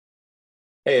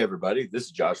Hey, everybody, this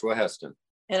is Joshua Heston.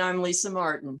 And I'm Lisa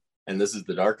Martin. And this is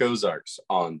the Dark Ozarks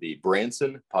on the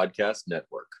Branson Podcast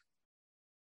Network.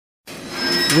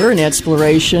 We're an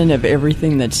exploration of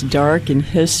everything that's dark in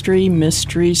history,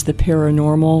 mysteries, the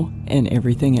paranormal, and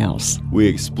everything else. We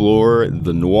explore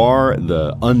the noir,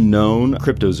 the unknown,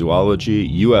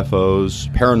 cryptozoology, UFOs,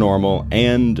 paranormal,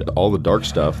 and all the dark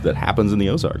stuff that happens in the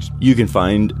Ozarks. You can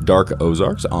find Dark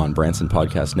Ozarks on Branson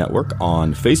Podcast Network,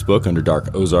 on Facebook under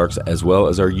Dark Ozarks, as well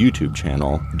as our YouTube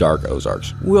channel, Dark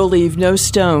Ozarks. We'll leave no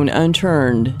stone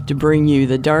unturned to bring you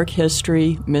the dark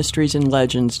history, mysteries, and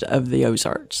legends of the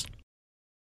Ozarks.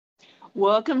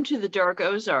 Welcome to the Dark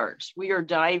Ozarks. We are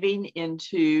diving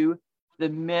into the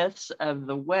myths of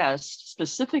the West,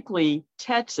 specifically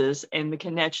Texas, and the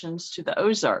connections to the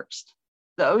Ozarks.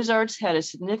 The Ozarks had a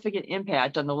significant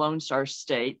impact on the Lone Star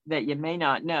State that you may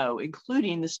not know,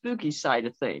 including the spooky side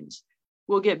of things.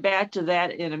 We'll get back to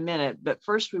that in a minute, but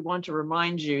first we want to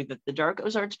remind you that the Dark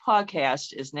Ozarks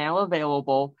podcast is now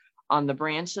available on the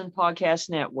Branson Podcast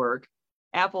Network,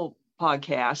 Apple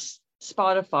Podcasts,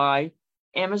 Spotify,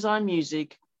 Amazon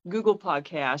Music, Google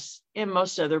Podcasts, and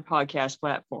most other podcast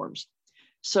platforms.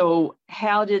 So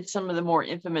how did some of the more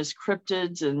infamous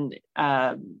cryptids and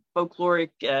folkloric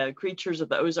creatures of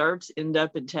the Ozarks end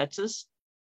up in Texas?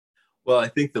 Well, I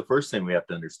think the first thing we have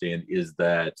to understand is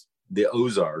that the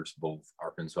Ozarks, both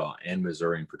Arkansas and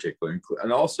Missouri in particular,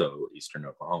 and also eastern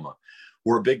Oklahoma,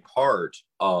 were a big part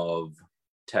of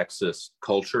Texas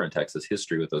culture and Texas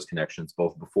history with those connections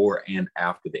both before and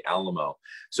after the Alamo.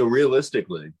 So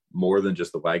realistically, more than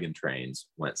just the wagon trains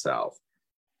went south.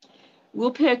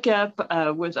 We'll pick up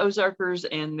with Ozarkers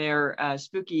and their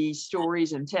spooky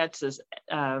stories in Texas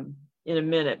in a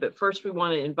minute. But first, we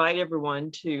want to invite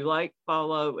everyone to like,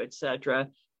 follow, etc.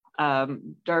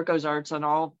 Dark Ozarks on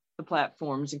all the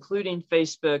platforms, including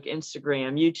Facebook,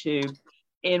 Instagram, YouTube.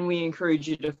 And we encourage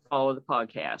you to follow the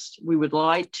podcast. We would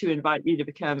like to invite you to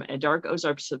become a Dark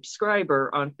Ozarks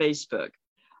subscriber on Facebook.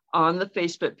 On the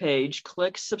Facebook page,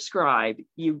 click subscribe.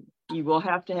 You will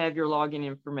have to have your login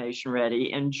information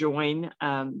ready and join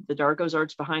the Dark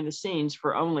Ozarks behind the scenes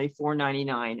for only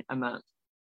 $4.99 a month.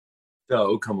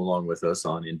 So come along with us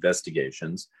on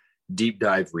investigations, deep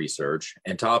dive research,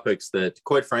 and topics that,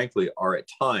 quite frankly, are at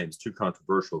times too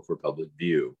controversial for public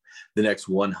view. The next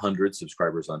 100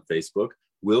 subscribers on Facebook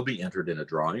will be entered in a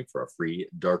drawing for a free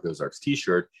Dark Ozarks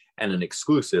t-shirt and an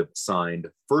exclusive signed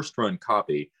first-run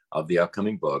copy of the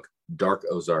upcoming book, Dark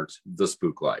Ozarks, The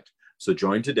Spooklight. So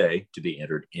join today to be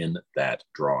entered in that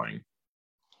drawing.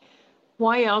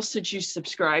 Why else did you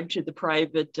subscribe to the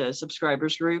private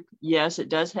subscribers group? Yes, it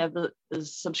does have the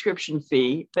subscription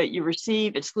fee, but you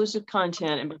receive exclusive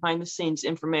content and behind-the-scenes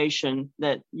information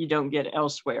that you don't get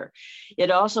elsewhere. It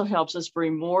also helps us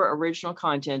bring more original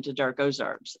content to Dark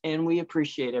Ozarks, and we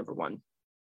appreciate everyone.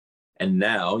 And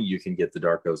now you can get the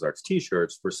Dark Ozarks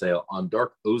t-shirts for sale on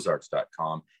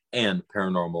darkozarks.com and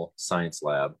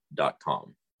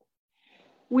paranormalsciencelab.com.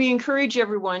 We encourage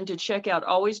everyone to check out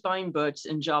Always Buying Books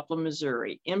in Joplin,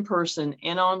 Missouri, in person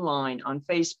and online on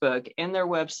Facebook and their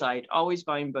website,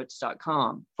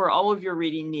 alwaysbuyingbooks.com, for all of your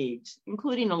reading needs,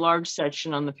 including a large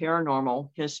section on the paranormal,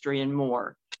 history, and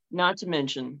more, not to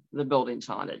mention the building's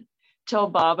haunted. Tell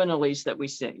Bob and Elise that we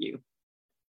sent you.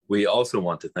 We also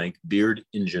want to thank Beard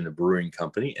Engine Brewing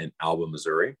Company in Alba,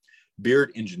 Missouri.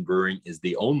 Beard Engine Brewing is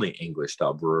the only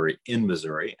English-style brewery in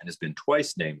Missouri and has been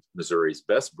twice named Missouri's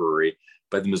best brewery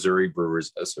by the Missouri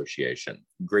Brewers Association.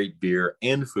 Great beer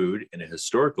and food in a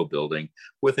historical building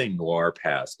with a noir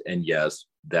past. And yes,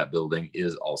 that building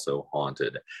is also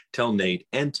haunted. Tell Nate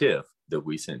and Tiff that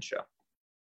we sent you.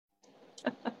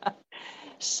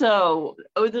 So,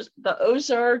 the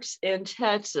Ozarks in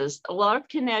Texas, a lot of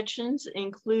connections,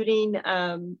 including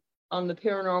on the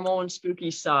paranormal and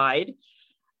spooky side.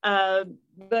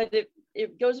 But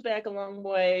it goes back a long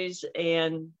ways.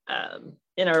 And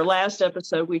in our last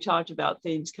episode, we talked about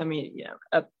things coming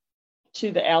up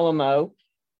to the Alamo,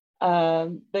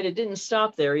 but it didn't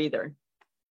stop there either.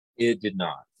 It did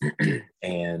not.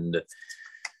 And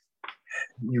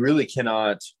you really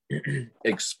cannot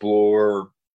explore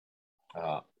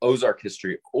Ozark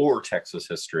history or Texas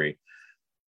history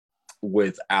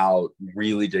without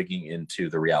really digging into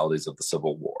the realities of the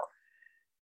Civil War.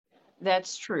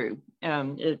 That's true.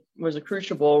 It was a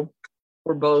crucible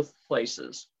for both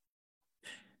places.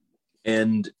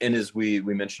 And as we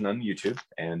mentioned on YouTube,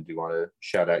 and we want to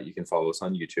shout out, you can follow us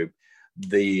on YouTube.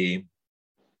 The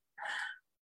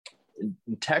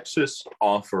Texas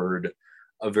offered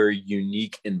a very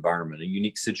unique environment, a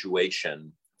unique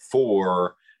situation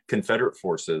for Confederate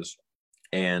forces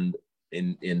and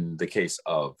in the case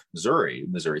of Missouri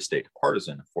State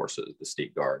Partisan Forces, the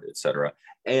State Guard, etc.,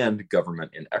 and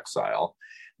government in exile,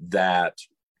 that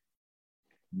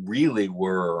really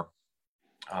were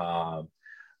a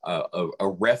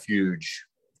refuge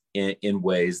in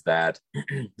ways that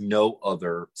no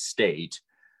other state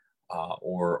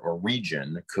or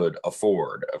region could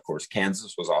afford. Of course,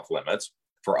 Kansas was off limits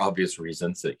for obvious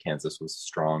reasons, that Kansas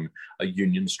was a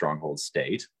Union stronghold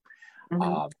state.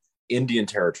 Mm-hmm. Indian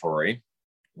Territory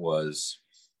was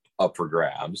up for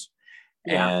grabs.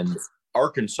 Yeah. And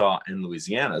Arkansas and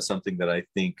Louisiana, something that I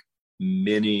think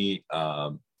many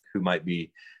who might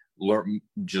be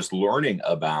just learning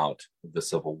about the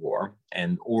Civil War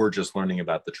or just learning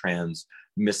about the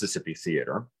Trans-Mississippi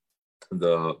Theater,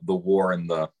 the war in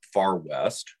the far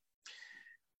west,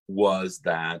 was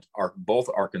that both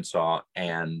Arkansas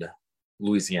and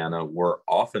Louisiana were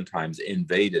oftentimes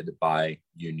invaded by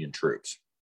Union troops.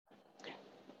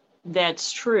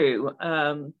 That's true.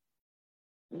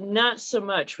 Not so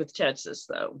much with Texas,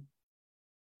 though.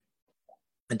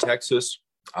 And Texas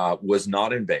was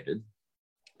not invaded.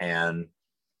 And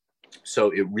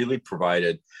so it really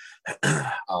provided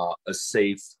a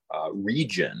safe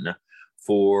region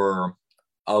for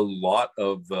a lot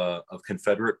of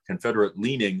Confederate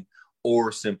leaning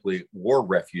or simply war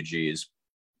refugees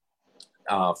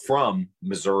from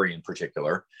Missouri in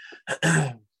particular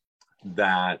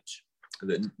that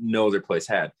no other place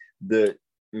had. The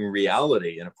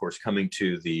reality, and of course, coming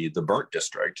to the burnt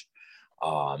district,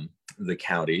 the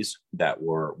counties that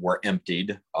were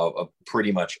emptied of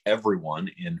pretty much everyone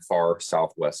in far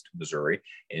southwest Missouri,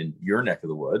 in your neck of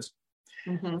the woods,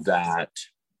 mm-hmm. that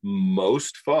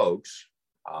most folks,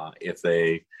 if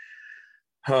they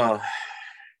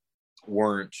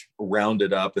weren't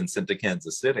rounded up and sent to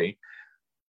Kansas City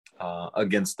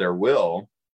against their will,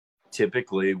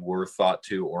 typically were thought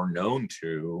to or known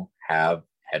to have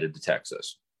headed to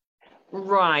Texas.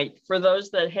 Right. For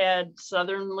those that had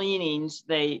Southern leanings,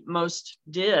 they most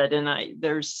did. And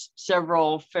there's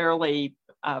several fairly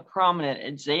prominent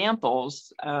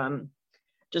examples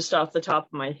just off the top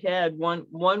of my head.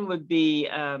 One would be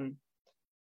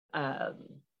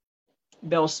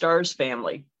Belle Starr's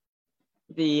family.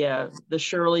 The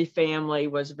Shirley family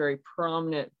was a very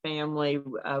prominent family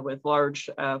with large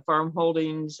farm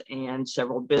holdings and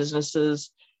several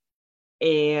businesses,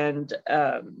 and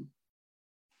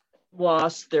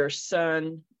lost their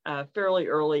son fairly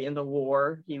early in the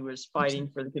war. He was fighting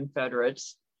for the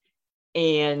Confederates,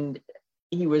 and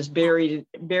he was buried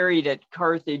at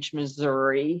Carthage,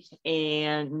 Missouri.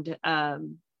 And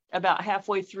about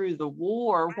halfway through the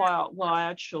war, while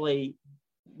actually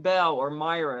Belle, or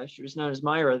Myra, she was known as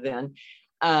Myra then,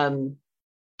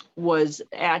 was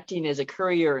acting as a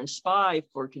courier and spy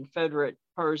for Confederate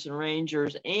partisan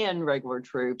rangers and regular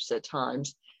troops at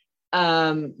times.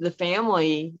 The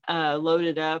family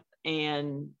loaded up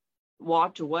and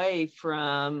walked away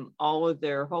from all of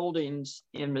their holdings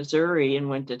in Missouri and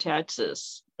went to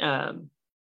Texas.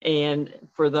 And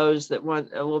for those that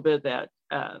want a little bit of that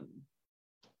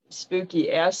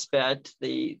spooky aspect,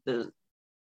 the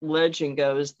legend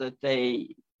goes that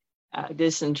they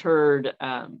disinterred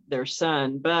their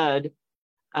son, Bud,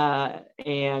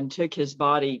 and took his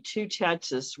body to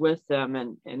Texas with them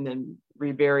and then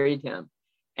reburied him.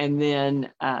 And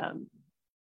then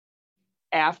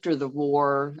after the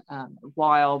war,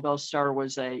 while Belle Starr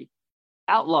was a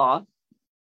outlaw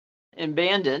and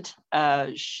bandit,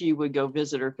 she would go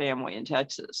visit her family in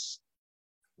Texas.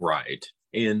 Right.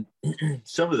 And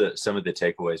some of the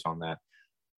takeaways on that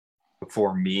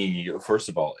for me, first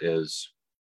of all, is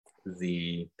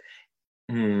the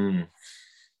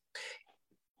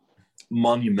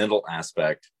monumental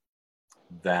aspect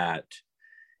that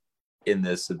in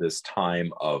this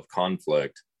time of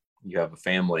conflict, you have a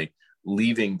family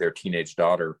leaving their teenage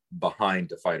daughter behind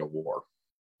to fight a war.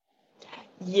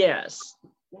 Yes.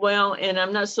 Well, and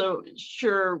I'm not so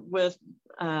sure with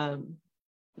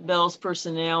Belle's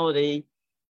personality.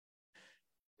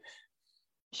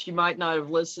 She might not have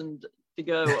listened to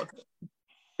go.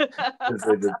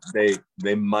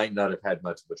 they might not have had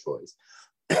much of a choice,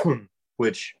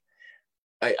 which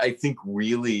I think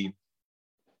really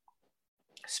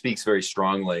speaks very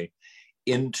strongly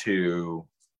into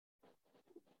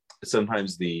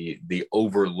sometimes the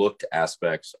overlooked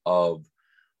aspects of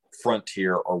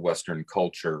frontier or Western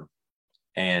culture,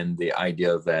 and the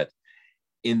idea that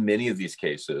in many of these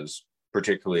cases,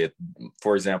 particularly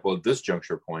for example, at this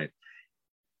juncture point,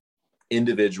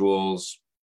 individuals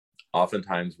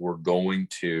oftentimes were going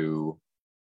to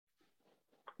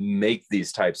make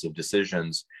these types of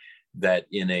decisions that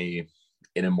in a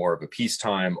more of a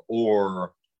peacetime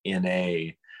or in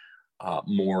a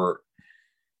more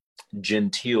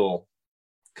genteel,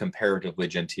 comparatively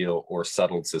genteel or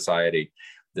settled society,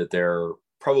 that there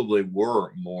probably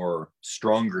were more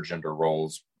stronger gender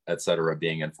roles, etc.,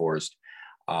 being enforced,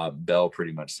 Belle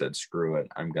pretty much said, screw it,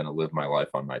 I'm going to live my life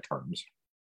on my terms.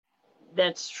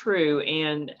 That's true.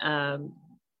 And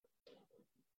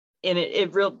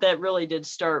that really did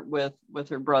start with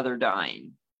her brother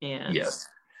dying. And yes.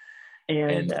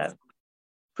 And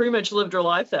pretty much lived her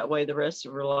life that way the rest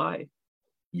of her life.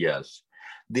 Yes.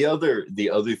 The other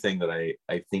thing that I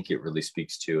think it really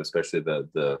speaks to, especially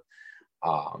the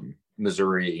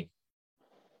Missouri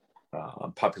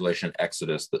population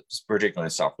exodus, particularly in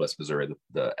Southwest Missouri,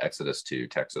 the exodus to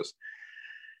Texas,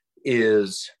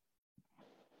 is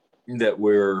that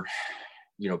we're,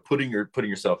 putting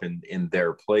yourself in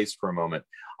their place for a moment.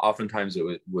 Oftentimes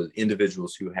it was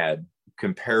individuals who had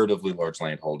comparatively large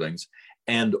land holdings,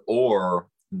 and or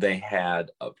they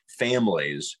had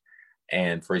families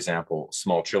and, for example,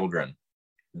 small children,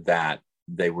 that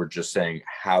they were just saying,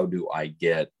 how do I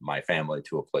get my family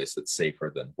to a place that's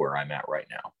safer than where I'm at right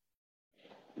now?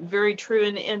 Very true.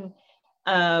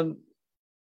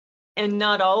 And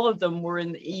not all of them were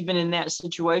even in that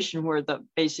situation where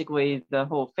basically the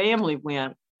whole family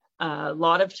went. A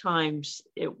lot of times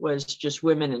it was just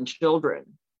women and children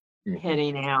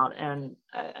heading out. And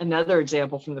another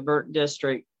example from the Burnt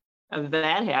District of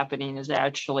that happening is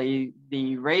actually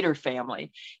the Rader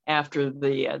family. After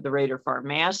the Rader Farm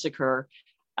massacre,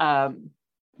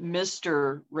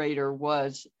 Mr. Rader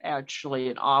was actually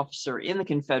an officer in the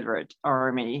Confederate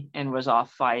Army and was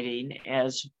off fighting,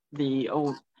 as the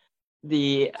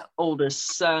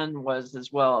oldest son was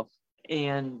as well.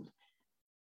 And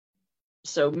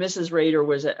so Mrs. Rader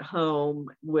was at home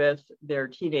with their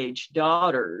teenage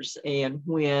daughters, and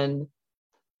when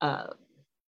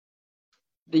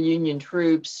the Union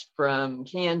troops from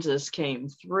Kansas came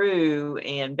through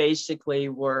and basically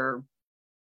were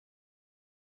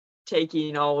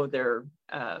taking all of their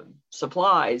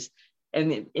supplies,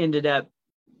 and it ended up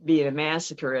being a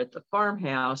massacre at the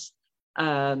farmhouse.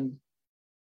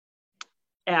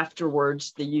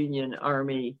 Afterwards, the Union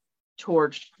Army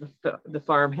torched the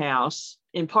farmhouse,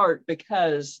 in part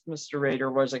because Mr.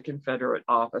 Rader was a Confederate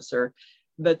officer,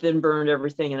 but then burned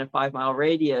everything in a 5-mile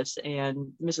radius.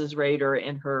 And Mrs. Rader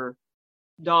and her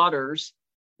daughters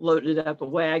loaded up a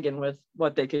wagon with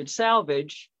what they could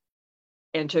salvage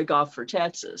and took off for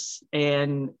Texas.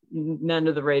 And none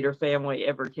of the Rader family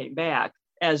ever came back,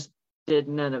 as did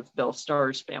none of Bill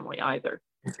Starr's family either.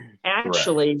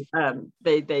 Actually,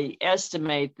 they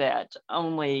estimate that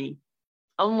only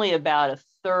about a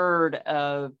third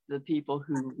of the people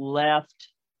who left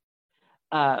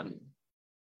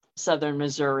Southern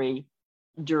Missouri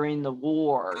during the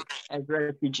war as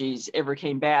refugees ever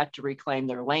came back to reclaim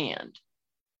their land.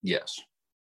 Yes.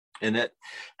 And that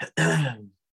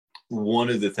one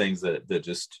of the things that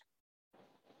just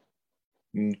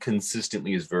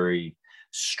consistently is very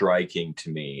striking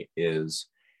to me is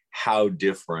how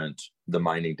different the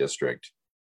mining district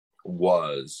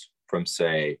was from,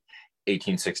 say,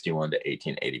 1861 to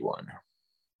 1881.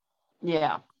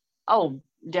 Yeah. Oh,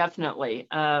 definitely.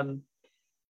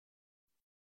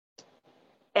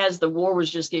 As the war was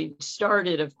just getting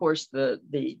started, of course, the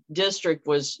district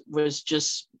was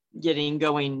just getting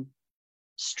going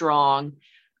strong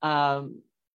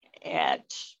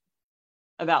at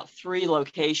about 3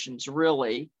 locations,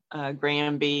 really,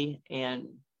 Granby and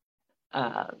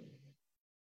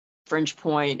French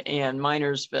Point and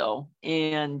Minersville.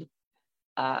 And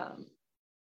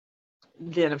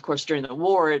then, of course, during the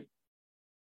war,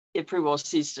 it pretty well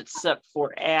ceased except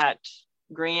for at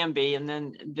Granby. And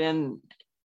then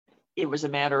it was a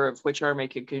matter of which army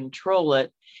could control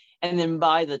it. And then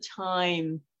by the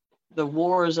time the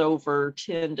war is over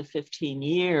 10 to 15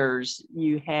 years,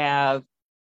 you have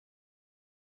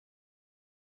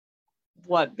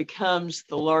what becomes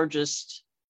the largest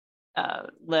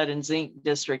lead and zinc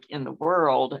district in the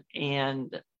world,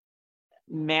 and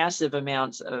massive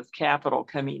amounts of capital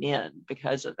coming in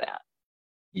because of that.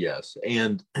 Yes,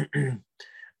 and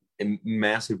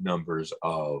massive numbers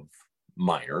of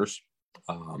miners.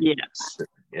 Yes,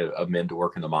 of men to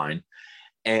work in the mine,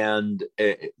 and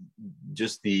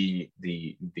just the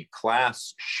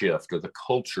class shift or the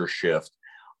culture shift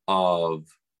of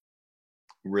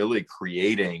really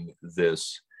creating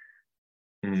this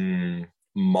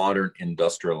modern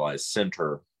industrialized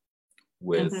center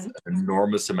with an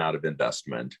enormous amount of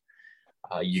investment.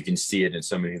 You can see it in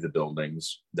so many of the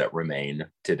buildings that remain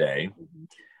today,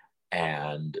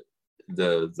 and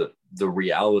the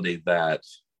reality that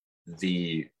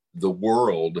the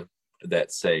world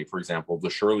that, say, for example, the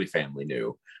Shirley family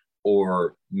knew,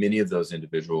 or many of those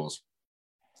individuals,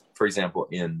 for example,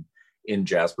 in in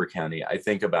Jasper County, I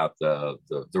think about the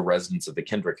residents of the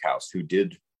Kendrick House who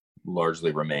did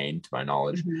largely remain, to my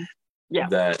knowledge,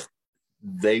 that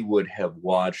they would have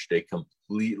watched a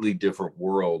completely different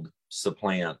world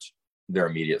supplant their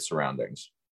immediate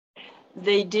surroundings.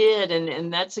 They did,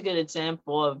 and that's a good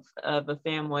example of a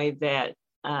family that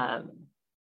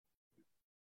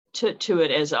took to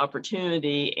it as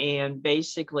opportunity, and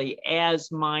basically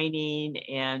as mining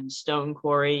and stone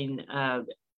quarrying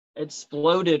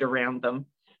exploded around them,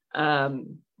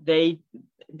 they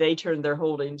turned their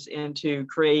holdings into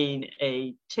creating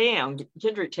a town,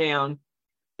 Kendrick Town,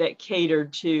 that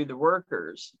catered to the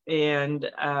workers,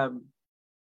 and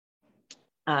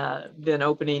then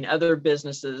opening other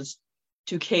businesses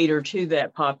to cater to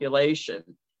that population,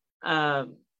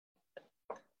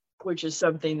 which is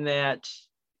something that,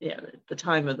 at the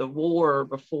time of the war,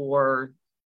 before,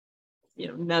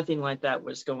 nothing like that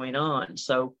was going on.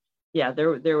 So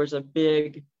there was a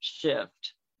big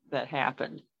shift that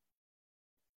happened.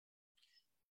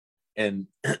 And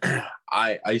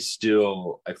I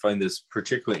find this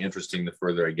particularly interesting the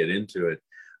further I get into it,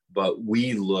 but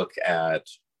we look at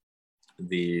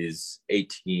these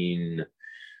 1880s,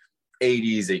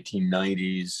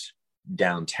 1890s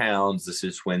downtowns. This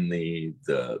is when the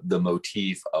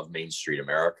motif of Main Street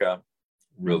America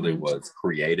really was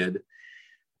created,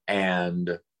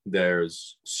 and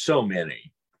there's so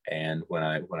many. And when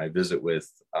I visit with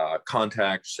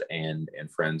contacts and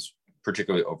friends,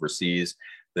 particularly overseas,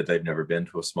 that they've never been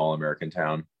to a small American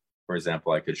town, for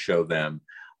example, I could show them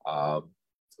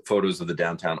photos of the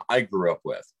downtown I grew up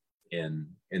with in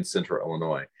central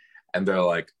Illinois, and they're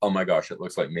like, "Oh my gosh, it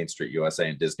looks like Main Street USA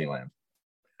and Disneyland."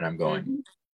 And I'm going,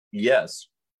 yes,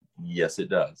 it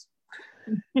does.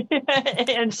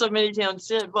 And so many towns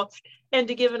did. Well, and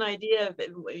to give an idea,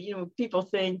 people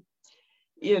think,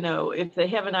 if they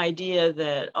have an idea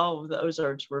that all of the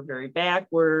Ozarks were very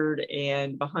backward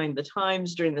and behind the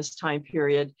times during this time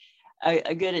period,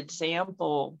 a good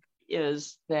example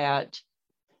is that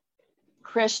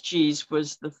Kresge's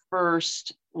was the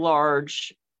first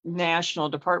large national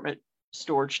department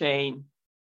store chain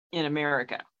in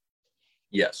America.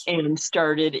 Yes. And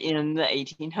started in the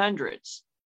 1800s.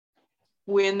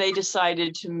 When they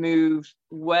decided to move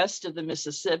west of the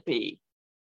Mississippi,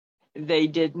 they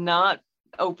did not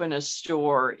open a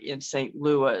store in St.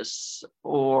 Louis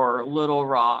or Little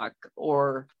Rock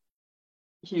or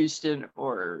Houston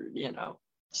or,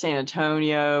 San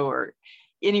Antonio or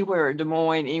anywhere, Des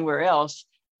Moines, anywhere else.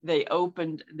 They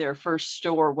opened their first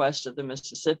store west of the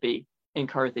Mississippi in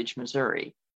Carthage,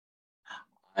 Missouri.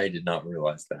 I did not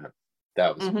realize that.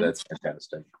 That's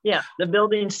fantastic. Yeah, the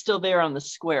building's still there on the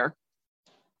square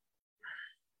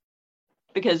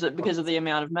because of the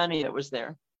amount of money that was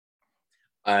there.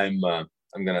 I'm gonna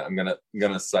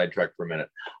sidetrack for a minute.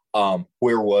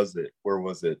 Where was it?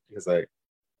 Because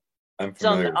I'm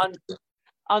familiar.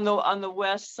 On the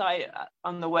west side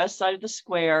of the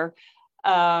square,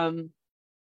 about,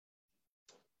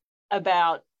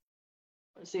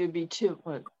 it would be two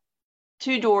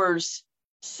doors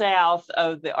south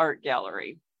of the art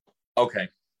gallery. Okay,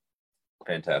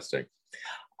 fantastic.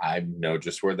 I know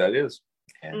just where that is,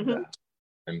 and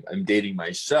I'm dating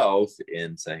myself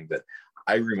in saying that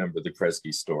I remember the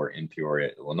Kresge store in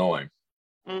Peoria, Illinois.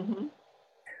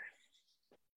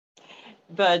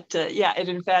 But and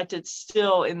in fact, it's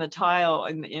still in the tile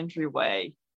in the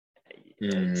entryway.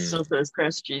 It still says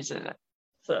Kresge's in it.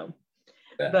 So,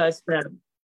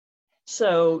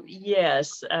 so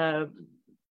yes.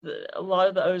 A lot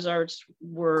of the Ozarks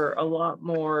were a lot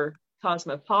more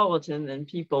cosmopolitan than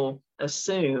people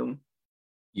assume.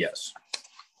 Yes,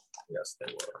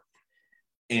 they were.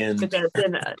 And but that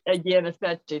then again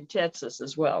affected Texas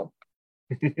as well.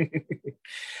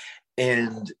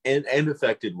 and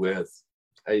affected with,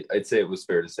 I'd say it was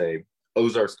fair to say,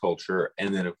 Ozarks culture,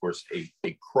 and then of course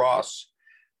a cross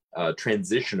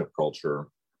transition of culture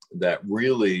that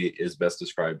really is best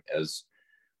described as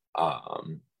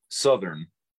Southern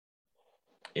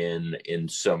in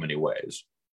so many ways.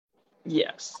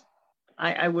 Yes,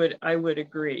 I would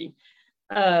agree.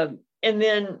 And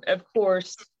then of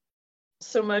course,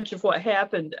 so much of what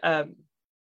happened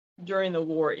during the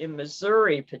war in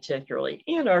Missouri, particularly,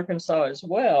 and Arkansas as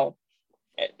well,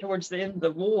 towards the end of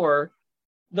the war,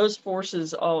 those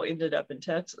forces all ended up in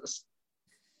Texas.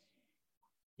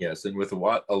 Yes, and with a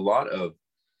lot of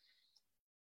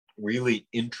really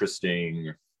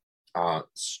interesting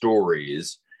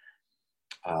stories.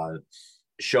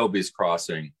 Shelby's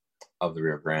crossing of the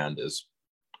Rio Grande is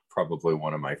probably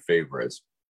one of my favorites,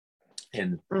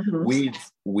 and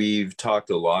we've talked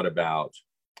a lot about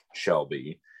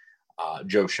Shelby,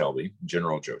 Jo Shelby,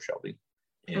 General Jo Shelby,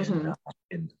 in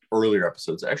earlier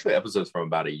episodes, actually episodes from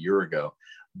about a year ago.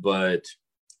 But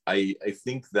I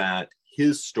think that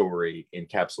his story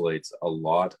encapsulates a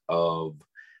lot of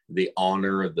the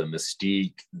honor, the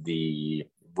mystique, the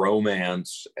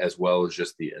romance, as well as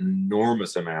just the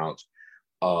enormous amount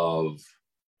of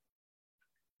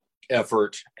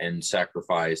effort and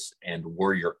sacrifice and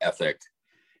warrior ethic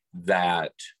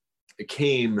that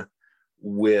came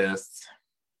with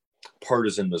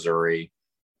partisan Missouri,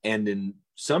 and in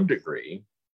some degree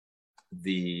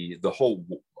the whole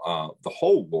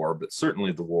war, but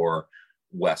certainly the war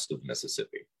west of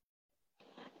Mississippi.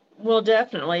 Well,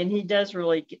 definitely, and he does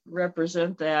really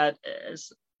represent that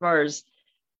as far as,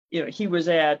 he was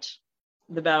at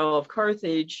the Battle of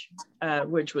Carthage,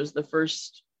 which was the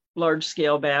first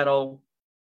large-scale battle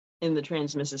in the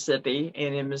Trans-Mississippi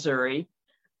and in Missouri.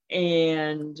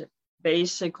 And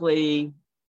basically,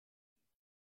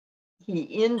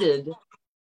 he ended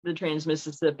the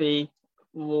Trans-Mississippi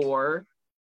War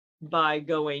by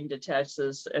going to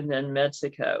Texas and then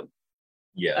Mexico.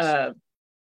 Yes.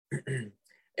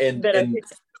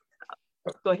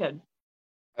 Go ahead.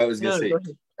 I was going to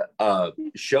say,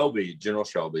 Shelby, General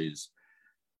Shelby's,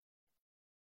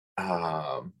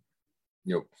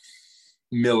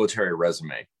 military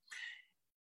resume.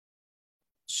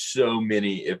 So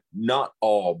many, if not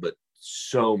all, but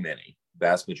so many,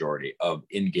 vast majority of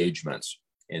engagements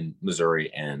in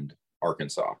Missouri and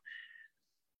Arkansas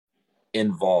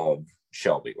involve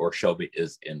Shelby, or Shelby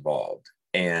is involved.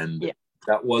 And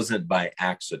that wasn't by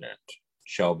accident.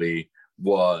 Shelby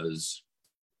was,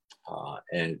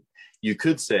 and you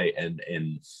could say, an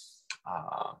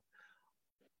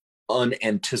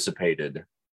unanticipated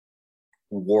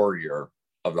warrior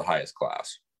of the highest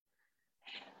class.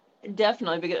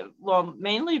 Definitely,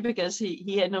 mainly because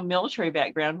he had no military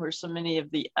background, where so many of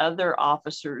the other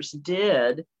officers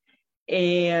did,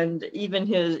 and even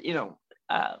his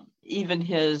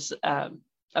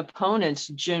opponents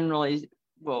generally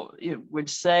would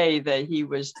say that he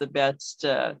was the best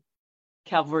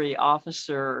cavalry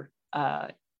officer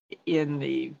in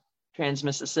the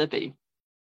Trans-Mississippi.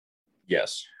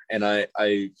 Yes, and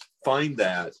I find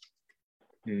that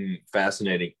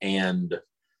fascinating and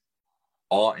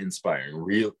awe-inspiring,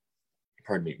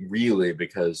 really,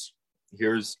 because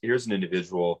here's an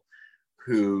individual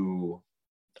who,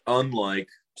 unlike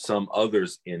some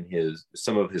others in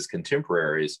some of his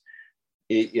contemporaries,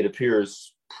 it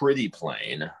appears pretty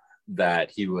plain that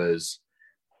he was,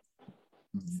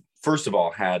 first of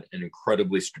all, had an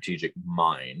incredibly strategic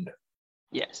mind.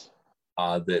 Yes.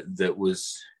 That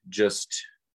was just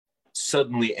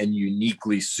suddenly and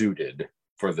uniquely suited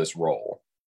for this role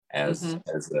as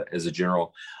a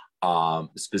general,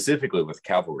 specifically with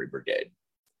Cavalry Brigade,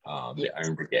 the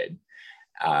Iron Brigade.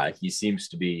 He seems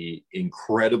to be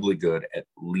incredibly good at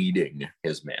leading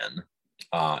his men,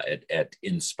 at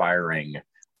inspiring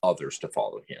others to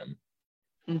follow him.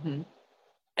 Mm-hmm.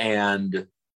 And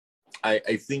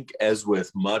I think, as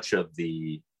with much of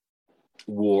the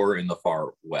war in the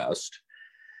far west,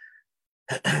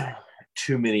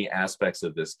 too many aspects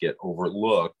of this get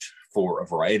overlooked for a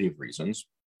variety of reasons.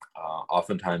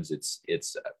 Oftentimes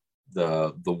it's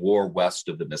the war west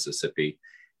of the Mississippi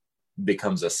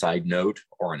becomes a side note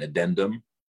or an addendum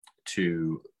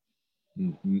to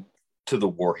the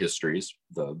war histories,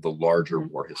 the larger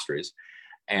war histories.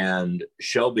 And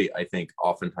Shelby, I think,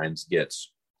 oftentimes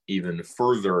gets even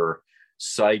further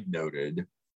side noted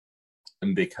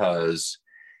because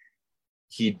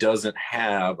he doesn't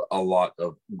have a lot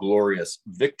of glorious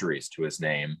victories to his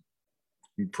name,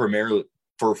 primarily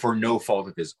for no fault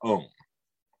of his own.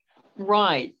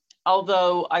 Right.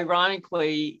 Although,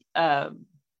 ironically, for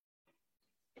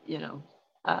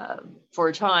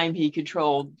a time he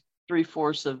controlled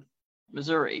 3/4 of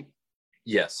Missouri.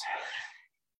 Yes.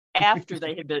 After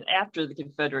the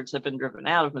Confederates had been driven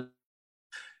out of Missouri.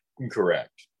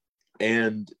 Correct.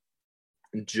 And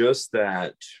just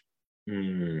that,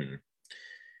 the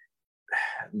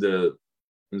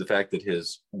fact that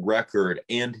his record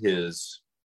and his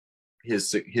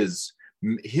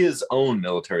own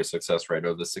military success rate,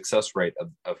 or the success rate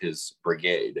of his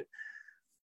brigade,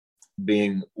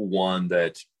 being one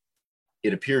that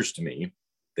it appears to me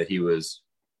that he was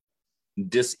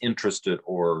disinterested,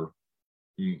 or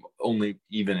only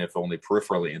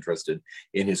peripherally interested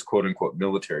in his quote unquote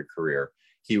military career.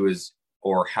 He was,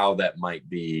 or how that might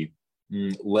be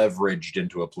leveraged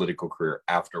into a political career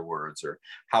afterwards, or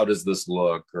how does this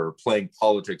look, or playing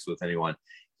politics with anyone.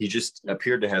 He just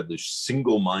appeared to have this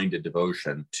single-minded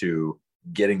devotion to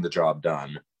getting the job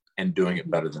done and doing it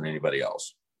better than anybody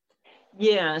else.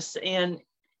 Yes, and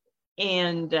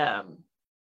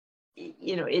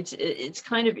it's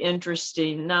kind of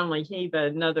interesting. Not only he, but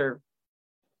another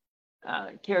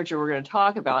character we're going to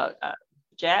talk about,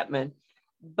 Chapman,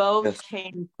 both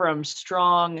came from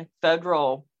strong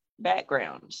federal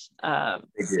backgrounds,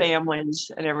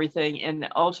 families and everything, and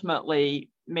ultimately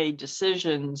made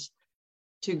decisions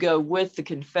to go with the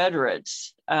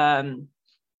Confederates.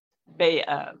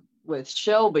 With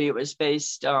Shelby, it was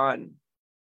based on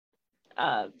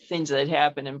things that had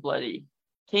happened in bloody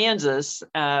Kansas,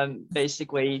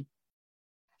 basically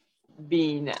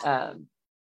being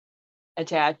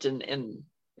attacked and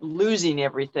losing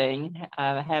everything,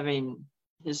 having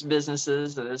his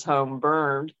businesses and his home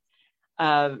burned,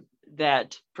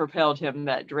 that propelled him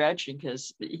that direction,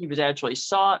 because he was actually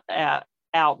sought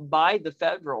out by the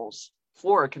Federals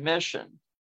for a commission.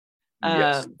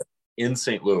 Yes, in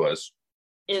St. Louis.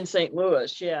 In St.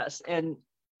 Louis, yes. And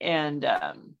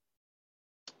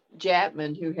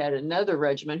Chapman, who had another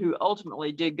regiment, who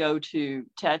ultimately did go to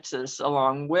Texas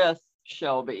along with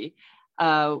Shelby,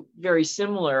 very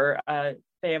similar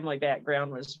family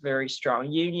background, was very strong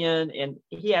Union, and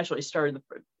he actually started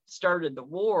the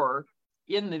war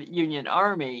in the Union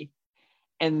Army,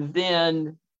 and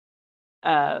then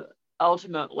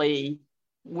ultimately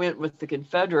went with the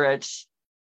Confederates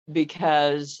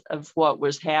because of what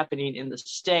was happening in the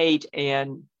state,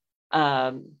 and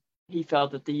he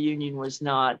felt that the Union was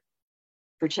not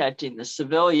protecting the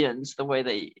civilians the way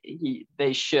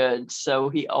they should, so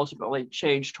he ultimately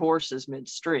changed horses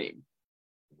midstream.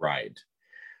 Right.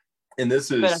 And this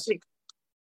is...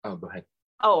 oh, go ahead.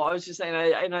 Oh, I was just saying,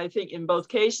 I think in both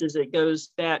cases it goes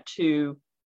back to,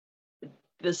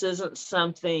 this isn't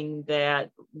something that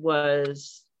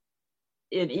was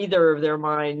in either of their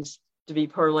minds to be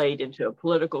parlayed into a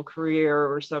political career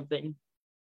or something.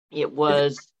 It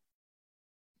was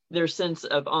their sense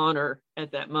of honor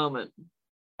at that moment.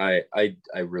 I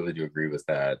really do agree with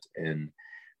that. And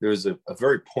there's a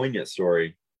very poignant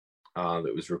story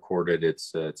that was recorded.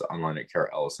 It's online at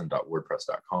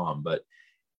karaellison.wordpress.com. But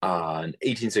in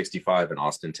 1865 in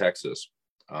Austin, Texas,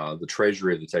 the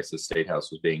Treasury of the Texas State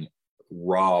House was being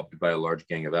robbed by a large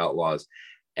gang of outlaws.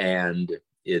 And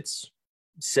it's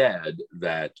said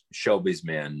that Shelby's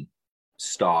men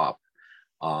stopped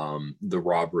the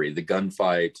robbery. The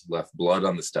gunfight left blood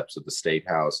on the steps of the State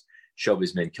House.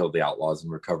 Shelby's men killed the outlaws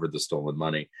and recovered the stolen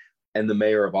money. And the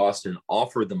mayor of Austin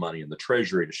offered the money in the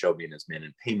treasury to Shelby and his men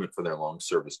in payment for their long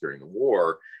service during the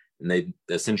war. And they'd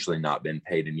essentially not been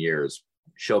paid in years.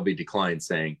 Shelby declined,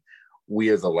 saying, "We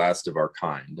are the last of our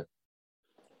kind.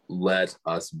 Let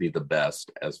us be the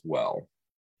best as well."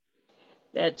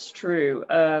 That's true,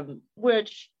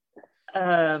 which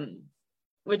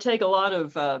would take a lot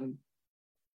of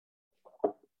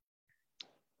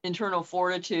internal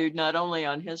fortitude, not only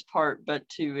on his part, but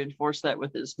to enforce that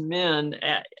with his men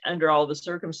under all the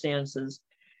circumstances.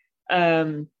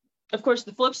 Of course,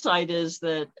 the flip side is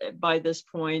that by this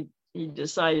point, he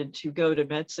decided to go to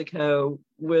Mexico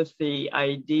with the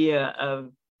idea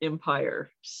of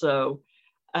empire. So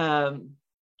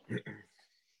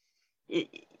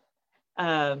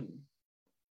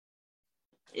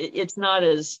it's not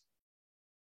as,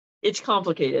 it's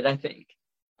complicated, I think.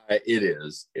 It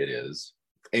is.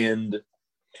 And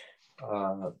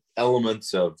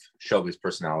elements of Shelby's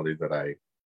personality that I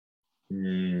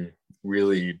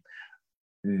really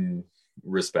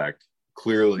respect.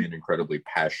 Clearly an incredibly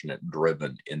passionate,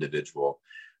 driven individual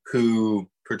who,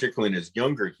 particularly in his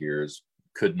younger years,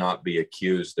 could not be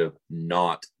accused of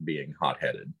not being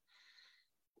hot-headed.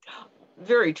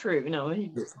 Very true. No, he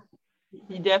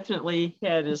definitely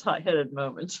had his hot-headed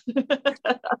moments.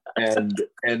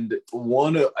 and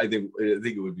one of, I think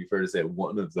it would be fair to say,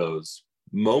 one of those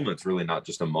moments, really not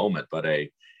just a moment, but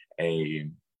a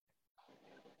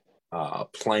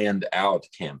planned out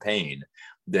campaign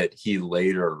that he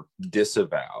later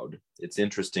disavowed. It's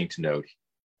interesting to note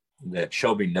that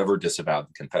Shelby never disavowed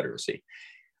the Confederacy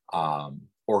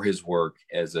or his work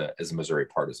as a Missouri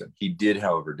partisan. He did,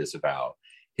 however, disavow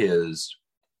his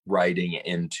riding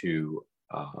into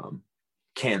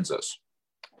Kansas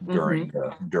during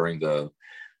the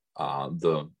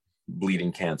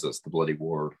bleeding Kansas, the bloody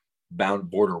war,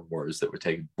 border war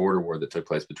that took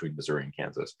place between Missouri and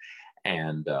Kansas,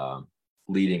 and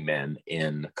leading men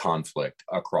in conflict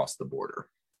across the border.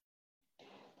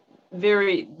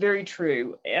 Very, very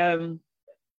true.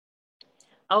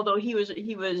 Although he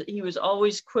was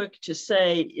always quick to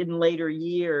say in later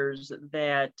years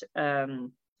that,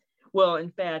 well,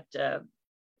 in fact,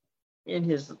 in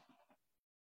his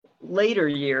later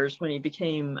years, when he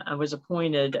was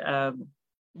appointed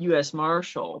U.S.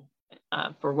 Marshal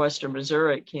for Western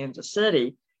Missouri at Kansas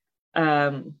City,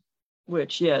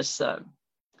 which, yes,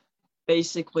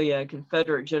 basically a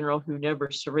Confederate general who never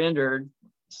surrendered,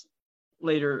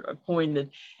 later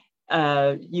appointed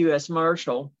U.S.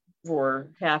 Marshal for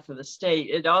half of the state.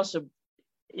 It also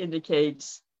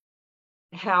indicates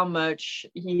how much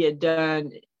he had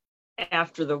done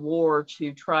after the war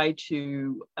to try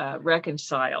to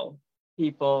reconcile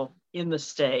people in the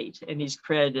state, and he's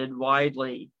credited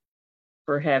widely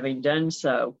for having done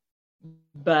so.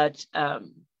 But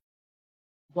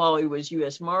while he was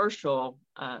U.S. Marshal,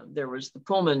 there was the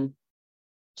Pullman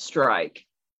strike,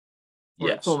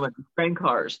 Yes, Pullman train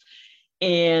cars,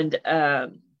 and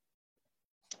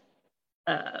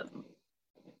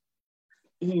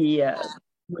he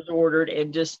was ordered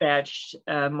and dispatched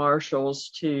marshals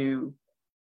to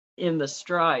end the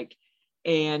strike.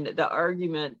 And the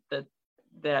argument that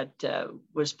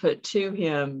was put to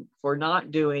him for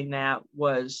not doing that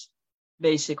was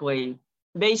basically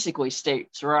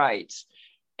states' rights.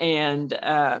 And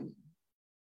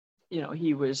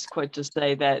he was quick to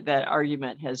say that that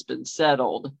argument has been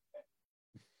settled.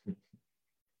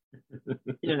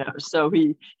 So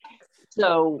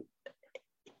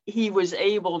he was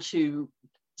able to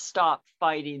stop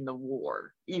fighting the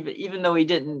war, even though he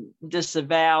didn't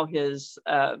disavow his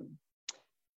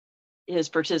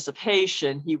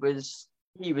participation. He was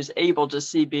able to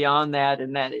see beyond that,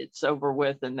 and that it's over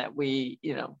with, and that we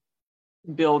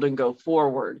build and go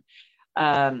forward,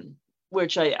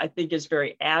 which I think is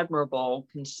very admirable,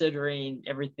 considering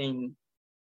everything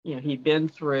he'd been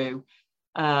through,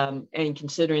 and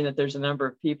considering that there's a number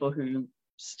of people who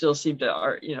still seem to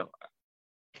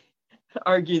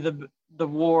argue the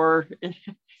war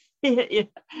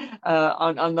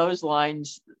on those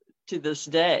lines to this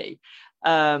day,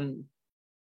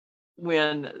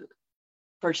 when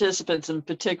participants, and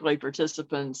particularly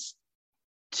participants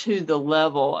to the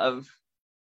level of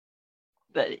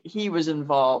that he was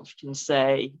involved, can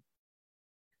say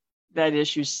that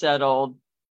issue's settled,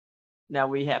 now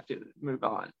we have to move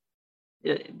on.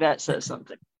 That says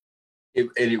something.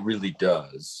 It really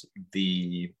does.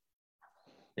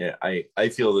 I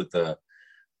feel that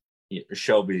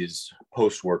Shelby's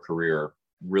post-war career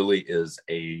really is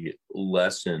a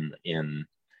lesson in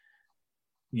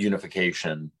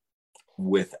unification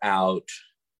without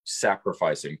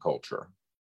sacrificing culture.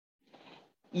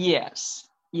 Yes.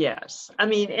 I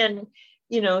mean, and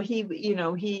he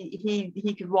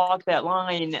could walk that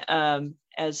line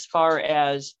as far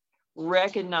as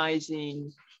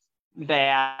recognizing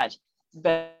that,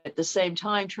 but at the same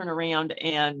time turn around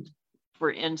and,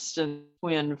 for instance,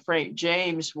 when Frank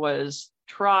James was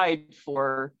tried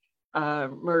for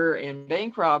murder and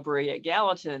bank robbery at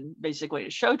Gallatin, basically a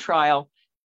show trial,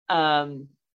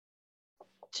 to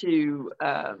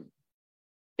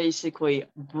basically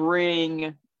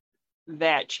bring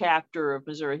that chapter of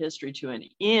Missouri history to an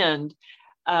end,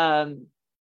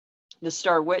 the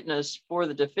star witness for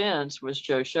the defense was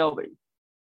Jo Shelby.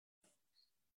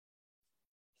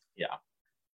 Yeah.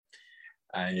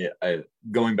 I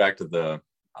going back to the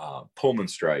Pullman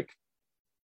strike,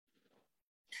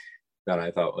 that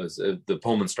I thought was the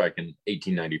Pullman strike in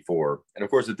 1894. And of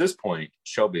course, at this point,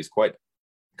 Shelby is quite,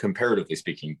 comparatively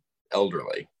speaking,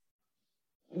 elderly.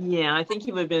 Yeah, I think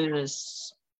he would have been in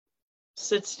his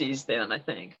 60s then, I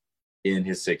think. In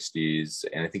his 60s,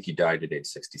 and I think he died at age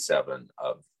 67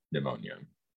 of pneumonia.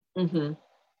 Mm-hmm.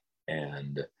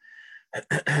 And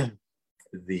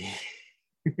the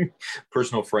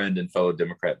personal friend and fellow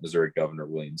Democrat Missouri Governor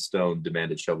William Stone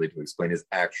demanded Shelby to explain his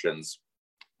actions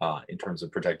in terms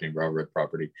of protecting railroad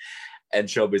property. And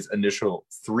Shelby's initial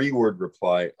 3-word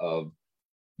reply of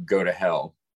 "go to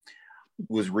hell"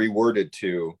 was reworded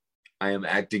to "I am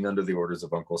acting under the orders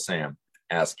of Uncle Sam.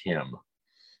 Ask him."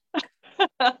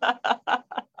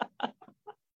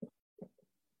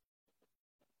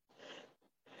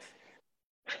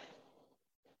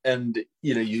 And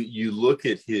you look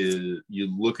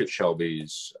at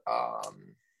Shelby's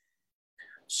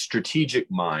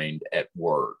strategic mind at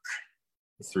work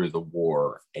through the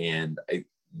war, and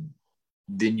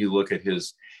then you look at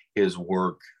his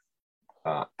work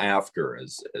after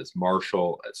as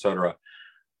marshal, etc.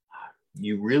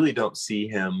 You really don't see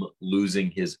him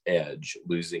losing his edge,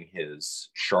 losing his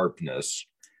sharpness,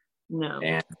 no,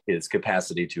 and his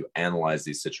capacity to analyze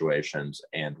these situations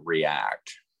and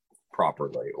react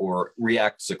properly or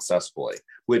react successfully,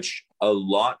 which a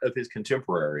lot of his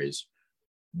contemporaries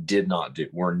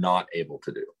were not able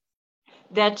to do.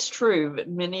 That's true, but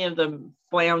many of them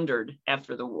floundered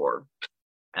after the war.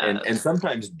 And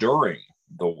sometimes during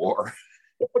the war.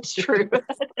 It's true.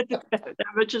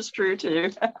 That much is true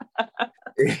too.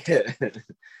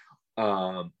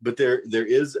 But there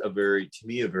is a very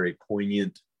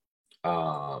poignant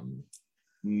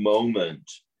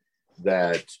moment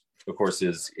that, of course,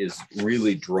 is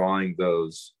really drawing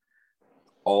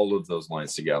all of those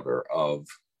lines together of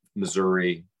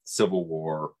Missouri, Civil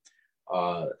War,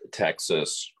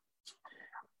 Texas,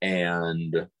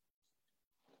 and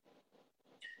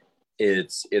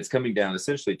it's coming down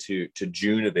essentially to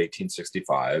June of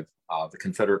 1865. The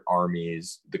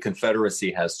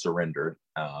Confederacy has surrendered.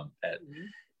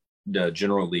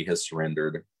 General Lee has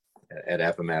surrendered at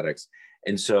Appomattox,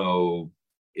 and so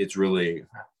it's really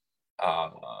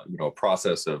a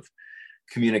process of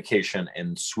communication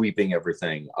and sweeping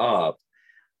everything up.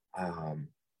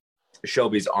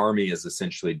 Shelby's army is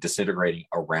essentially disintegrating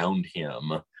around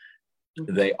him.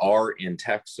 They are in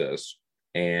Texas,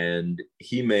 and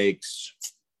he makes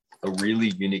a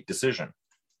really unique decision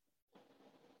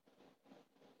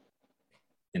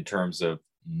in terms of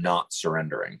not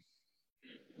surrendering.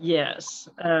 Yes.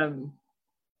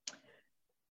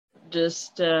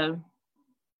 Just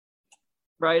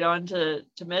right on to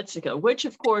Mexico, which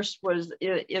of course was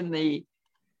in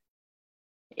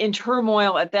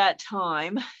turmoil at that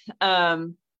time,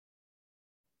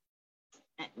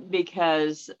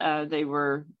 because they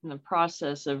were in the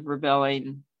process of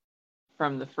rebelling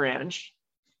from the French.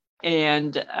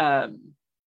 And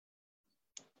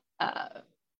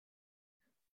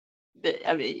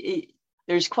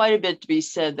there's quite a bit to be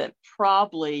said that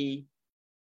probably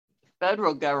the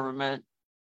federal government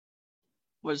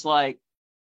was like,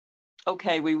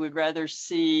 okay, we would rather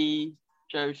see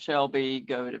Jo Shelby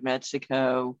go to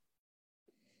Mexico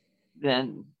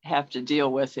than have to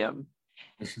deal with him.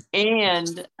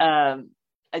 And I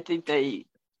think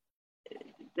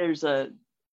there's a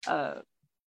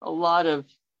lot of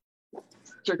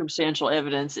circumstantial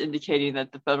evidence indicating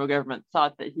that the federal government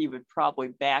thought that he would probably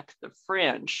back the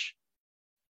French,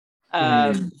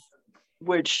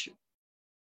 which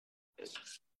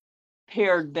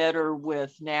paired better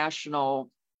with national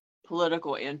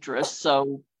political interests.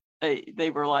 So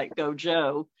they were like, go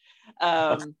Joe.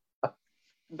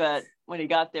 But when he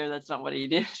got there, that's not what he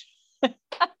did.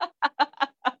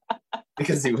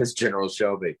 Because he was General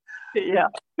Shelby. Yeah.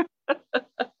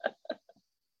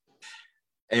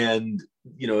 And,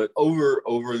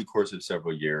 over the course of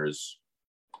several years,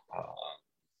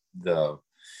 the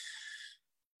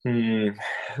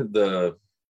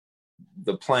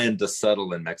plan to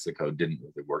settle in Mexico didn't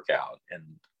really work out.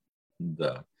 And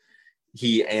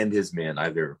he and his men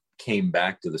either came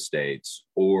back to the States,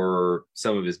 or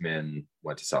some of his men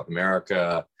went to South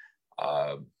America,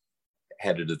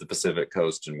 headed to the Pacific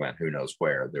coast, and went who knows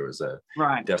where. There was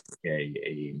definitely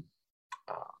a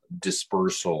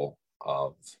dispersal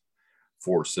of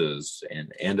forces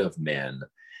and of men.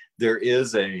 There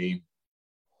is a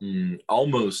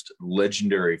almost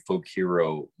legendary folk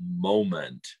hero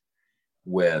moment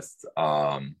with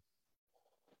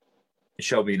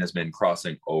Shelby and his men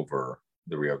crossing over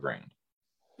the Rio Grande.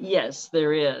 Yes,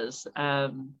 there is.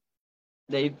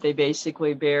 They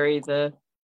basically bury the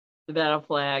battle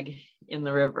flag in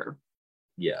the river.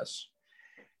 Yes.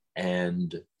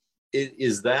 And it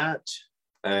is that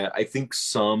I think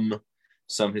some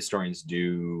historians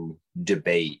do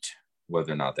debate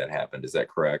whether or not that happened. Is that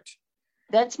correct?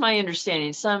 That's my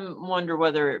understanding. Some wonder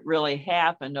whether it really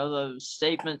happened, although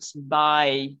statements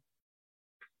by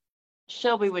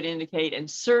Shelby would indicate, and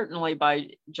certainly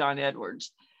by John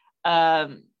Edwards,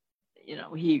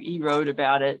 he wrote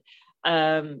about it.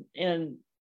 And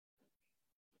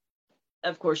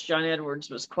of course, John Edwards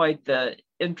was quite the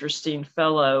interesting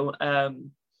fellow.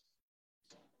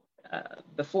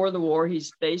 Before the war,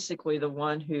 he's basically the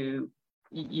one who,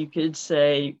 you could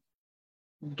say,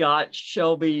 got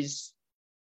Shelby's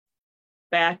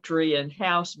factory and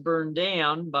house burned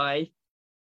down by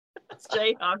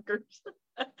Jayhawkers.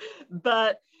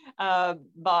 But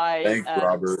by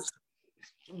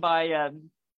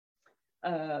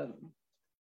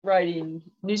writing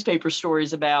newspaper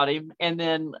stories about him. And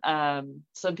then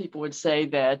some people would say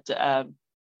that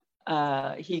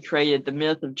he created the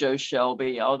myth of Jo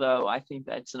Shelby, although I think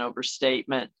that's an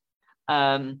overstatement.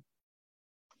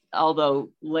 Although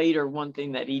later, one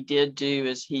thing that he did do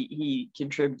is he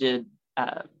contributed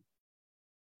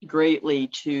greatly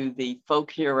to the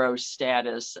folk hero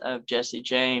status of Jesse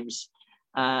James,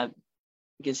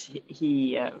 because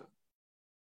he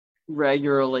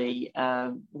regularly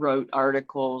wrote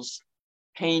articles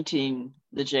painting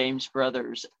the James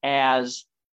brothers as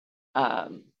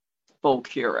folk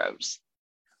heroes.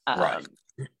 Right.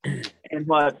 And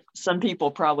what some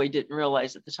people probably didn't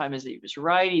realize at the time as he was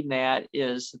writing that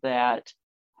is that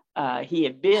he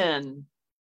had been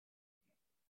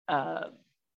an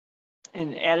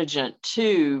adjutant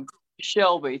to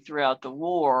Shelby throughout the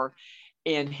war,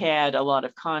 and had a lot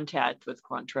of contact with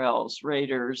Quantrell's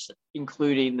raiders,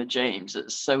 including the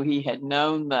Jameses. So he had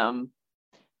known them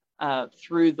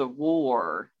through the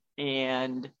war,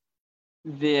 and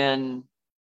then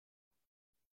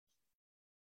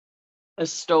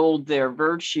extolled their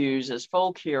virtues as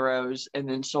folk heroes, and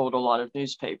then sold a lot of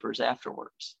newspapers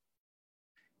afterwards.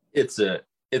 It's a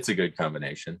good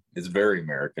combination. It's very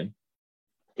American.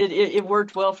 It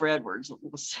worked well for Edwards.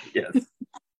 Yes.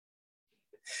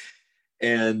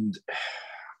 And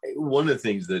one of the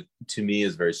things that to me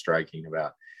is very striking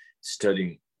about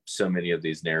studying so many of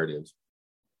these narratives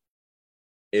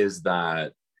is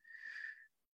that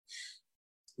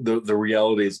the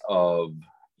realities of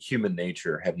human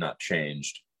nature have not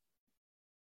changed.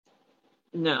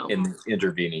 No. In the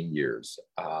intervening years.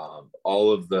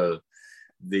 All of the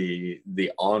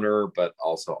honor, but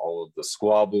also all of the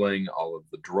squabbling, all of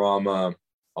the drama,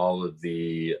 all of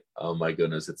the, oh my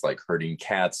goodness, it's like herding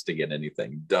cats to get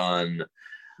anything done.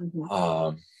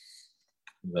 Mm-hmm.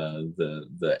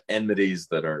 The enmities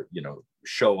that are,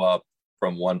 show up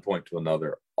from one point to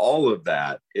another. All of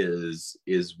that is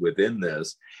within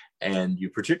this. And you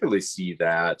particularly see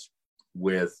that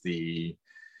with the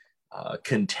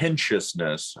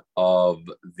contentiousness of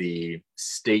the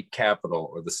state capital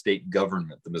or the state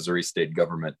government, the Missouri state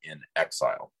government in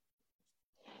exile.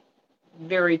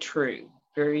 Very true.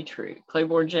 Very true.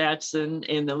 Claiborne Jackson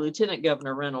and the Lieutenant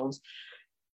Governor Reynolds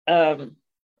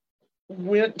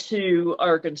went to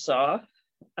Arkansas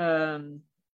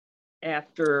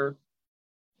after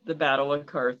the Battle of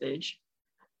Carthage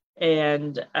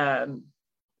and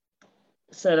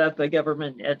set up a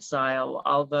government in exile,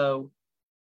 although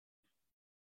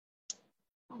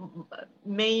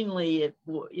mainly it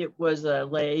was a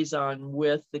liaison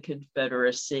with the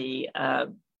Confederacy,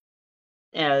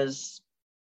 as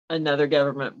another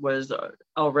government was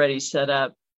already set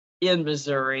up in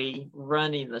Missouri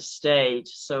running the state.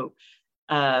 So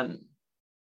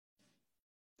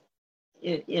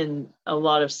in a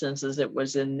lot of senses, it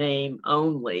was in name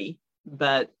only,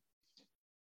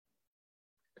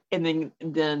 and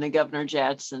then the Governor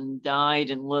Jackson died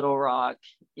in Little Rock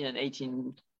in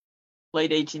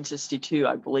late 1862,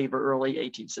 I believe, or early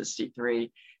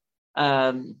 1863,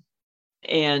 of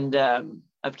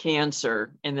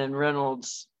cancer. And then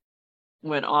Reynolds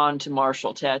went on to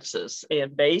Marshall, Texas.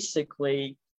 And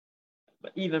basically,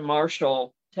 even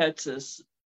Marshall, Texas,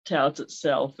 touts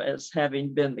itself as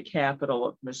having been the capital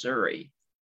of Missouri.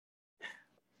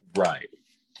 Right.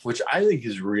 Which I think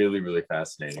is really, really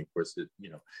fascinating. Of course,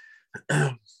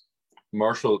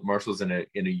 Marshall's in a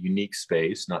unique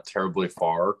space, not terribly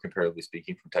far, comparatively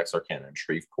speaking, from Texarkana and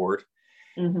Shreveport.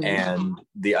 Mm-hmm. And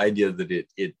the idea that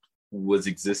it was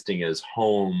existing as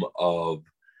home of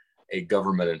a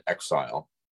government in exile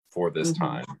for this mm-hmm.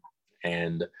 time.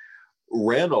 And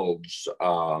Reynolds'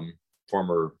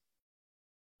 former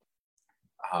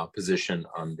position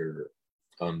under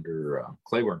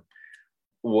Claiborne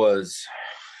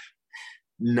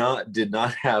did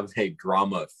not have a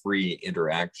drama-free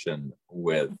interaction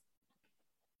with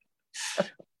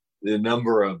the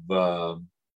number of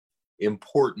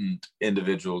important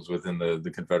individuals within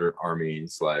the Confederate Army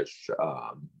 /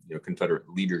 Confederate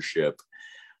leadership,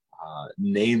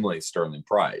 namely Sterling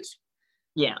Price.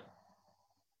 Yeah.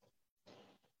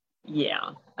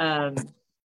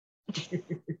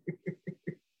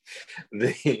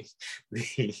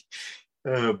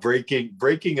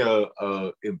 Breaking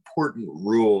a important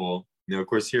rule. Of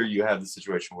course, here you have the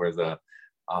situation where the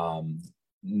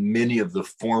many of the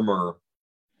former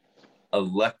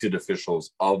elected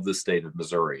officials of the state of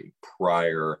Missouri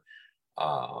prior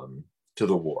to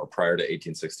the war, prior to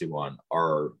 1861,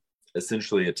 are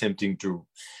essentially attempting to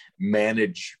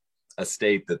manage a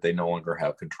state that they no longer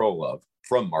have control of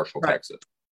from Marshall, right. Texas.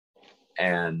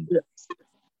 And yes.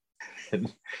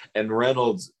 and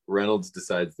Reynolds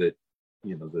decides that,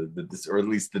 or at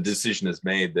least the decision is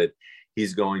made that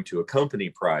he's going to accompany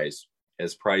Price,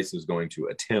 as Price is going to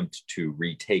attempt to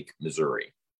retake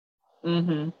Missouri.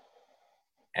 Mm-hmm.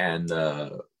 And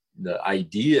the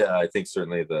idea, I think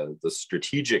certainly the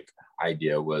strategic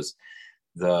idea was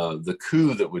the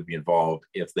coup that would be involved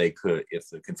if the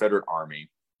Confederate Army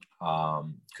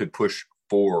could push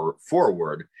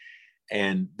forward.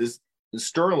 And this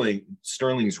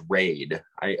Sterling's raid,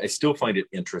 I still find it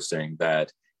interesting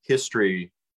that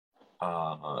history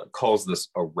calls this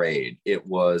a raid. It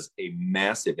was a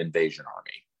massive invasion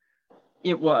army.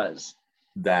 It was.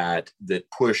 That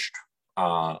pushed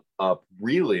up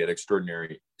really at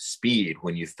extraordinary speed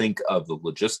when you think of the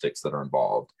logistics that are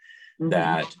involved, mm-hmm.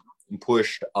 that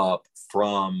pushed up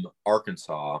from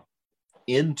Arkansas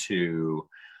into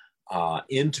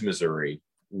Missouri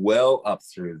well up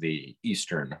through the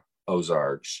eastern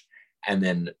Ozarks, and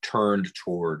then turned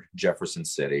toward Jefferson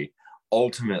City,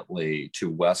 ultimately to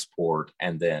Westport,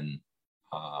 and then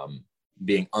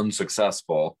being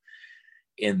unsuccessful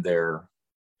in their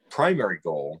primary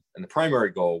goal. And the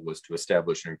primary goal was to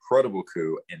establish an incredible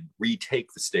coup and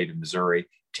retake the state of Missouri,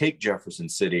 take Jefferson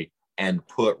City, and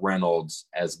put Reynolds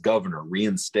as governor,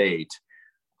 reinstate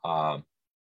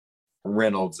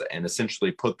Reynolds, and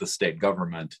essentially put the state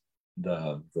government,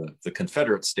 the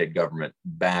Confederate state government,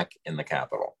 back in the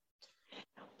capital.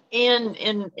 And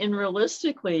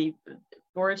realistically,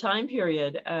 for a time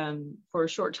period, for a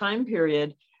short time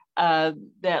period,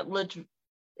 that looked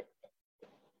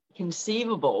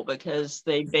conceivable, because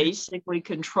they basically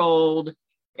controlled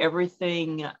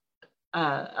everything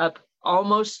up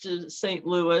almost to St.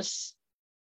 Louis,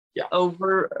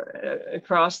 over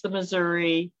across the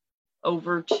Missouri,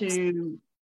 over to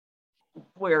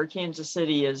where Kansas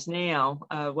City is now,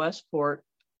 Westport,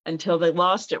 until they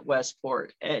lost at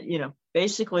Westport. And,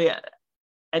 basically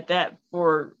at that,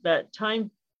 for that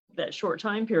time, that short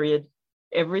time period,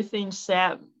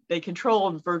 they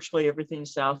controlled virtually everything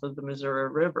south of the Missouri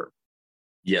River.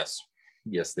 Yes,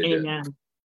 they did.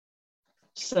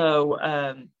 So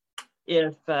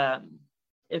if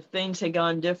things had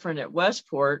gone different at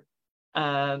Westport,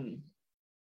 that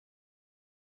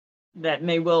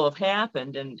may well have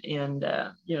happened, and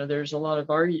there's a lot of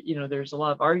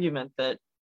argument that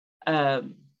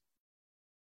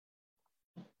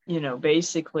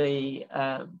basically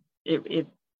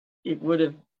it would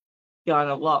have gone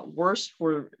a lot worse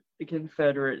for the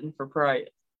Confederate and for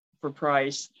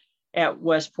Price at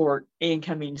Westport, and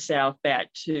coming south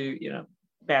back to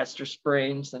Baxter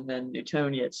Springs and then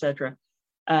Newtonia, etc.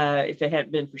 If it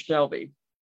hadn't been for Shelby.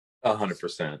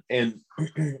 100%. And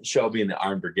Shelby and the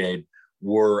Iron Brigade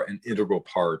were an integral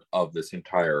part of this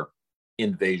entire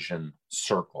invasion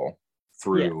circle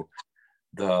through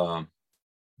the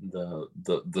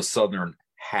southern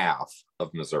half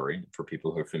of Missouri. For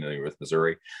people who are familiar with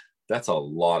Missouri, that's a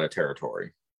lot of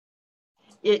territory.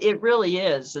 It really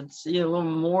is. It's a little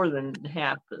more than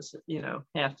half the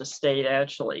state,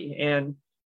 actually. And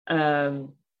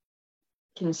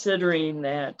considering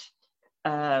that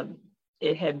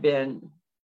it had been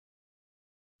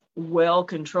well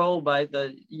controlled by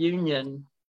the Union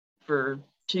for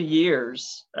 2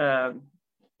 years,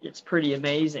 it's pretty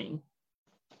amazing.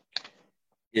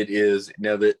 It is.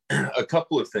 Now that a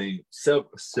couple of things,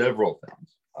 several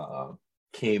things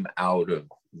came out of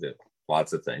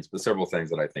lots of things, but several things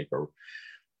that I think are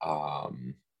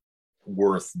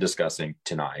worth discussing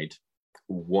tonight.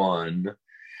 One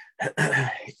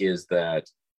is that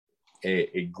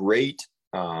a great,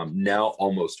 now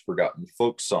almost forgotten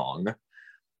folk song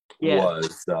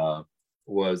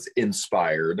was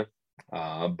inspired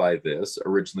by this,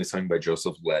 originally sung by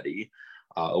Joseph Letty,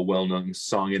 a well-known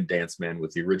song and dance man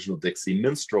with the original Dixie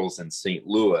Minstrels in St.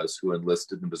 Louis, who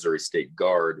enlisted in the Missouri State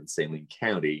Guard in Saline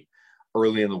County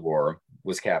early in the war,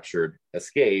 was captured,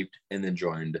 escaped, and then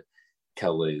joined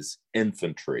Kelly's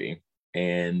infantry.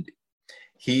 And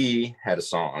he had a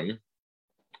song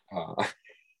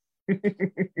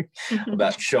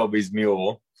about Shelby's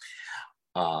mule,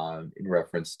 in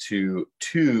reference to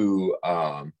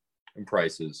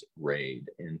Price's raid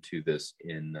into this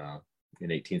in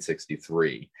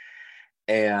 1863.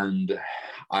 And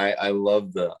I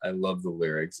love the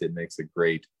lyrics. It makes a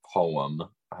great poem.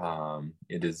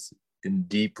 It is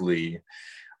deeply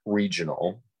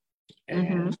regional,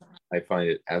 and I find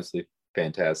it absolutely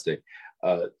fantastic.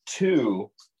 Two,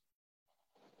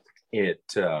 it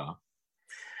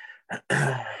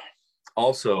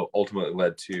also ultimately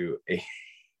led to a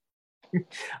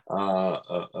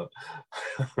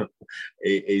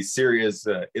serious,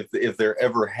 if there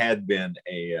ever had been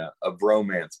a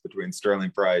bromance between Sterling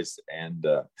Price and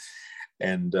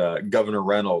Governor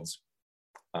Reynolds,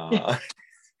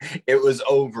 it was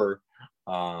over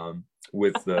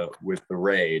with the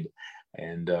raid.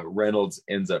 And Reynolds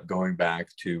ends up going back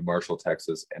to Marshall,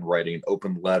 Texas, and writing an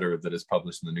open letter that is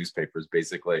published in the newspapers,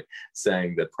 basically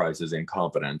saying that Price is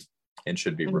incompetent and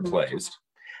should be replaced.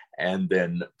 And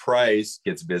then Price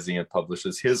gets busy and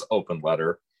publishes his open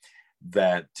letter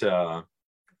that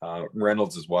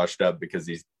Reynolds is washed up because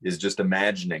he is just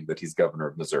imagining that he's governor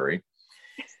of Missouri.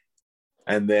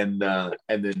 And then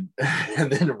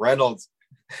Reynolds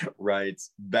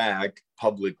writes back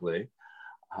publicly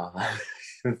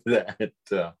that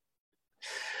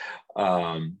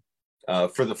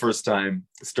for the first time,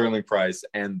 Sterling Price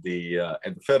and the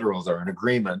Federals are in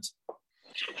agreement,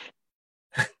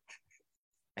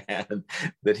 and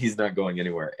that he's not going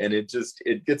anywhere. And it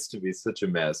gets to be such a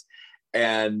mess.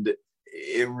 And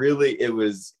it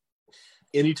was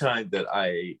anytime that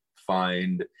I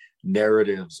find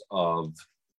narratives of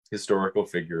historical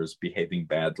figures behaving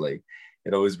badly,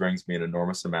 it always brings me an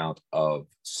enormous amount of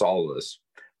solace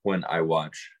when I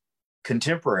watch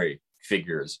contemporary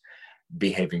figures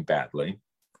behaving badly,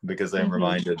 because I'm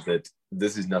reminded that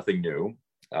this is nothing new.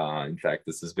 In fact,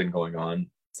 this has been going on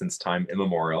since time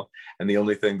immemorial, and the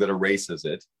only thing that erases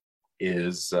it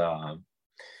is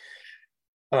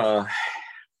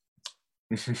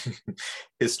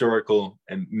historical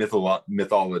and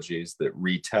mythologies that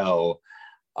retell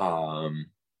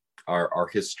our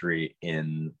history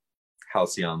in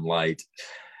halcyon light,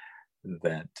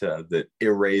 that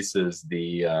erases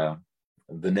the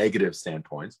negative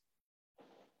standpoints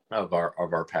of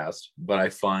our past. But I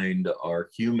find our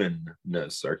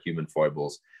humanness, our human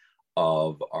foibles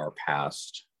of our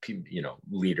past,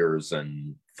 leaders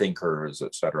and thinkers,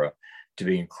 etc., to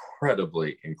be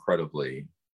incredibly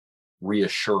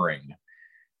reassuring,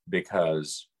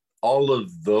 because all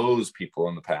of those people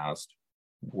in the past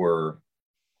were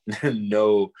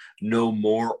no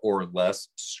more or less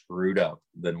screwed up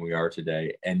than we are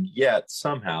today, and yet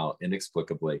somehow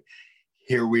inexplicably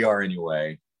here we are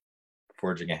anyway,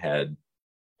 forging ahead.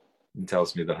 It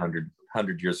tells me that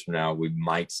 100 years from now we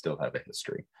might still have a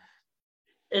history.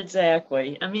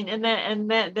 Exactly. I mean, and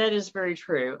that is very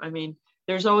true. I mean,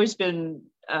 there's always been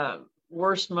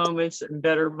worse moments and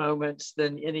better moments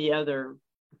than any other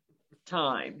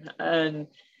time, and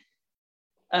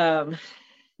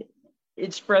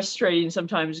it's frustrating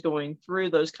sometimes going through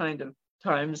those kind of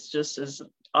times, just as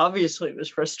obviously it was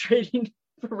frustrating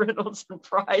for Reynolds and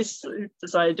Price, who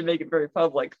decided to make it very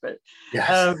public. But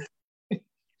yes.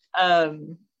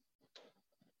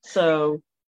 So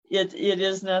it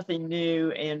is nothing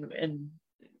new, and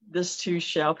this too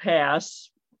shall pass,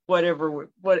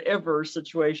 whatever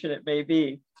situation it may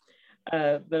be.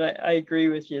 But I agree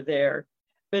with you there.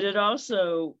 But it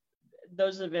also,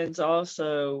 those events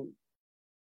also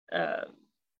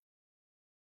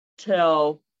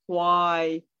tell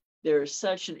why there's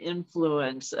such an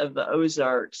influence of the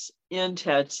Ozarks in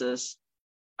Texas,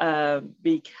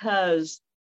 because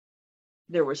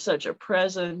there was such a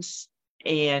presence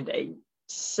and a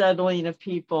settling of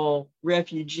people,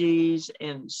 refugees,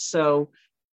 and so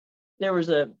there was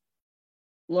a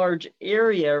large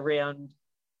area around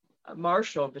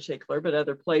Marshall in particular, but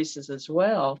other places as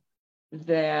well,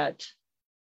 that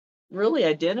really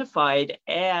identified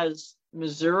as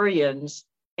Missourians,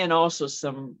 and also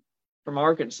some from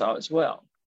Arkansas as well.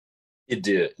 They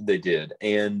did.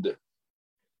 And,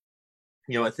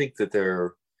 I think that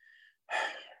they're,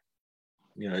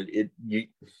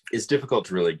 it's difficult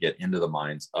to really get into the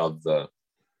minds of the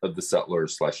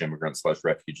settlers / immigrants /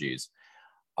 refugees,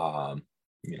 a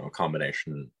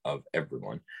combination of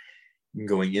everyone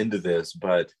going into this.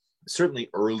 But certainly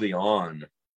early on,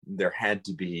 there had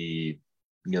to be,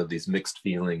 these mixed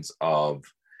feelings of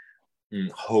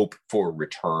hope for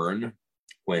return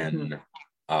when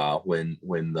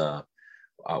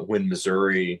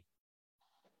Missouri,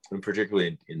 and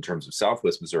particularly in terms of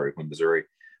Southwest Missouri, when Missouri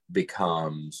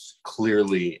becomes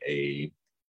clearly a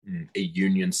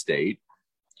union state,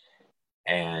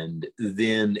 and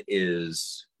then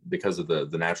is, because of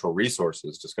the natural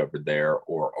resources discovered there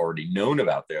or already known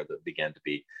about there that began to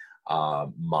be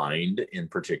mined in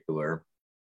particular,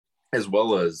 as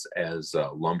well as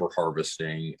lumber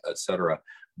harvesting, etc.,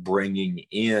 bringing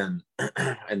in,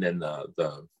 and then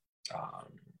the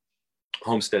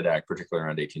Homestead Act, particularly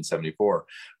around 1874,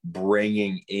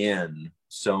 bringing in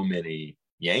so many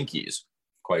Yankees,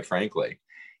 quite frankly,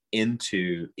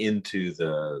 into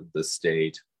the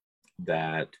state,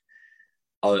 that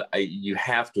you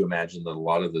have to imagine that a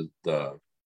lot of the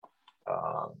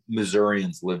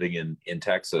Missourians living in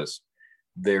Texas,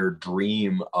 their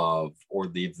dream of, or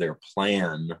their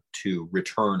plan to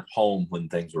return home when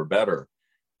things were better,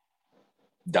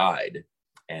 died,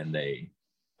 and they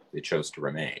chose to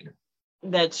remain.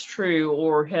 That's true,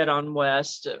 or head on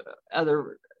west to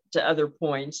other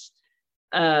points,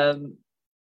 and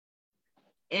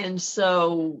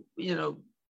so the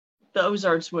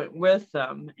Ozarks went with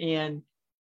them. And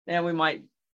now we might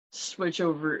switch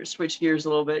gears a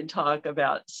little bit and talk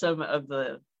about some of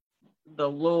the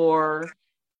lore,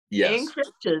 yes, and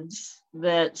cryptids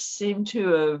that seem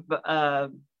to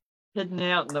have hidden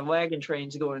out in the wagon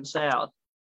trains going south.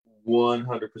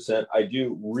 100%. I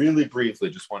do really briefly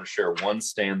just want to share one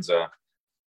stanza.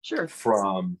 Sure.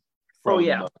 From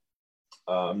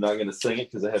I'm not going to sing it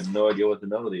because I have no idea what the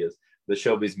melody is. The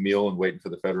Shelby's Mule and Waiting for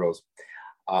the Federals.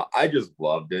 I just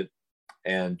loved it,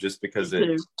 and just because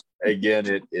it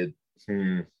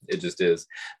It just is.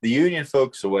 The Union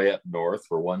folks away up north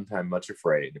were one time much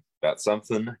afraid about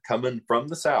something coming from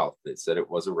the south. They said it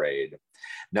was a raid.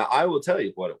 Now, I will tell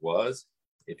you what it was.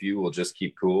 If you will just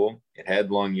keep cool, it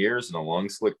had long ears and a long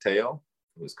slick tail.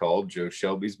 It was called Jo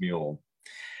Shelby's mule.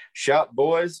 Shout,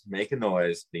 boys, make a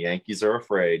noise. The Yankees are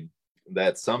afraid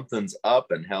that something's up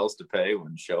and hell's to pay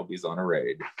when Shelby's on a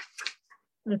raid.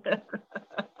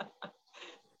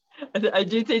 I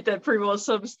do think that pretty well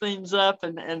sums things up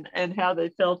and how they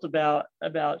felt about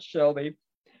Shelby.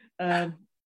 I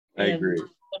agree.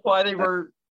 That's why they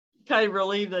were kind of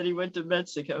relieved that he went to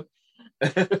Mexico.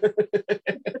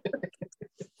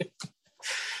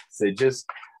 So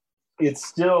it's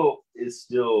still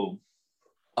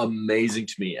amazing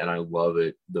to me, and I love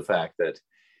it, the fact that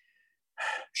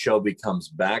Shelby comes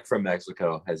back from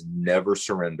Mexico, has never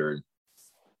surrendered,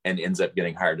 and ends up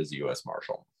getting hired as a U.S.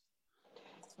 Marshal.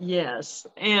 Yes,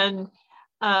 and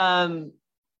a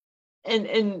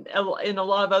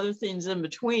lot of other things in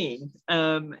between,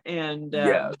 that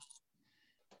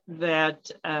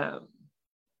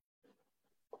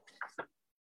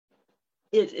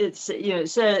it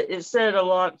said a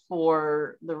lot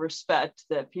for the respect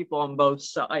that people on both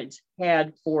sides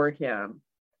had for him,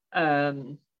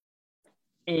 there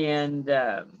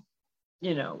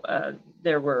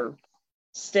were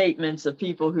statements of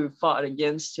people who fought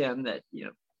against him that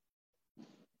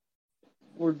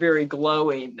were very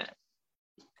glowing, that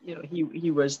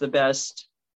he was the best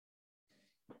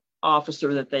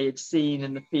officer that they had seen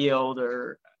in the field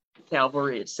or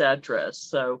cavalry, etc.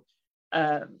 So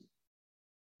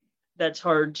that's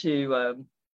hard to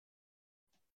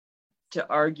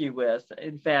argue with.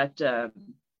 In fact,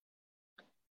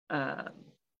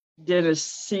 Dennis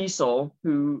Cecil,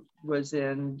 who was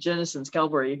in Jennison's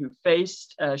cavalry, who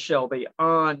faced Shelby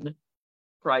on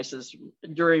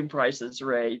during Price's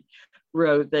raid,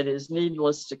 wrote that it is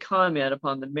needless to comment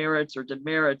upon the merits or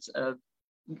demerits of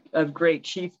great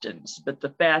chieftains, but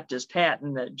the fact is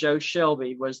patent that Jo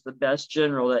Shelby was the best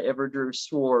general that ever drew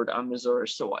sword on Missouri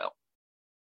soil.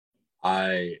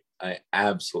 I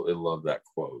absolutely love that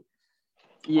quote.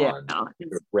 Yeah,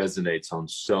 it resonates on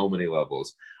so many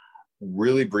levels.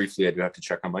 Really briefly, I do have to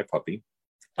check on my puppy.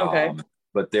 Okay.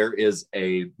 But there is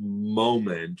a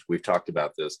moment, we've talked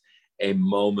about this, a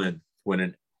moment when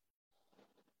an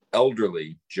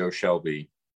elderly Jo Shelby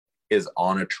is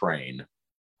on a train.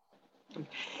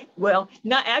 Well,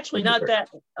 not that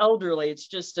elderly. It's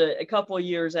just a couple of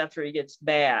years after he gets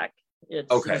back. It's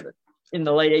okay. In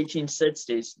the late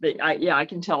 1860s. I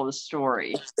can tell the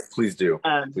story. Please do.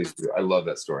 Please do. I love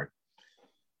that story.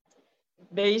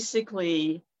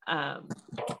 Basically,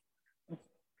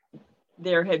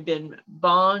 there had been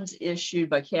bonds issued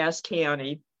by Cass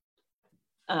County,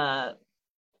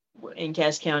 in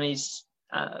Cass County's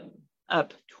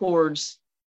up towards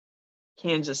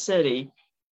Kansas City,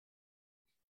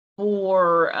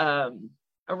 for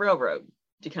a railroad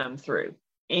to come through.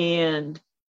 And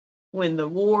when the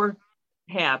war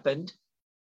happened,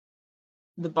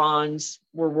 the bonds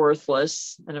were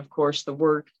worthless. And of course, the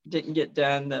work didn't get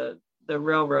done. The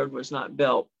railroad was not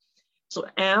built. So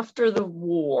after the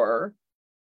war,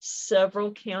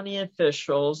 several county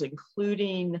officials,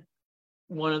 including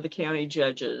one of the county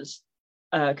judges,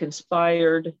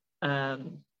 conspired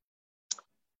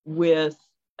with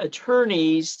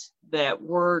attorneys that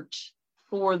worked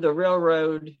for the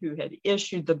railroad who had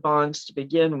issued the bonds to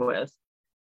begin with.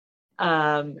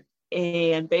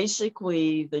 And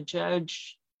basically, the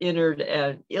judge entered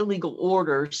an illegal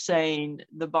order saying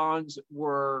the bonds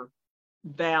were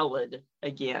valid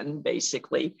again,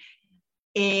 basically,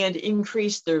 and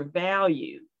increased their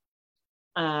value,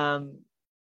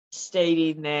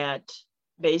 stating that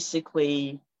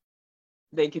basically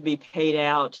they could be paid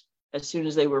out as soon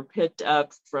as they were picked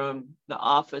up from the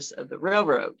office of the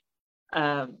railroad.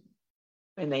 And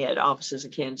they had offices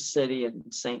in Kansas City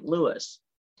and St. Louis.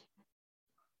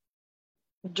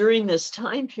 During this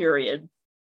time period,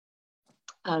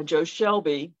 Jo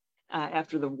Shelby,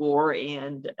 after the war,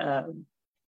 and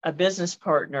a business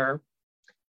partner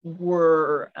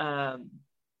were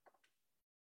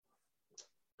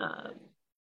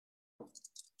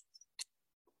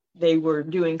they were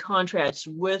doing contracts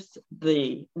with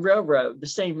the railroad, the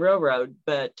same railroad,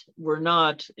 but were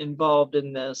not involved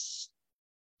in this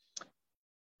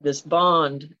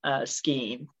bond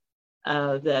scheme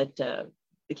that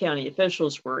the county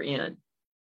officials were in.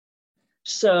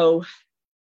 So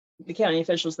the county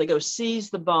officials, they go seize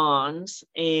the bonds,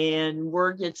 and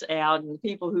word gets out, and the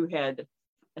people who had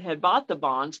bought the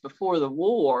bonds before the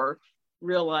war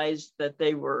realized that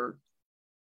they were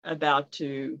about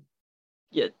to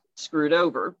get screwed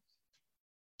over.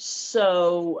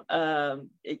 So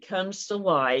it comes to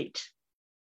light,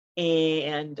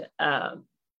 and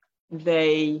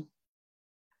they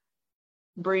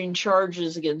bring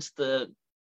charges against the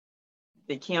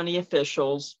county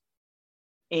officials,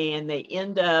 and they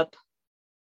end up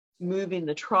moving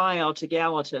the trial to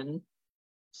Gallatin.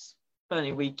 It's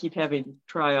funny, we keep having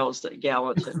trials at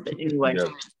Gallatin, but anyway.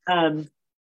 Yep.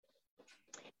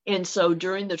 And so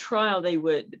during the trial, they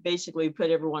would basically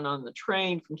put everyone on the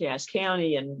train from Cass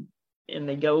County, and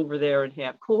they go over there and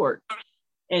have court.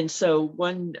 And so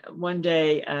one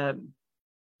day, a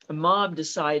mob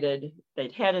decided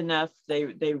they'd had enough.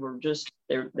 They were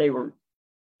they're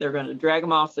going to drag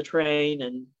them off the train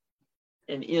and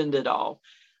end it all.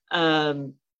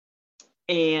 And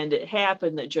it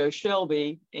happened that Jo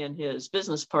Shelby and his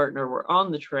business partner were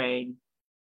on the train,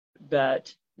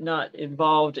 but not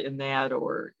involved in that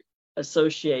or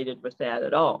associated with that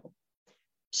at all.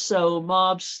 So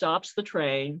mob stops the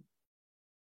train,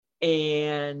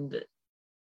 and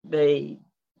they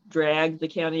drag the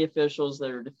county officials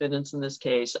that are defendants in this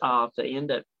case off. They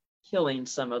end up killing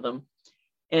some of them,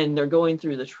 and they're going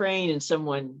through the train, and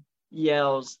someone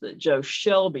yells that Jo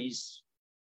Shelby's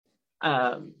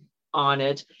on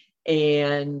it,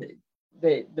 and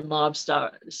the mob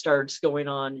starts going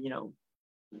on,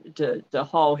 to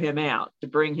haul him out, to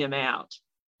bring him out,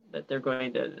 that they're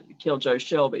going to kill Jo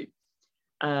Shelby.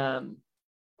 And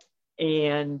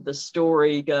the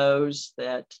story goes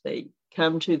that they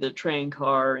come to the train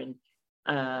car, and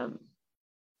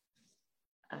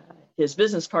his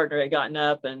business partner had gotten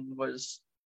up and was,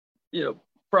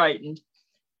 frightened,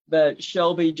 but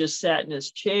Shelby just sat in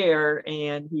his chair,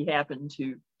 and he happened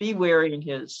to be wearing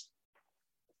his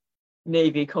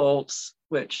Navy Colts,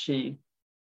 which he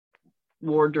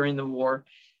wore during the war.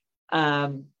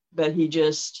 But he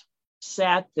just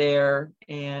sat there,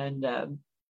 and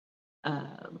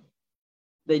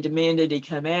they demanded he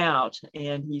come out,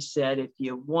 and he said, "If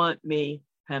you want me,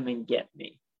 come and get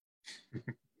me."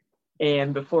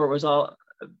 And before it was over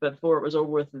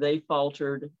with, they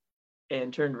faltered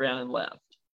and turned around and left.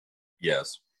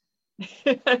 Yes.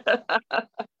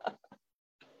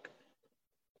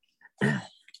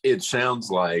 It sounds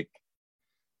like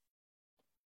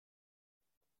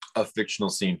a fictional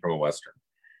scene from a Western.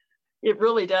 It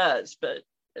really does, but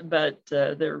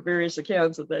there are various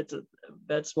accounts of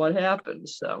that's what happened.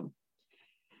 So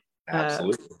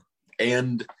absolutely.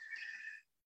 And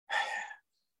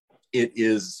it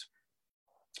is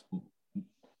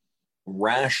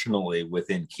rationally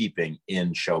within keeping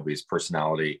in Shelby's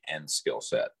personality and skill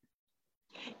set.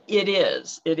 It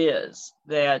is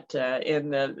that,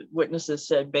 and the witnesses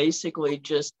said basically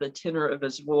just the tenor of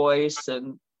his voice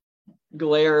and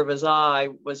glare of his eye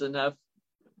was enough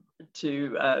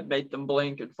to make them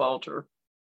blink and falter.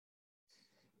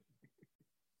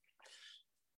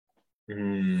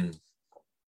 You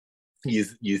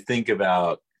think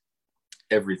about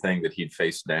everything that he'd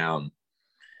faced down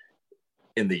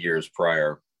in the years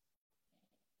prior.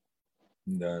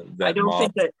 I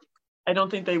don't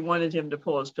think they wanted him to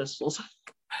pull his pistols.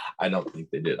 I don't think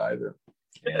they did either.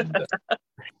 And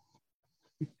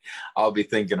I'll be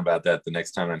thinking about that the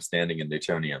next time I'm standing in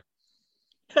Daytonia.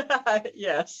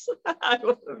 Yes,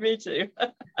 me too.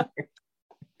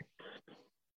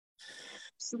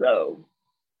 So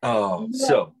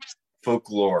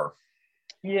folklore.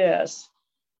 Yes.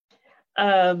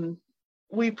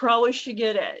 We probably should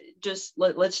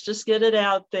let's just get it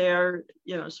out there,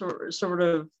 sort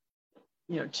of,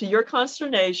 to your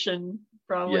consternation,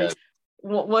 probably. Yes.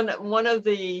 One of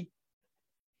the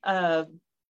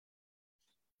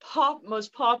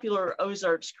most popular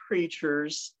Ozarks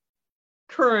creatures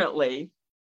currently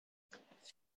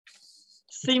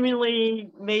seemingly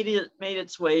made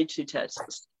its way to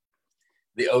Texas.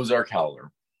 The Ozark Howler.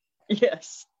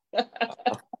 Yes.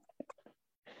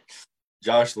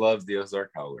 Josh loves the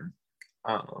Ozark Howler.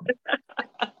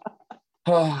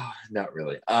 Not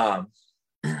really. I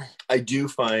do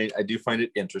find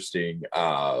it interesting.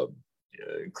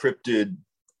 Cryptid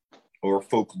or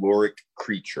folkloric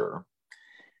creature,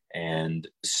 and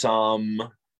some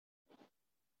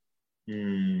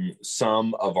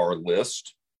of our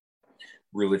list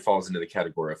really falls into the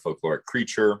category of folkloric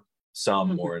creature.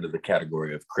 Some more into the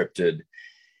category of cryptid.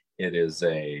 It is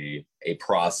a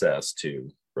process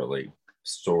to really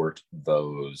sort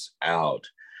those out.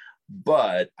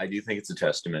 But I do think it's a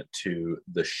testament to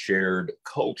the shared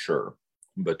culture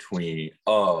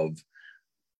of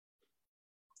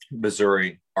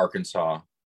Missouri, Arkansas,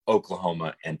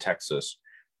 Oklahoma, and Texas,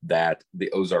 that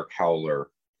the Ozark Howler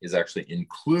is actually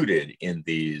included in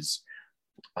these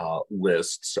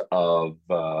lists of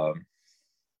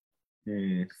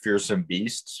fearsome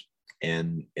beasts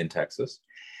in Texas.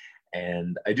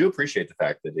 And I do appreciate the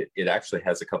fact that it actually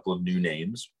has a couple of new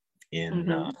names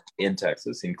in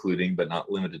Texas, including but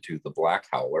not limited to the Black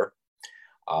Howler,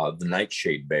 the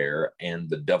Nightshade Bear, and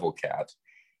the Devil Cat.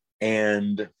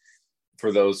 And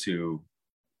for those who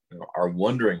are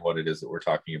wondering what it is that we're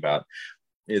talking about,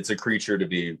 it's a creature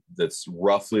that's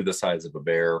roughly the size of a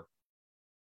bear,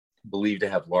 believed to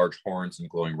have large horns and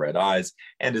glowing red eyes,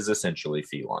 and is essentially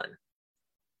feline.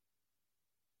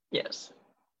 Yes.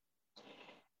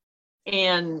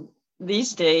 And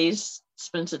these days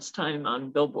spends its time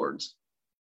on billboards.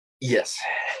 Yes,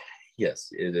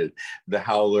 it is. The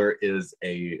Howler is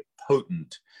a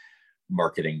potent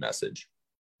marketing message.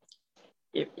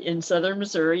 In southern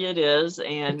Missouri, it is,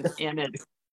 and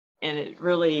it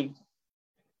really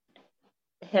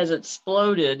has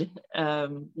exploded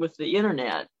with the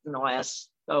internet in the last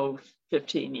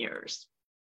 15 years.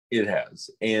 It has.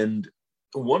 And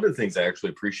one of the things I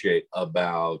actually appreciate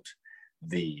about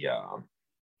the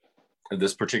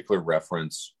this particular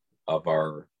reference of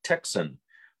our Texan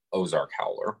Ozark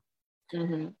Howler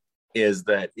is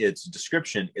that its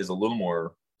description is a little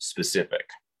more specific.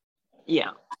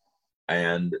 Yeah.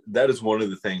 And that is one of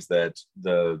the things that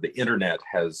the internet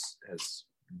has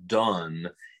done,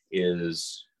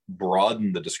 is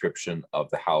broaden the description of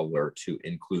the Howler to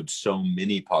include so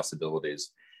many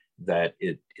possibilities that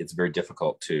it's very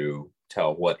difficult to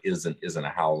tell what isn't a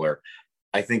Howler.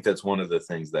 I think that's one of the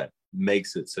things that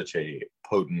makes it such a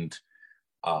potent,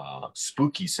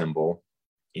 spooky symbol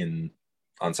on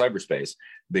cyberspace,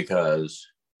 because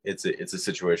it's a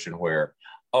situation where,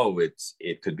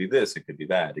 it could be this, it could be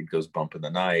that, it goes bump in the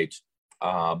night,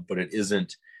 but it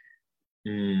isn't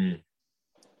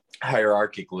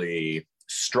hierarchically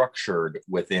structured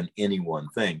within any one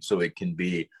thing, so it can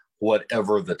be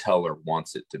whatever the teller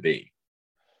wants it to be.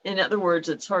 In other words,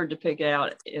 it's hard to pick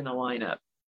out in a lineup.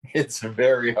 It's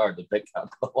very hard to pick out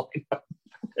the lineup.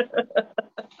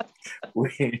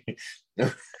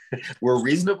 We're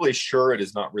reasonably sure it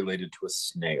is not related to a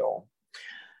snail.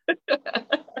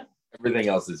 Everything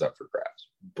else is up for grabs,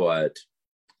 but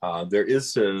there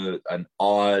is an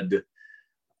odd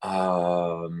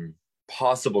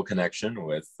possible connection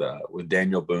with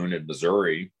Daniel Boone in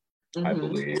Missouri, I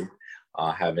believe,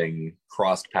 having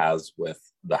crossed paths with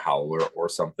the Howler or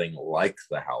something like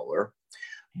the Howler.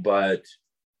 But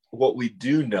what we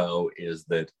do know is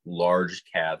that large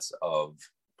cats of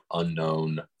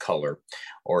unknown color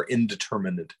or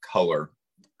indeterminate color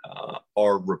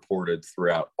are reported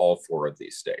throughout all 4 of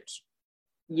these states.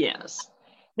 Yes.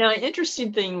 Now, an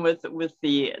interesting thing with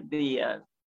the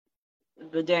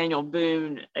Daniel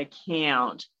Boone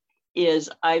account is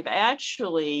I've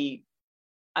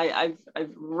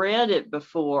read it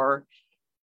before,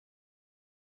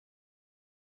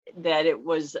 that it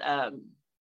was, and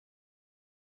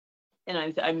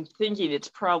I'm thinking it's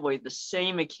probably the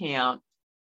same account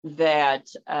that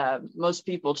most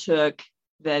people took,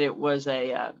 that it was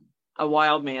a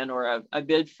wild man or a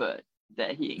Bigfoot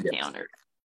that he encountered.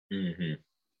 Yes.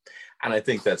 And I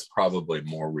think that's probably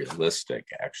more realistic,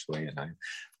 actually. And I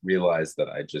realized that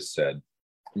I just said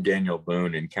Daniel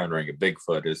Boone encountering a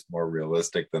Bigfoot is more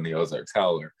realistic than the Ozark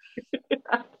Howler.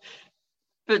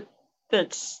 But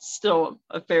that's still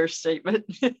a fair statement.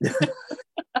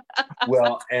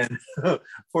 Well, and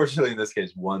fortunately in this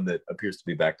case, one that appears to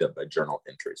be backed up by journal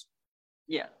entries.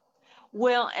 Yeah.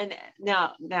 Well, and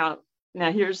now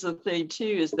here's the thing too,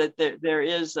 is that there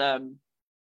is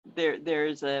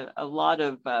there's a lot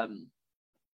of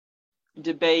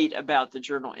debate about the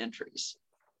journal entries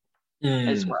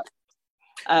as well.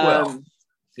 Well,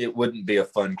 it wouldn't be a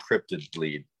fun cryptid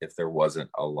bleed if there wasn't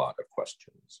a lot of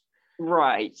questions.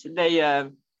 Right. They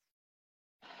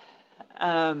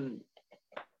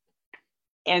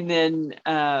and then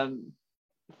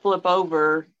flip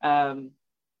over,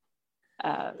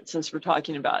 since we're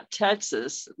talking about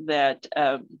Texas, that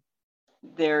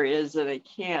there is a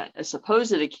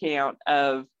supposed account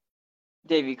of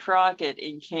Davy Crockett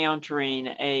encountering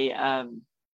a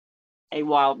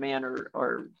wild man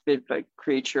or Bigfoot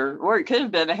creature, or it could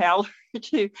have been a howler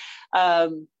too,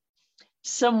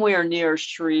 somewhere near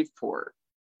Shreveport,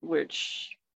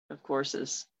 which of course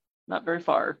is not very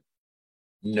far.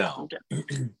 No,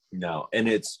 okay. No. And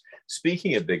it's,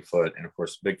 speaking of Bigfoot, and of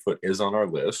course Bigfoot is on our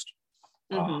list.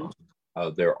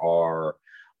 There are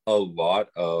a lot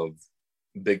of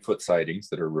Bigfoot sightings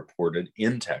that are reported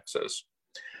in Texas,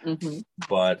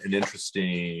 but an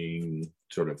interesting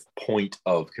sort of point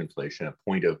of conflation, a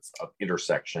point of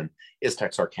intersection, is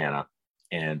Texarkana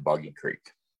and Boggy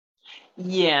Creek.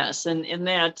 Yes, and in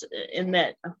that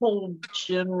whole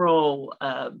general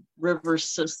river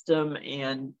system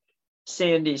and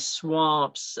sandy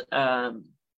swamps,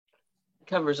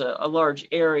 covers a large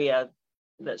area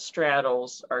that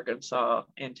straddles Arkansas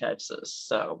and Texas.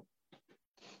 So,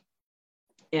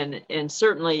 and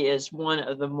certainly is one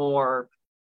of the more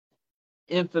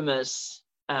infamous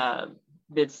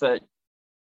Bigfoot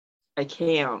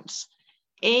accounts.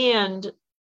 And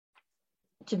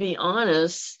to be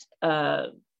honest,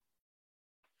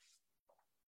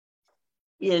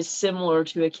 is similar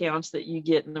to accounts that you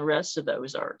get in the rest of the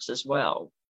Ozarks as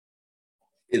well.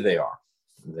 They are.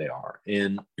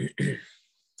 And,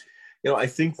 I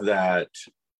think that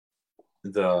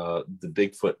the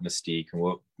Bigfoot mystique, and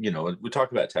we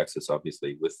talk about Texas,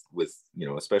 obviously, with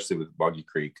especially with Boggy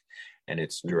Creek and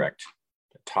its direct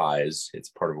ties. It's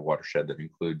part of a watershed that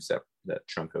includes that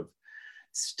chunk of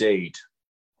state.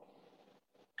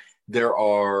 There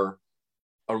are,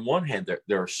 on one hand,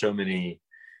 there are so many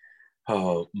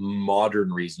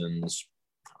modern reasons,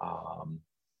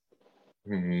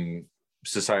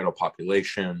 societal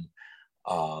population,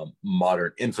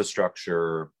 modern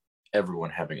infrastructure, everyone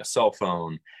having a cell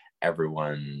phone,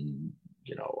 everyone,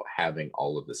 having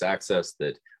all of this access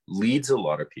that leads a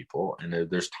lot of people. And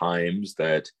there's times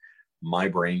that my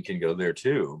brain can go there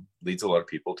too, leads a lot of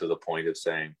people to the point of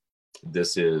saying,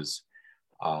 this is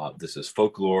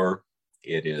folklore,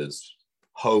 it is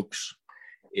hoax,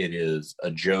 it is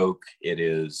a joke, it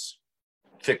is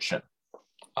fiction.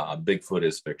 Bigfoot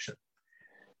is fiction.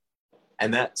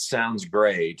 And that sounds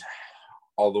great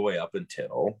all the way up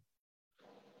until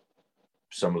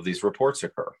some of these reports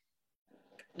occur.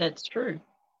 That's true.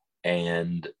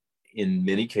 And in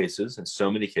many cases, in so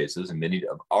many cases, in many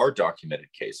of our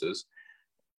documented cases,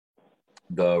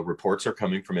 the reports are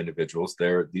coming from individuals.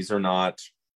 These are not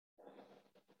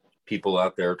people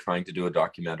out there trying to do a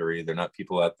documentary. They're not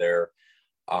people out there,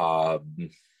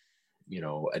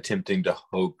 attempting to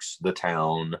hoax the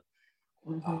town.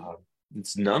 Mm-hmm.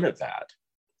 It's none of that.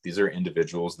 These are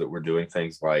individuals that were doing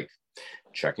things like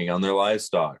checking on their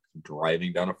livestock,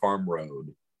 driving down a farm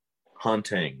road,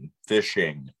 hunting,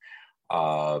 fishing,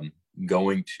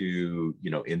 going to,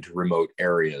 into remote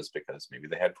areas because maybe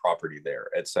they had property there,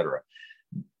 etc.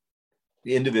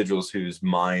 The individuals whose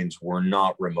minds were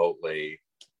not remotely,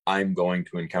 I'm going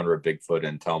to encounter a Bigfoot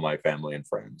and tell my family and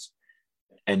friends.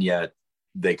 And yet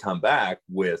they come back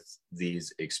with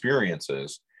these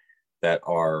experiences that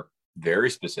are very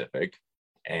specific,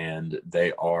 and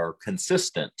they are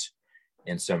consistent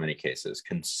in so many cases,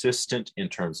 consistent in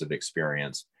terms of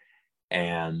experience.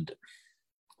 And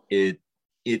it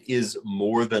is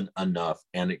more than enough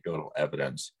anecdotal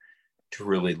evidence to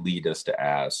really lead us to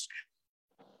ask,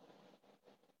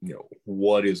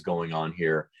 what is going on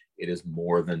here? It is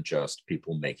more than just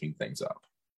people making things up.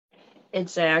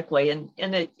 Exactly. And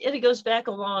it goes back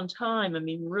a long time. I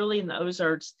mean, really in the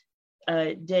Ozarks,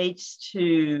 dates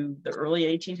to the early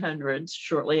 1800s,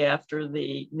 shortly after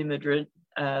the New Madrid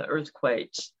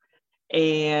earthquakes.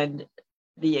 And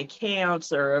the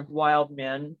accounts are of wild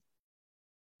men,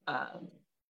 and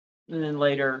then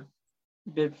later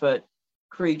Bigfoot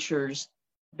creatures,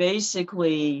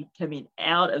 basically coming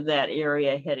out of that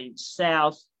area, heading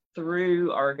south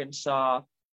through Arkansas,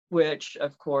 which,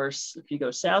 of course, if you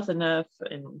go south enough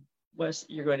and west,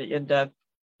 you're going to end up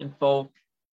in Folk,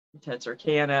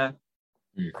 Texarkana,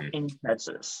 in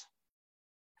Texas.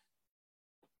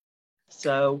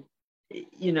 So,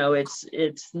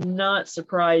 it's not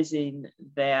surprising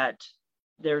that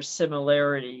there's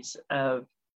similarities of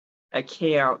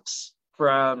accounts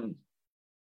from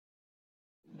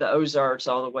the Ozarks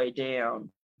all the way down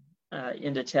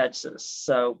into Texas.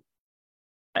 So,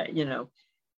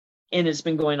 and it's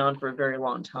been going on for a very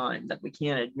long time that we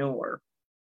can't ignore.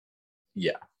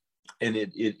 Yeah. And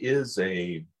it is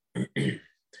a,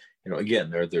 again,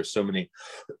 there's so many,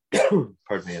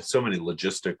 pardon me, so many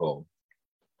logistical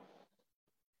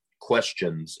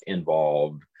questions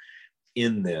involved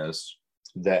in this.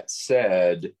 That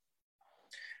said,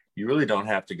 you really don't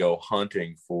have to go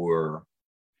hunting for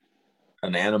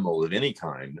an animal of any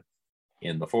kind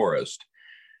in the forest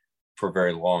for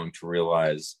very long to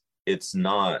realize it's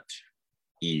not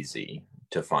easy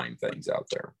to find things out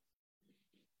there.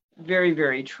 Very,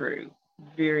 very true.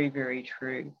 Very, very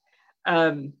true.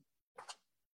 And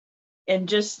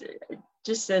just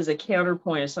as a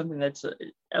counterpoint of something that's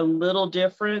a little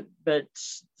different, but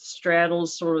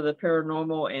straddles sort of the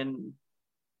paranormal and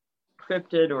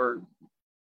cryptid or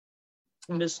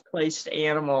misplaced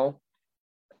animal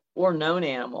or known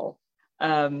animal.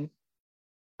 I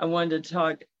wanted to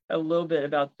talk a little bit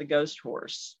about the ghost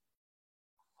horse.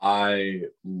 I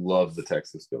love the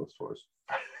Texas ghost horse.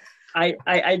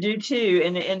 I do too,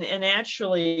 and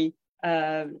actually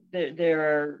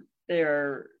there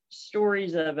are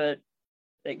stories of it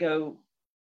that go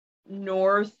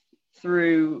north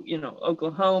through,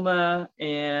 Oklahoma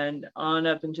and on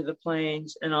up into the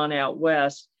plains and on out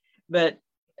west. But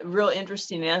a real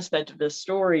interesting aspect of this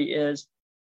story is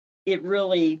it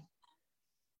really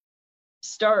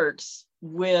starts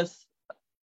with,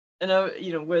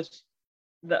 with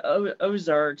the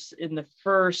Ozarks in the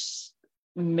first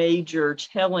major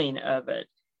telling of it.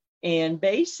 And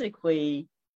basically,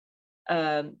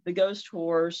 the ghost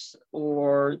horse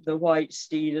or the white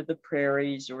steed of the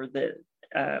prairies or the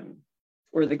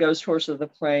ghost horse of the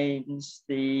plains,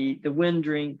 the wind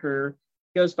drinker,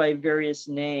 goes by various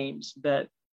names, but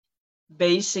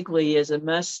basically is a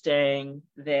Mustang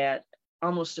that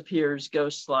almost appears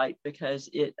ghost-like because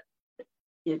it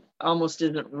almost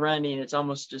isn't running, it's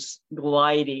almost just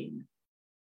gliding,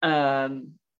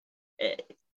 in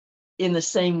the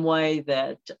same way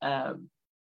that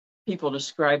people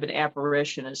describe an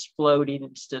apparition as floating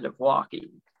instead of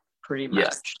walking, pretty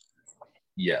much.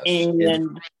 Yes.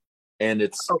 And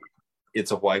it's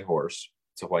a white horse.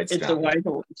 It's a white stallion. It's a white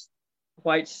horse,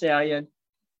 white stallion.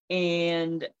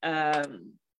 And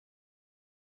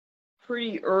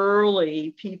pretty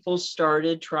early, people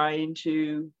started trying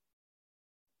to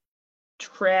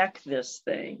track this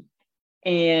thing.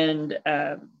 And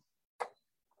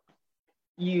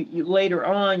you later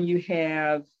on, you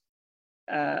have,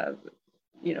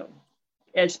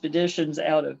 expeditions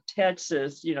out of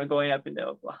Texas, going up into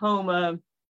Oklahoma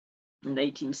in the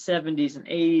 1870s and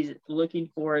 80s looking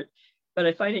for it. But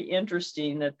I find it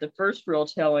interesting that the first real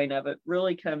telling of it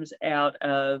really comes out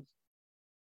of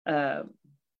the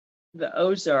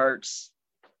Ozarks,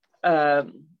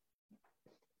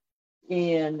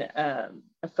 in a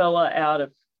fella out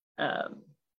of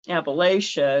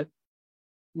Appalachia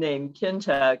named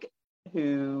Kentuck,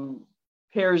 who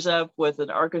pairs up with an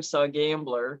Arkansas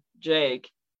gambler, Jake,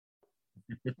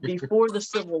 before the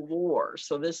Civil War.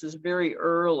 So this is very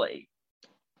early.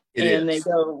 They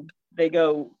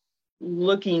go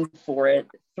looking for it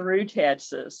through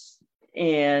Texas,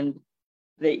 and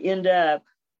they end up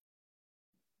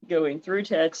going through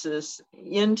Texas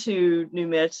into New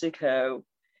Mexico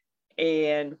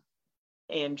and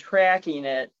tracking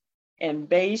it. And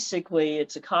basically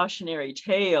it's a cautionary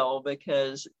tale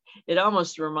because it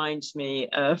almost reminds me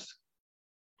of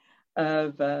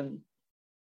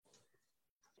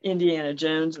Indiana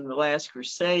Jones and the Last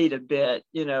Crusade a bit,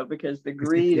 because the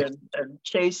greed of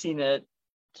chasing it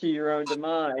to your own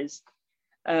demise.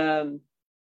 That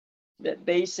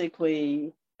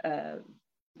basically the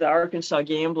Arkansas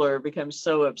gambler becomes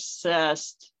so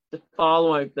obsessed to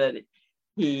follow it that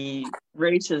he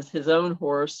races his own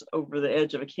horse over the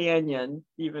edge of a canyon,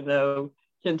 even though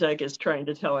Kentuck is trying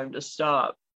to tell him to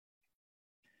stop.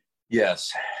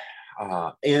 Yes.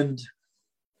 And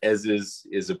as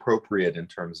is appropriate in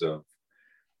terms of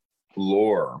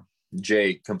lore,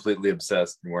 Jake, completely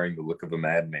obsessed and wearing the look of a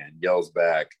madman, yells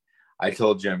back, "I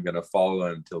told you I'm going to follow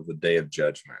him until the day of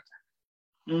judgment."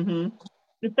 Mm-hmm.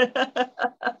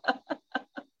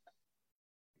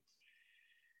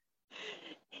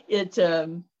 It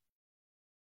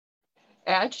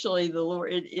actually, the lore,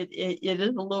 it is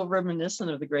a little reminiscent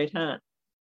of The Great Hunt.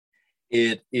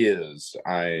 It is.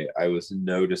 I was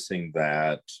noticing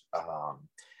that.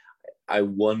 I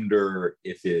wonder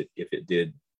if it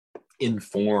did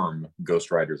inform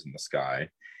Ghost Riders in the Sky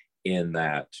in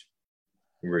that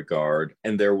regard.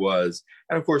 And there was,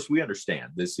 and of course we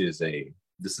understand this is a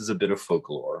bit of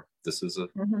folklore. This is a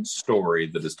story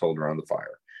that is told around the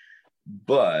fire.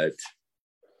 But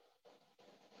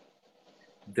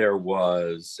there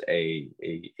was a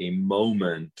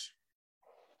moment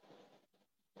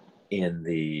in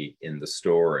the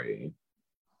story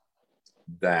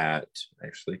that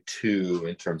actually two,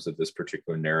 in terms of this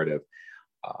particular narrative,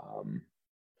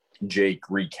 Jake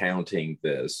recounting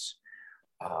this,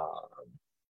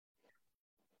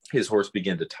 his horse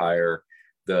began to tire.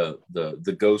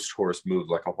 The ghost horse moved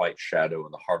like a white shadow,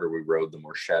 and the harder we rode, the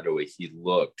more shadowy he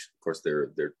looked. Of course,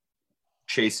 they're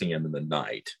chasing him in the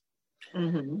night,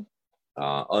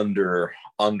 under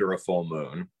a full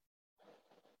moon.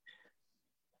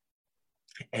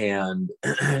 And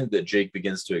that Jake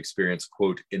begins to experience,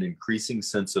 quote, an increasing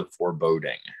sense of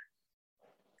foreboding.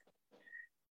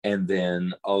 And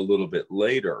then a little bit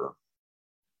later,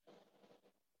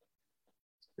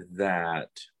 that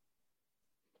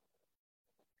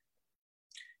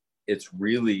it's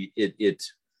really,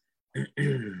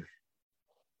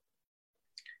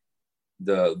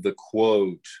 the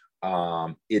quote,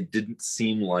 it didn't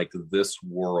seem like this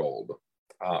world,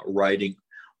 riding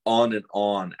on and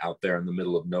on out there in the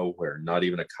middle of nowhere, not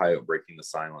even a coyote breaking the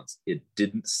silence. It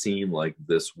didn't seem like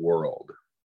this world.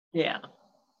 Yeah.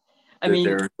 I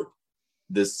mean,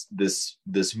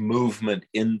 this movement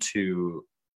into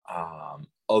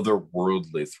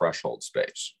otherworldly threshold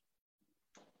space.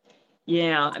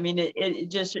 Yeah, I mean,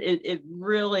 it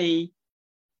really,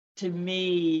 to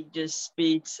me, just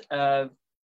speaks of,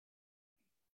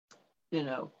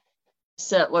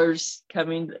 settlers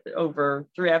coming over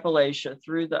through Appalachia,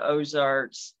 through the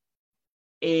Ozarks,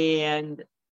 and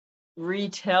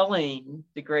retelling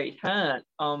the Great Hunt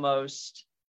almost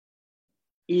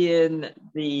in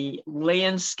the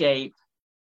landscape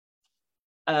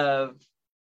of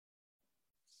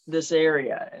this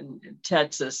area in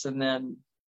Texas and then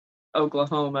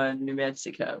Oklahoma and New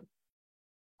Mexico.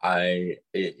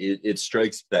 It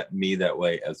strikes me that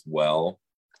way as well.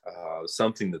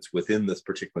 Something that's within this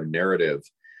particular narrative,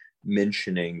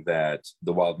 mentioning that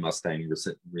the wild Mustang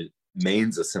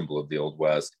remains a symbol of the Old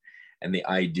West, and the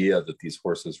idea that these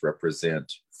horses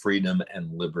represent freedom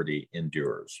and liberty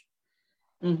endures.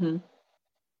 Mm-hmm.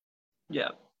 Yeah.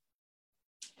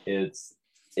 It's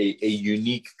a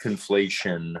unique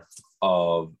conflation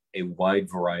of a wide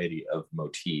variety of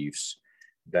motifs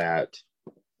that,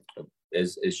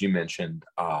 as you mentioned,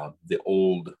 the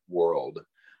old world,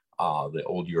 the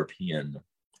old European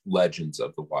legends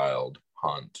of the wild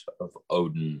hunt, of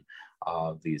Odin,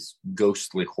 these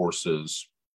ghostly horses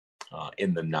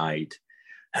in the night.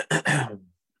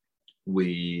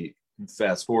 We,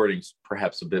 fast forwarding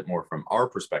perhaps a bit more from our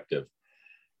perspective,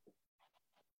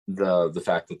 the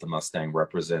fact that the Mustang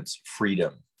represents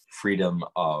freedom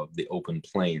of the open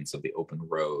plains, of the open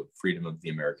road, freedom of the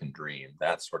American dream,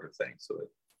 that sort of thing. So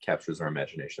it captures our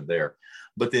imagination there.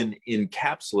 But then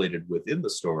encapsulated within the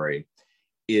story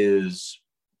is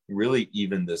really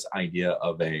even this idea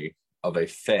of a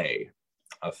fae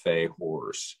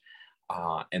horse,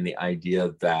 and the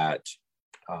idea that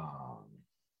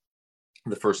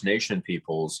the First Nation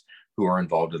peoples who are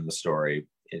involved in the story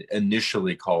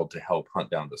initially called to help hunt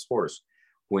down this horse,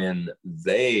 when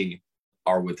they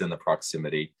are within the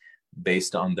proximity,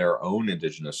 based on their own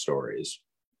indigenous stories,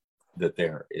 that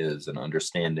there is an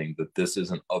understanding that this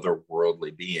is an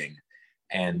otherworldly being.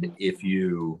 And if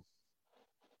you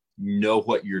know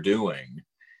what you're doing,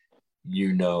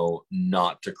 you know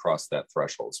not to cross that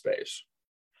threshold space.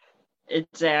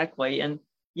 Exactly. And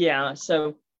yeah,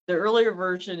 so the earlier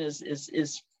version is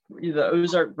the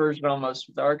Ozark version almost,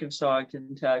 with Arkansas,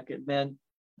 Kentucky, and then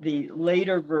the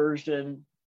later version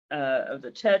of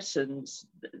the Texans,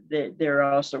 they're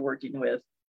also working with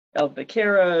El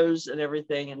Vaqueros and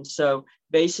everything. And so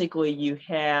basically you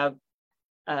have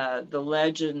the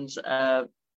legends of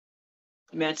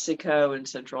Mexico and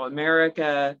Central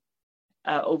America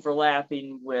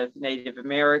overlapping with Native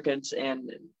Americans,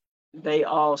 and they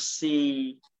all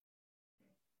see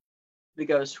the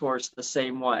ghost horse the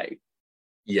same way.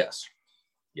 Yes.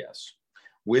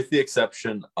 With the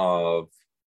exception of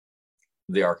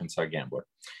the Arkansas gambler.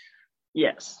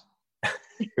 Yes.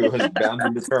 Who was bound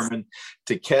and determined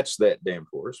to catch that damn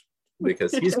horse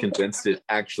because he's convinced it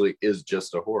actually is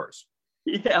just a horse.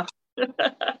 Yeah.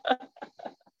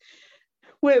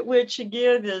 Which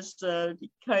again is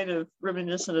kind of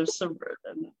reminiscent of some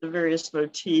the various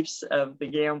motifs of the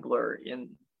gambler in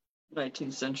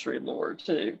 19th century lore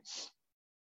too.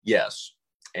 Yes,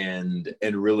 and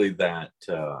really that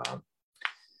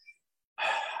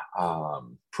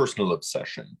personal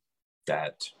obsession,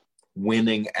 that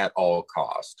winning at all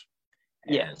cost,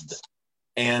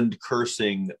 and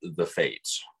cursing the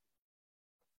fates.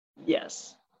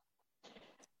 Yes.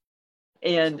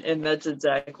 And that's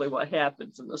exactly what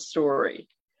happens in the story.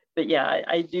 But yeah,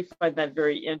 I do find that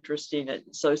very interesting.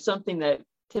 So something that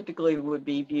typically would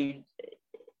be viewed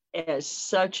as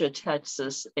such a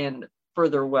Texas and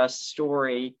further west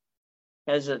story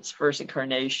has its first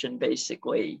incarnation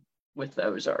basically with the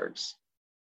Ozarks.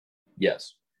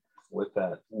 Yes, with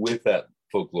that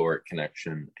folkloric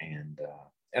connection, and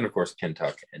of course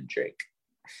Kentucky and Jake.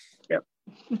 Yep.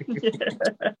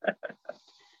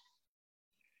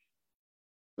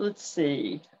 Let's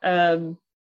see. What do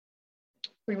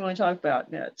you want to talk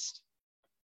about next?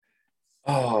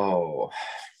 Oh,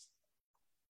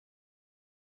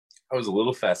 I was a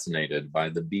little fascinated by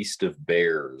the beast of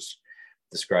bears,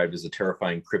 described as a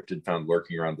terrifying cryptid found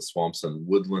lurking around the swamps and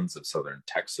woodlands of southern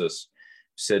Texas,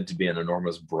 said to be an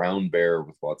enormous brown bear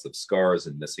with lots of scars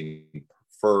and missing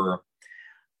fur.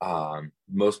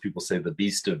 Most people say the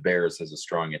beast of bears has a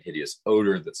strong and hideous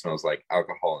odor that smells like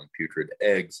alcohol and putrid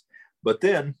eggs. But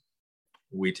then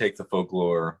we take the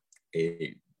folklore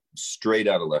straight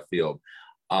out of left field.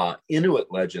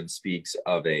 Inuit legend speaks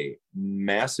of a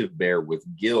massive bear with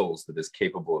gills that is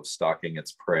capable of stalking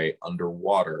its prey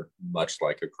underwater, much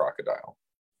like a crocodile.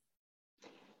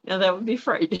 Now that would be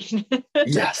frightening.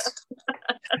 Yes.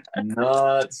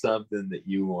 Not something that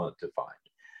you want to find.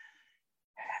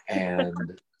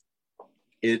 And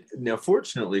now,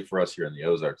 fortunately for us here in the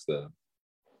Ozarks,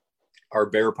 our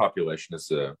bear population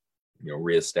is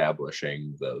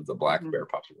reestablishing the black bear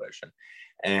population.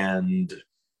 And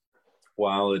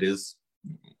while it is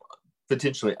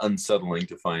potentially unsettling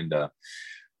to find a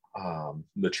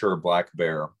mature black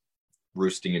bear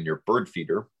roosting in your bird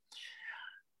feeder,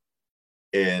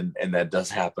 and that does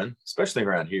happen, especially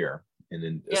around here, and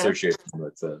in association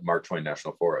with the Mark Twain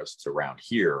National Forests around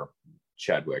here,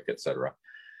 Chadwick, etc.,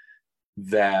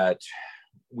 that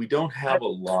we don't have a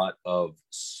lot of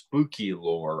spooky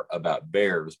lore about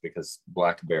bears because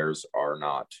black bears are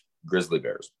not grizzly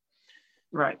bears.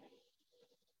 Right.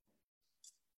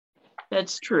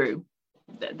 That's true.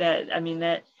 That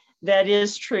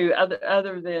is true.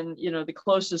 Other than, the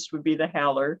closest would be the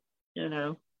howler,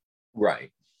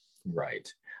 Right.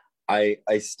 I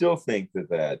still think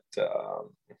that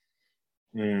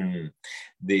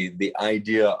the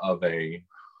idea of a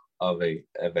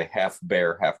half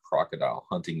bear, half crocodile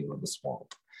hunting you in the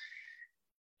swamp.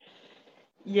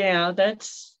 Yeah,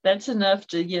 that's enough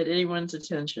to get anyone's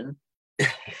attention.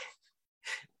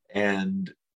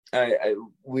 And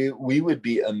we would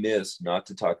be amiss not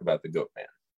to talk about the goat man.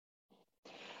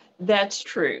 That's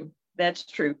true.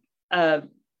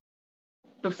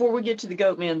 Before we get to the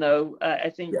goat man, though,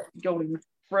 I think going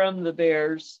from the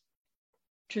bears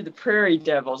to the prairie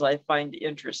devils, I find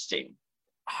interesting.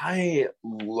 I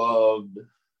loved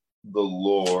the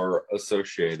lore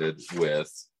associated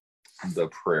with the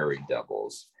prairie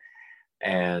devils.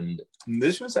 And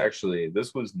this was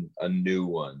a new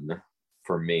one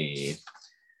for me.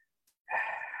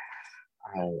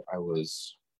 I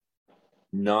was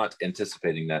not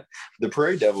anticipating that. The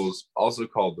prairie devils, also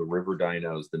called the river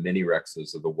dinos, the mini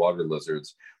rexes, or the water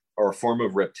lizards, are a form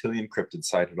of reptilian cryptid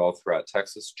sighted all throughout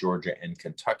Texas, Georgia, and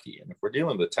Kentucky. And if we're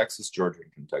dealing with Texas, Georgia,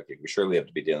 and Kentucky, we surely have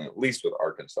to be dealing at least with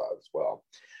Arkansas as well.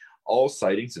 All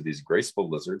sightings of these graceful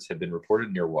lizards have been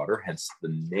reported near water, hence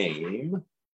the name.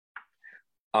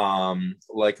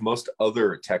 Like most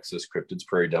other Texas cryptids,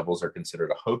 prairie devils are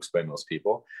considered a hoax by most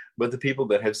people, but the people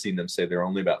that have seen them say they're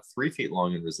only about 3 feet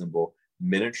long and resemble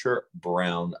miniature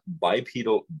brown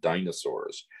bipedal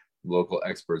dinosaurs. Local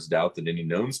experts doubt that any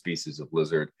known species of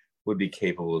lizard would be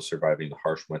capable of surviving the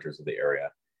harsh winters of the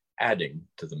area, adding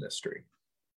to the mystery.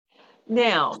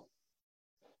 Now,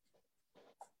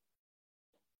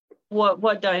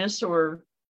 what dinosaur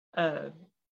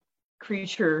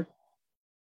creature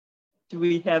do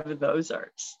we have in the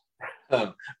Ozarks?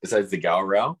 Besides the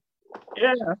Gowrow?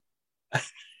 Yeah.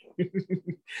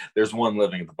 There's one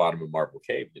living at the bottom of Marble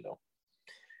Cave,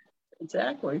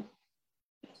 Exactly.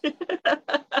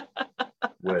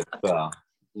 With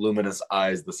luminous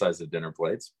eyes the size of dinner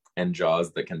plates and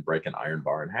jaws that can break an iron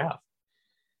bar in half.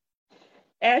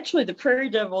 Actually, the prairie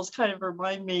devils kind of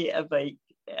remind me of a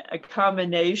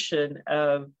combination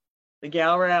of the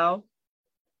Gowrow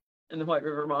and the White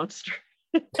River Monster.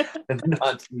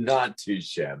 not too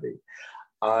shabby.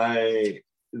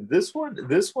 This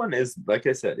one is, like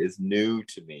I said, is new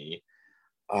to me,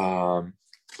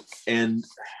 and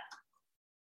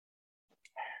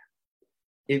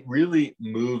it really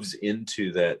moves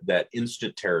into that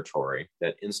instant territory,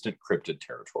 that instant cryptid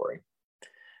territory,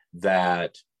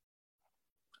 that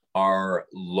our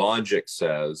logic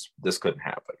says this couldn't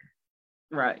happen.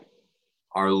 Right.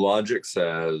 Our logic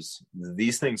says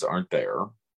these things aren't there.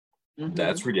 Mm-hmm.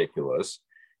 That's ridiculous.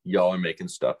 Y'all are making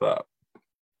stuff up.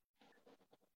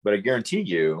 But I guarantee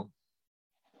you,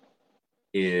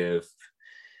 if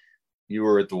you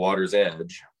were at the water's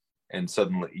edge and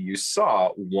suddenly you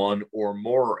saw one or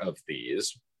more of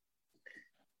these,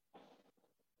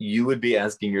 you would be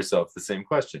asking yourself the same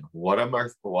question. What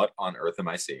on earth am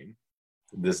I seeing?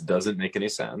 This doesn't make any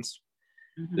sense.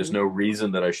 Mm-hmm. There's no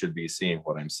reason that I should be seeing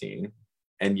what I'm seeing.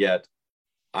 And yet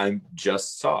I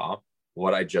just saw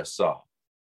what I just saw.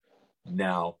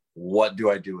 Now, what do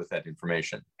I do with that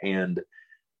information? And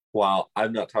while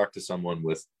I've not talked to someone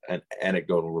with an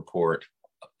anecdotal report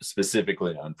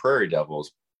specifically on prairie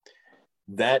devils,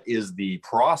 that is the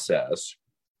process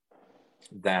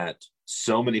that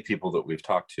so many people that we've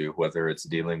talked to, whether it's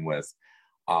dealing with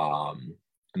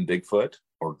Bigfoot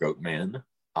or Goatman,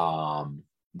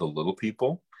 the little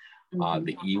people, mm-hmm.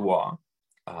 the Ewa,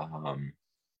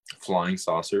 flying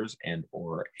saucers and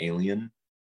or alien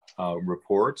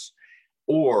reports,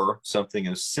 or something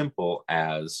as simple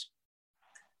as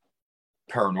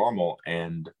paranormal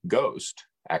and ghost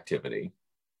activity.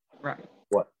 Right.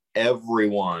 What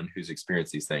everyone who's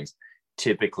experienced these things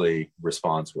typically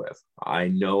responds with. I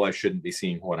know I shouldn't be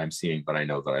seeing what I'm seeing, but I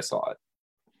know that I saw it.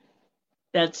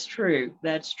 That's true.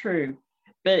 That's true.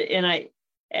 But and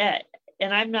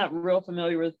I'm not real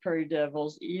familiar with prairie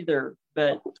devils either.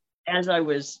 But as I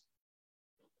was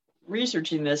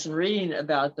researching this and reading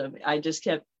about them, I just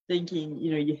kept thinking,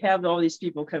 you have all these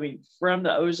people coming from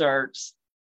the Ozarks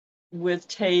with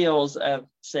tales of,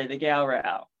 say, the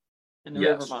Gowrow and the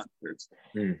river monsters.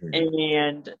 Mm-hmm.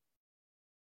 And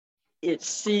it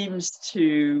seems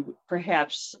to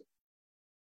perhaps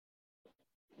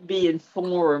be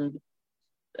informed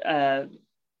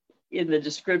in the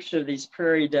description of these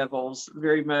prairie devils,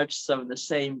 very much so the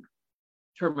same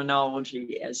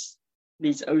terminology as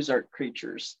these Ozark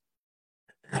creatures.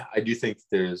 I do think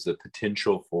there's a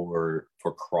potential for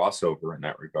crossover in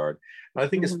that regard. And I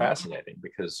think it's fascinating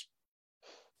because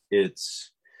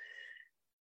it's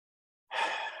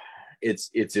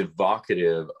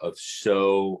evocative of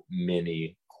so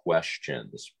many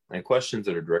questions, and questions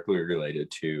that are directly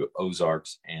related to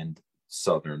Ozarks and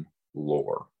Southern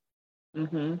lore.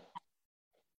 Mm-hmm.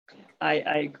 I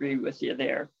agree with you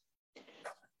there.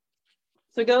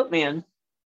 So Goatman.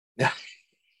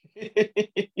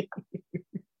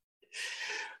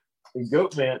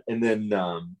 Goatman, and then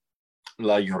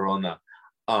La Llorona,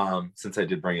 since I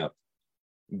did bring up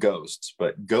ghosts,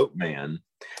 but Goatman.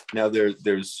 Now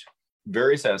there's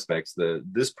various aspects. The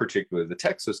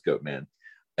Texas Goatman,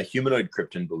 a humanoid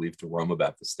cryptid believed to roam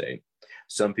about the state.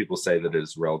 Some people say that it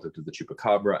is relative to the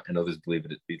chupacabra, and others believe it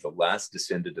to be the last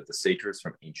descendant of the satyrs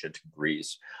from ancient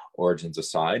Greece. Origins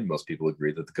aside, most people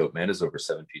agree that the Goatman is over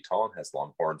 7 feet tall and has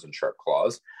long horns and sharp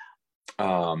claws.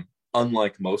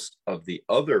 Unlike most of the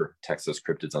other Texas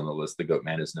cryptids on the list, the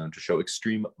Goatman is known to show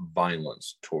extreme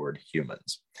violence toward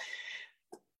humans.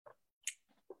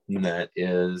 And that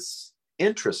is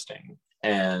interesting.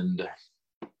 And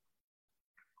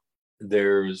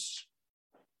there's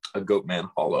a Goatman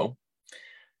Hollow,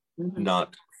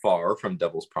 not far from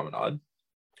Devil's Promenade,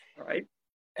 right?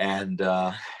 And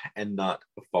not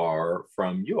far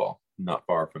from you all, not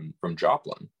far from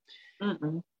Joplin.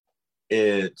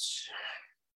 It's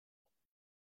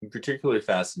particularly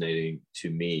fascinating to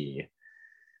me.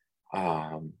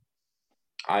 I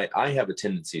have a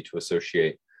tendency to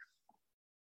associate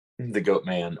the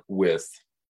Goatman with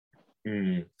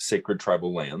sacred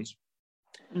tribal lands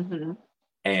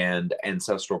and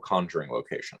ancestral conjuring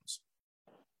locations.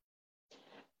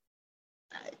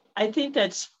 I think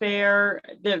that's fair.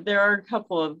 There are a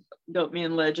couple of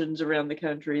Goatman legends around the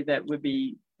country that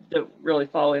really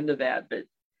fall into that, but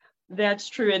that's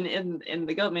true. In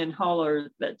the Goatman Holler,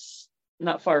 that's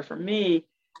not far from me,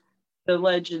 the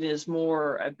legend is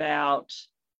more about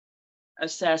a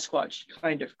Sasquatch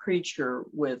kind of creature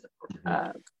with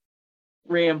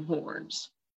ram horns.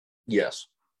 Yes.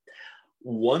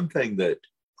 One thing that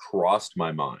crossed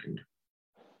my mind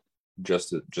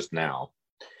just now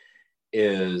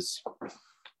is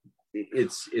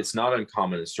it's not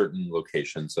uncommon in certain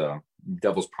locations.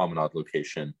 Devil's Promenade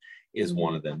location is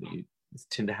one of them. You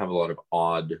tend to have a lot of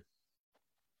odd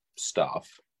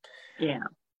stuff. Yeah.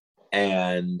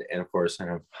 And of course,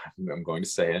 I'm going to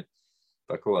say it,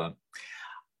 buckle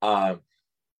up.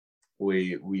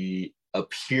 We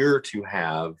appear to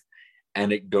have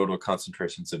anecdotal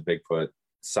concentrations of Bigfoot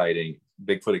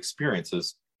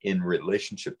experiences in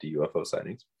relationship to UFO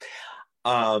sightings.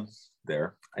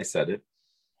 There, I said it.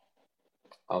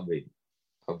 Anyway,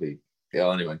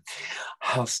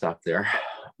 I'll stop there.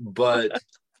 But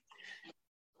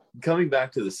coming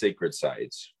back to the sacred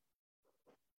sites,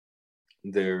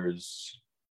 there's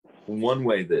one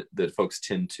way that folks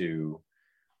tend to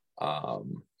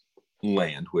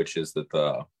land, which is that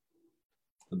the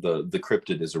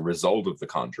cryptid is a result of the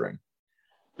conjuring.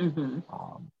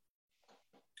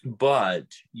 But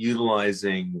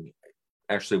utilizing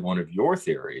actually one of your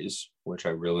theories, which I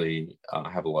really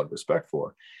have a lot of respect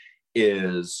for,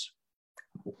 is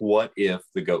what if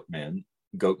the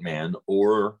Goatman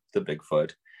or the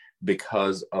Bigfoot,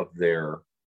 because of their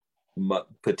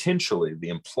potentially the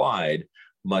implied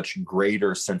much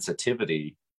greater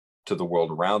sensitivity to the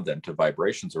world around them, to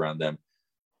vibrations around them,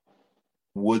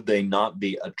 would they not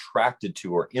be attracted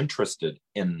to or interested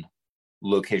in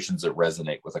locations that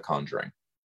resonate with a conjuring?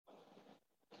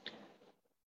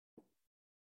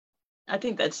 I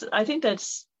think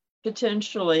that's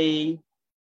potentially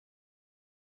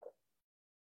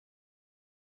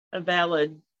a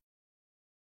valid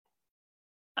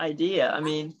idea. I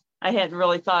mean, I hadn't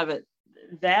really thought of it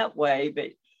that way,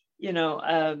 but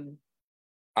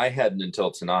I hadn't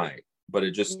until tonight. But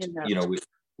it just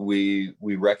we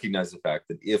recognize the fact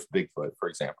that if Bigfoot, for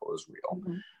example, is real,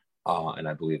 and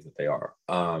I believe that they are,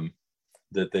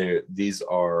 that these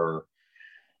are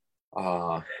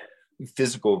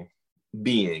physical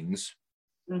beings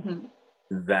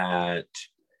that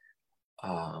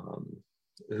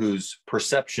whose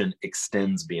perception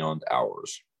extends beyond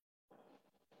ours.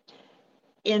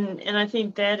 And I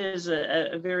think that is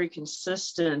a very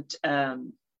consistent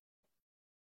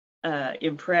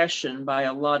impression by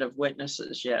a lot of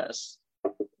witnesses, yes.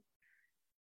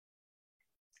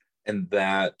 And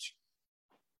that,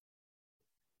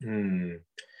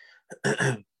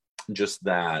 just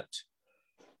that,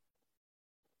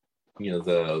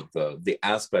 the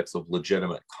aspects of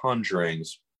legitimate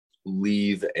conjurings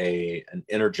leave an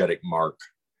energetic mark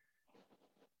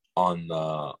on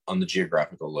the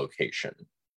geographical location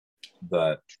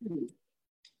that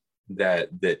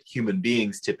human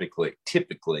beings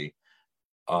typically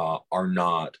are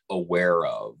not aware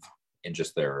of in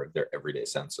just their everyday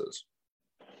senses.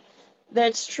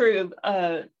 That's true.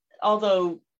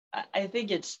 Although I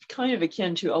think it's kind of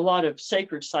akin to a lot of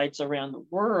sacred sites around the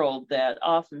world that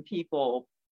often people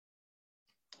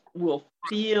will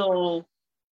feel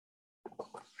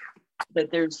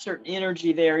that there's certain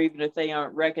energy there, even if they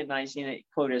aren't recognizing it,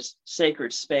 quote, as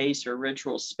sacred space or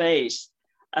ritual space.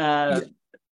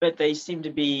 But they seem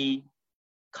to be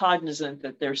cognizant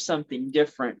that there's something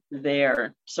different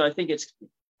there. So I think it's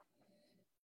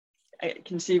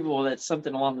conceivable that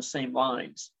something along the same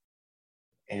lines.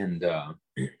 And on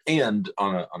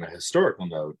a historical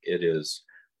note, it is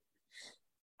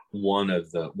one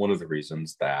of the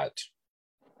reasons that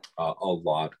a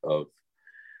lot of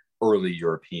early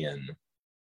European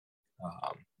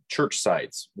church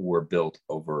sites were built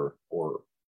over or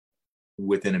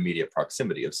within immediate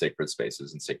proximity of sacred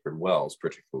spaces and sacred wells,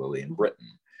 particularly in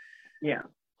Britain. Yeah.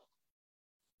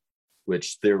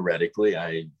 Which theoretically,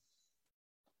 I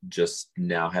just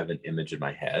now have an image in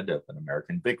my head of an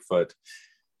American Bigfoot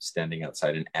standing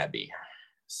outside an abbey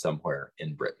somewhere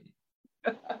in Britain.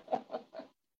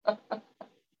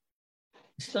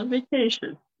 It's on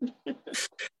vacation.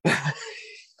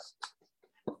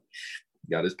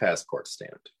 Got his passport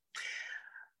stamped.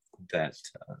 That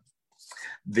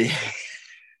the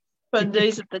fun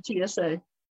days at the TSA.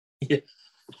 Yeah.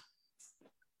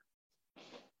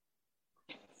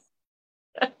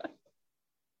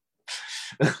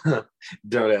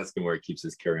 Don't ask him where he keeps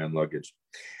his carry-on luggage.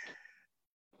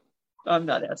 I'm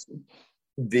not asking.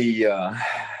 The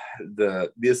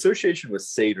association with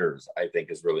satyrs, I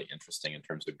think, is really interesting in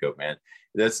terms of Goatman.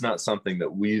 That's not something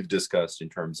that we've discussed in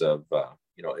terms of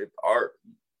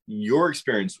your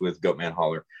experience with Goatman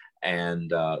Howler and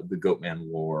the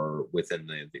Goatman lore within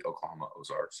the Oklahoma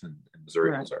Ozarks and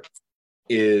Missouri Ozarks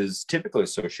is typically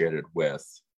associated with,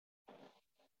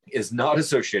 is not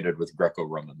associated with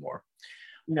Greco-Roman lore.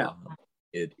 No.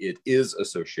 It is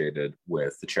associated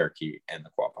with the Cherokee and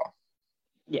the Quapaw.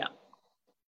 Yeah.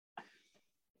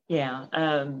 Yeah.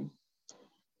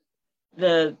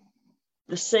 The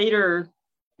satyr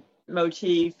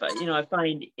motif, I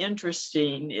find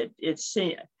interesting. It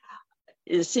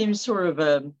seems sort of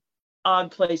an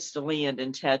odd place to land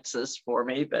in Texas for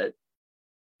me, but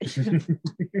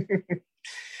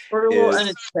or a little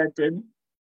unexpected.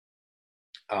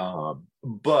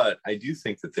 But I do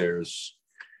think that there's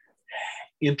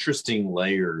interesting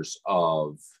layers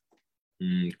of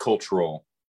cultural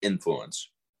influence.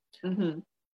 Mm-hmm.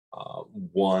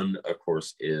 One, of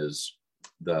course, is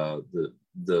the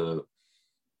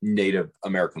Native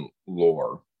American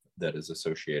lore that is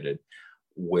associated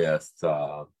with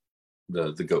the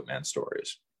Goatman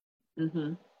stories.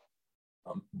 Mm-hmm.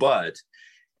 But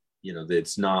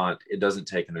it doesn't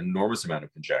take an enormous amount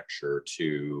of conjecture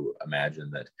to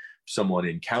imagine that someone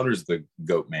encounters the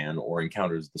Goatman or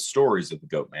encounters the stories of the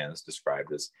Goatman as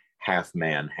described as half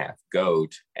man, half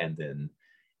goat, and then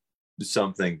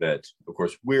something that, of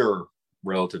course, we're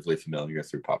relatively familiar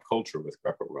through pop culture with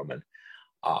Greco-Roman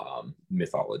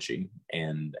mythology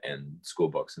and school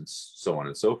books and so on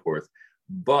and so forth.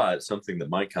 But something that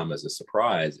might come as a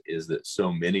surprise is that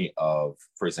so many of,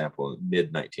 for example,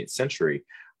 mid-19th century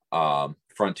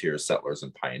frontier settlers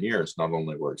and pioneers not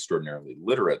only were extraordinarily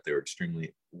literate, they were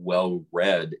extremely well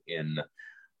read in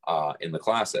the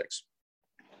classics.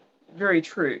 Very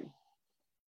true.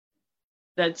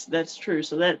 That's true.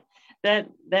 So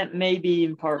that may be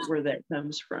in part where that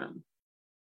comes from.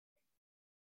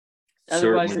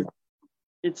 Otherwise,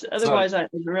 I'm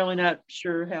really not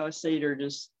sure how a satyr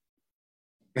just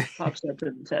pops up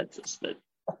in Texas. But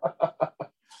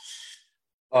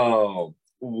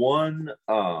one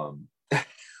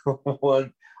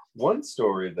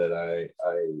story that I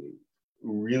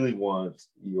really want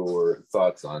your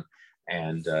thoughts on,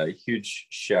 and a huge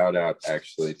shout out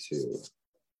actually to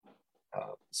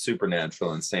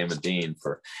Supernatural and Sam and Dean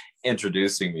for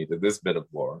introducing me to this bit of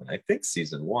lore, and I think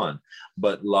season 1,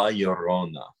 but La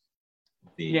Llorona,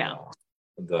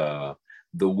 the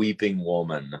The Weeping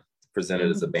Woman,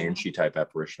 presented as a banshee-type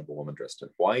apparition of a woman dressed in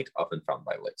white, often found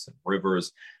by lakes and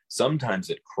rivers, sometimes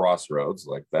at crossroads,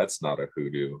 like that's not a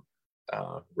hoodoo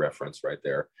reference right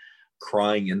there,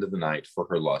 crying into the night for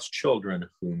her lost children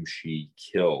whom she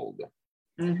killed.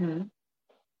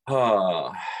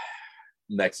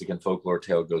 Mexican folklore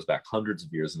tale goes back hundreds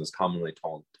of years and is commonly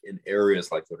told in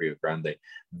areas like the Rio Grande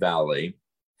Valley.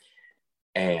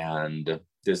 And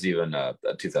there's even a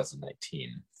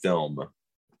 2019 film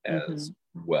as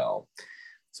well.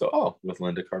 So, with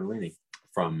Linda Cardellini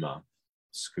from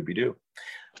Scooby-Doo.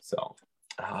 So,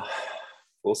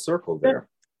 full circle there.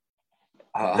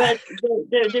 But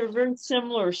they're very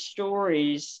similar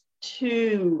stories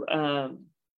to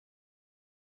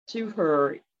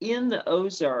her in the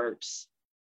Ozarks.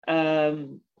 A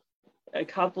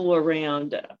couple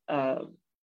around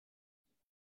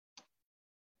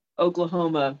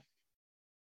Oklahoma,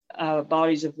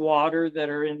 bodies of water that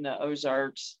are in the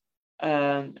Ozarks,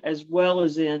 as well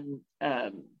as in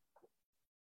a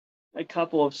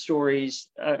couple of stories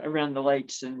around the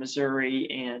lakes in Missouri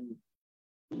and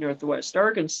Northwest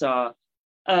Arkansas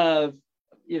of,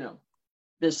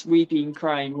 this weeping,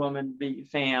 crying woman being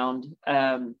found,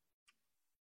 and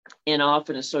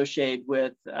often associated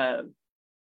with, a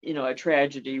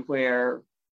tragedy where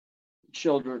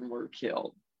children were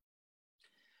killed.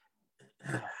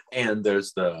 And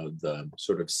there's the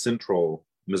sort of central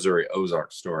Missouri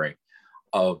Ozark story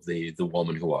of the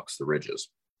woman who walks the ridges.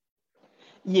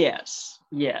 Yes,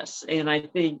 and I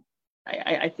think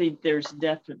there's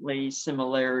definitely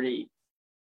similarity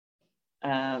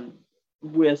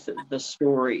with the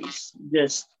stories,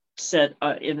 just set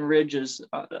in ridges,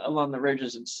 along the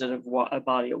ridges instead of a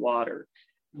body of water.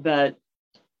 But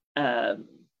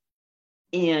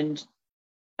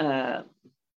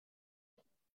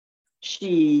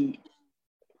she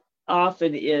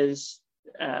often is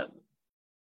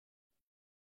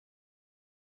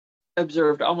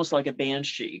observed almost like a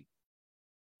banshee.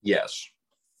 Yes.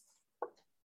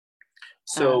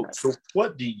 So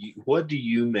what do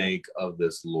you make of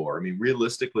this lore? I mean,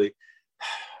 realistically,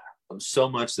 so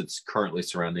much that's currently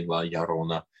surrounding La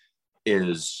Llorona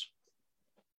is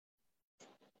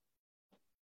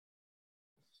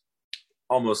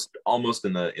almost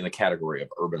in the category of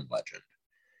urban legend.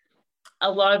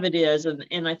 A lot of it is,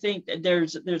 and I think that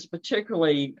there's a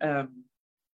particularly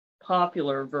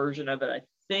popular version of it, I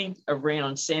think,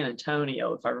 around San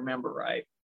Antonio, if I remember right.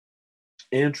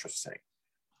 Interesting.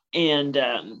 And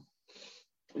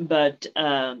but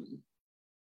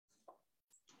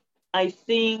I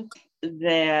think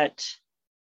that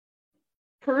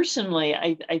personally,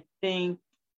 I think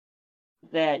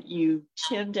that you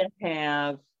tend to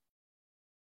have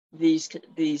these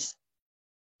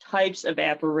types of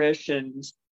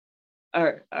apparitions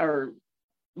are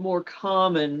more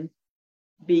common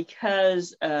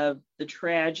because of the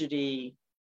tragedy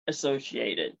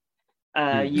associated.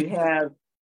 You have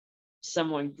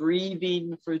someone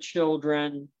grieving for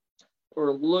children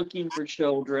or looking for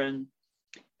children,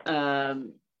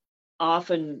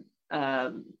 often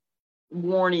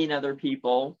warning other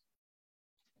people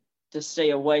to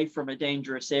stay away from a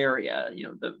dangerous area,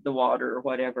 the water or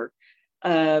whatever.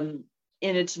 And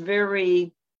it's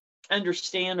very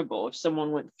understandable if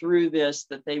someone went through this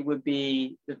that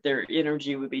their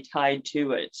energy would be tied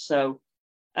to it. So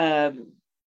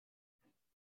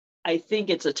I think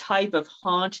it's a type of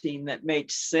haunting that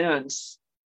makes sense.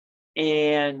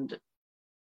 And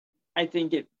I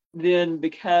think it then,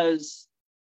 because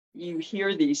you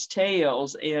hear these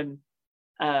tales, and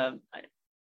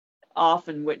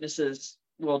often witnesses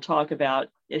will talk about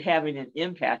it having an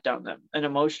impact on them, an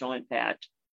emotional impact.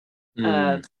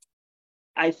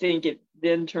 I think it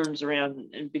then turns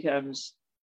around and becomes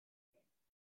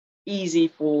easy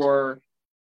for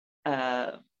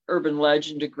urban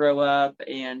legend to grow up,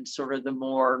 and sort of the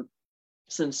more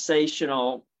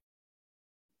sensational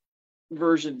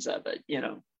versions of it,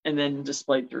 and then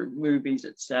displayed through movies,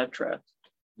 etc.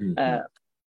 But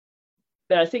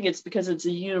I think it's because it's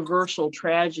a universal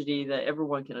tragedy that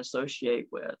everyone can associate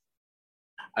with.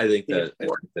 I think that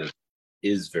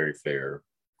is very fair.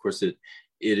 Of course, it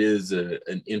is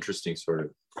an interesting sort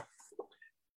of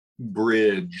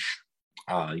bridge.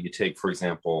 You take, for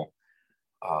example,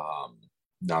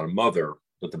 Not a Mother,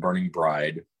 but The Burning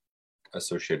Bride,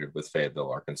 associated with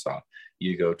Fayetteville, Arkansas.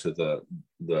 You go to the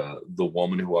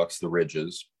Woman Who Walks the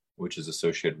Ridges, which is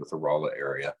associated with the Rolla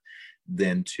area.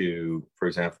 Then to, for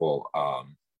example,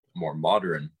 more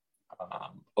modern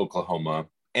Oklahoma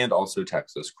and also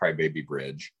Texas, Crybaby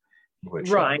Bridge, which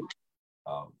right.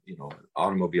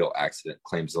 Automobile accident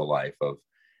claims the life of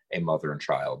a mother and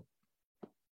child.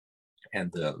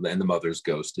 and the mother's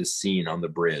ghost is seen on the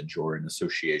bridge or in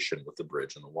association with the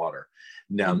bridge and the water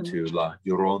down to La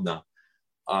Llorona,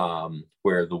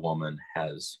 where the woman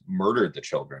has murdered the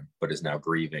children but is now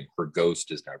grieving. Her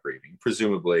ghost is now grieving.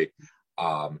 Presumably,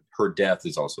 her death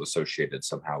is also associated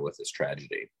somehow with this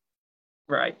tragedy.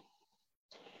 Right.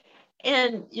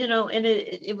 And, and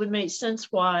it would make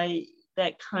sense why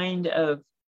that kind of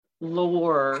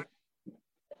lore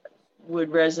would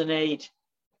resonate,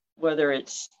 whether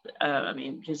it's,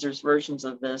 because there's versions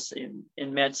of this in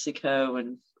Mexico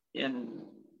and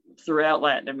throughout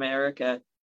Latin America,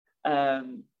 as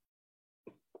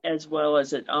well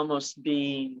as it almost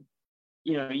being,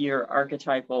 your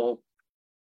archetypal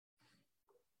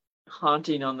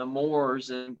haunting on the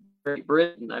moors in Great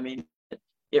Britain. I mean,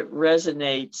 it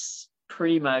resonates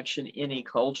pretty much in any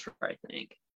culture, I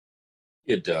think.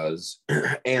 It does.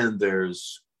 And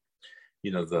there's,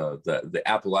 the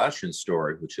Appalachian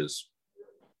story, which is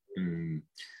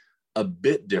a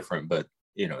bit different, but,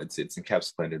 it's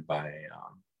encapsulated by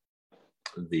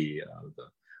the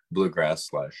bluegrass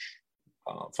 /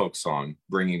 folk song,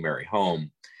 Bringing Mary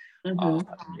Home.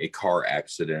 A car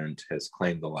accident has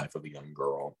claimed the life of a young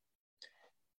girl.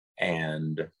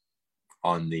 And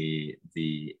on the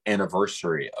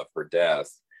anniversary of her death,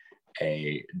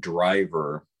 a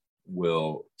driver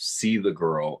will see the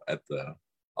girl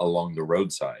along the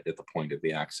roadside at the point of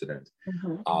the accident.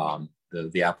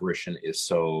 The apparition is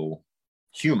so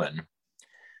human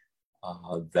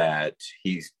that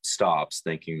he stops,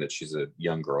 thinking that she's a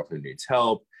young girl who needs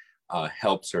help,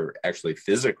 helps her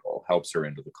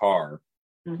into the car.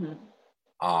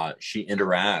 She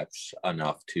interacts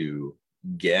enough to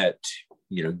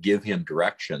give him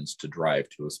directions to drive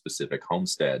to a specific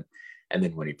homestead. And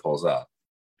then when he pulls up,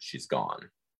 she's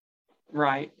gone.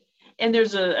 Right. And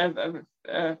there's a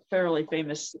fairly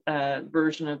famous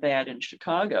version of that in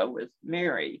Chicago with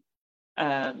Mary.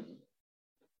 Her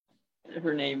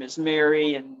name is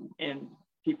Mary, and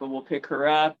people will pick her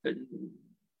up and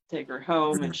take her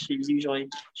home, and she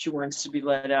wants to be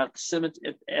let out the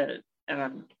cemetery. And I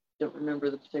don't remember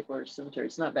the particular cemetery.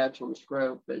 It's not Bachelor's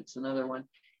Grove, but it's another one.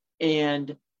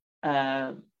 And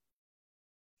and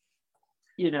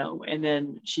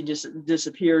then she just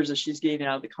disappears as she's getting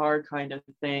out of the car, kind of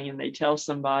thing. And they tell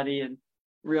somebody and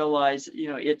realize,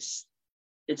 it's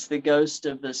the ghost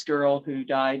of this girl who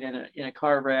died in a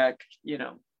car wreck,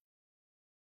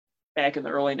 back in the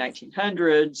early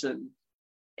 1900s,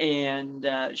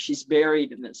 and she's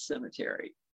buried in this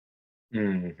cemetery.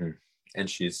 And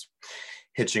she's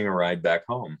hitching a ride back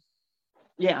home.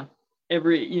 Yeah,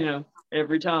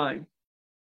 every time.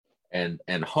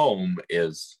 And home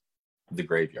is the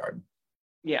graveyard.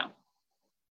 Yeah.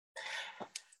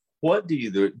 What do you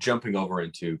do, jumping over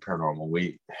into paranormal,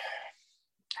 we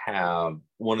have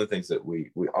one of the things that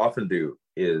we often do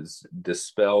is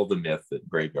dispel the myth that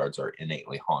graveyards are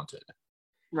innately haunted.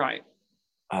 Right.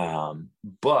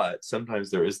 But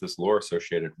sometimes there is this lore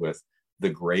associated with the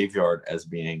graveyard as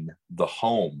being the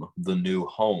home, the new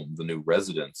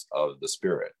residence of the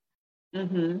spirit.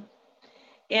 And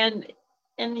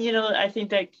I think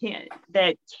that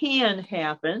can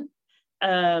happen.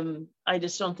 I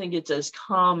just don't think it's as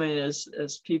common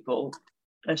as people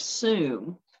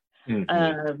assume.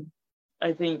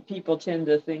 I think people tend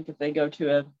to think if they go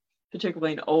to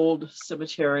particularly an old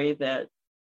cemetery, that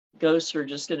ghosts are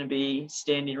just going to be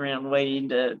standing around waiting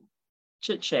to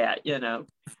chit chat,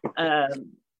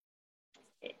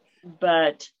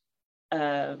 but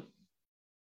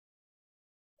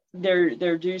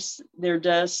there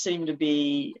does seem to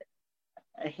be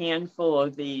a handful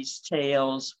of these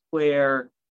tales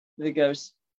where the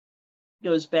ghost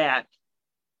goes back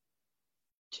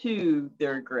to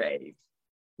their grave.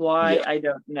 Why? Yeah. I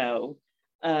don't know.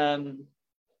 And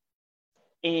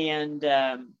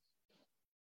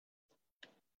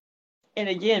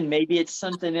again, maybe it's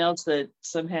something else that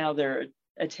somehow they're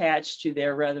attached to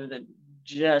there rather than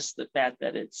just the fact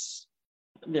that it's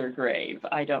their grave.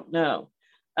 I don't know.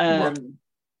 Right.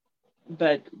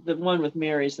 But the one with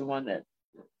Mary is the one that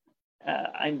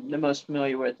I'm the most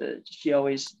familiar with. She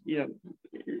always,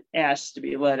 asks to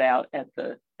be let out at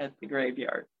the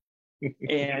graveyard,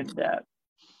 and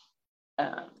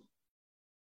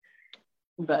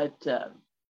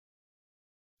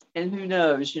and who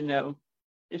knows,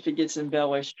 if it gets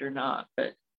embellished or not.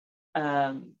 But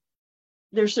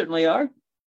there certainly are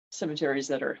cemeteries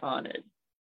that are haunted.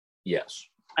 Yes.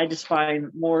 I just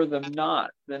find more of them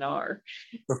not than are.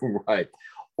 Right.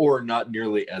 Or not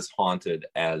nearly as haunted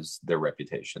as their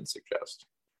reputation suggests.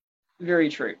 Very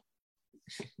true.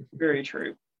 Very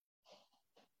true.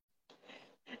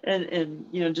 And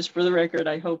just for the record,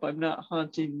 I hope I'm not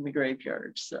haunting the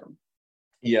graveyard. So.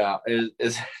 Yeah,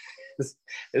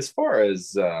 as far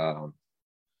as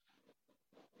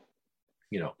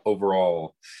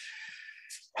overall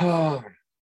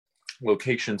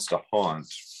locations to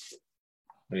haunt,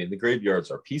 I mean, the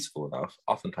graveyards are peaceful enough,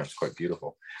 oftentimes quite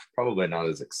beautiful, probably not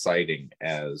as exciting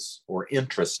as or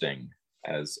interesting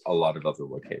as a lot of other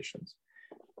locations.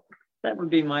 That would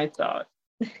be my thought.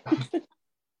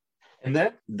 And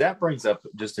that brings up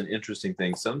just an interesting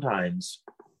thing. Sometimes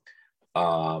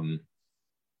paranormal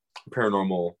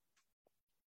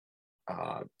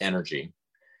energy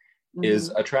is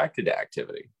attracted to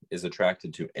activity, is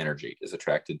attracted to energy, is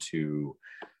attracted to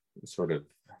sort of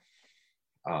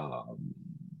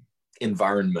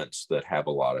environments that have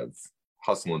a lot of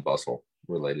hustle and bustle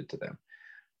related to them.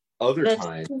 Other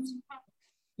times,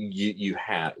 you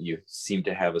seem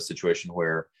to have a situation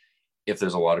where if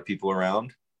there's a lot of people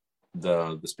around,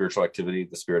 the spiritual activity,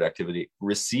 the spirit activity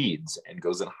recedes and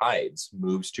goes and hides,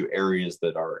 moves to areas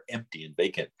that are empty and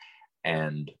vacant,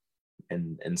 and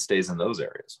stays in those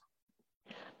areas.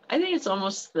 I think it's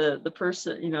almost the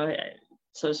person,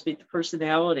 so to speak, the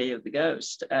personality of the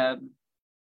ghost. And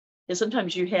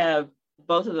sometimes you have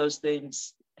both of those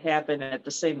things happen at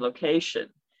the same location,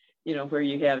 where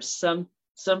you have some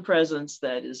presence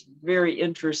that is very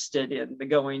interested in the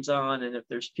goings on, and if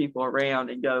there's people around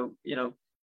and go,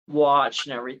 watch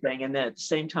and everything. And then at the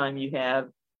same time, you have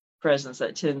presence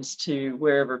that tends to,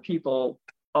 wherever people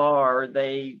are,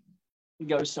 they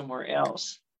go somewhere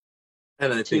else.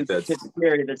 And I think that's an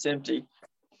area that's empty.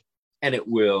 And it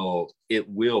will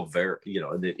vary,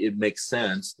 it makes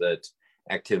sense that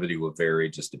activity will vary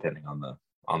just depending on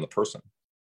the person.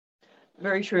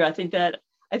 Very true. I think that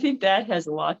has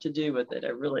a lot to do with it. I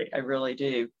really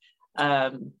do.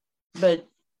 But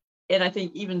I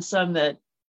think even some that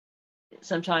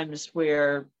sometimes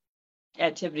where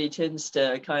activity tends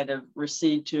to kind of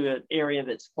recede to an area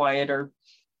that's quieter,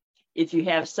 if you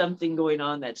have something going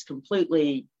on that's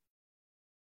completely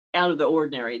out of the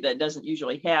ordinary that doesn't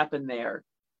usually happen there,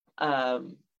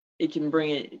 it can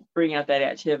bring out that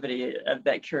activity of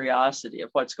that curiosity of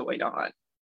what's going on.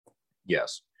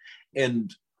 Yes.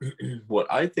 And what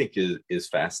I think is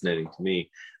fascinating to me,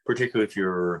 particularly if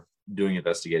you're doing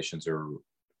investigations or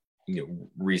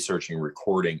researching,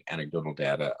 recording anecdotal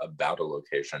data about a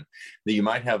location, that you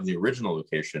might have the original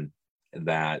location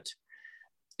that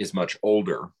is much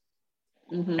older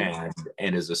and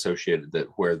is associated, that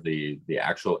where the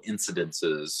actual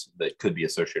incidences that could be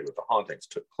associated with the hauntings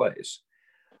took place.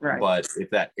 Right. But if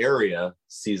that area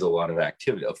sees a lot of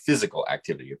activity, of physical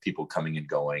activity, of people coming and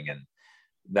going and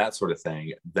that sort of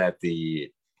thing, that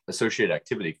the associated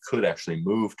activity could actually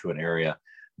move to an area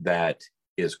that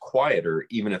is quieter,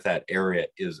 even if that area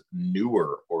is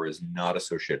newer or is not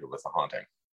associated with the haunting.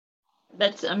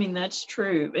 That's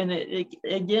true. And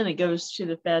it goes to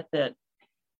the fact that,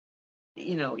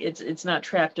 it's not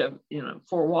trapped up,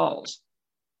 four walls.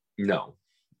 No.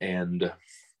 And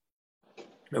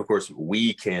of course,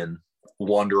 we can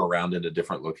wander around into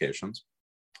different locations.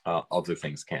 Other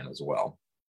things can as well.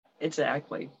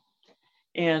 Exactly.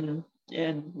 And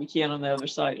we can on the other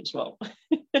side as well.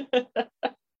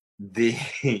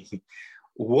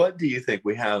 What do you think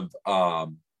we have,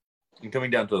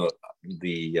 coming down to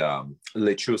the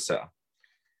lechuza?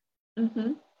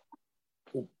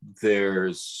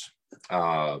 There's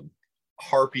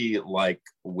harpy-like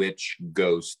witch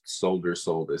ghost, sold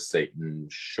as Satan,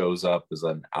 shows up as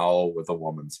an owl with a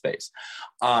woman's face.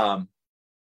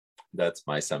 That's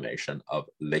my summation of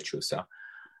lechuza.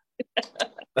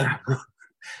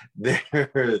 There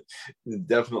are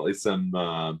definitely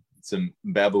some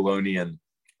Babylonian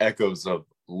echoes of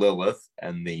Lilith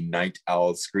and the night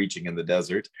owl screeching in the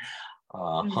desert,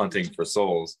 hunting for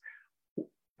souls.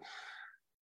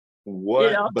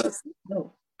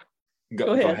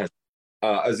 Go ahead.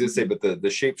 I was going to say, but the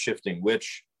shape-shifting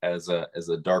witch as a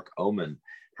dark omen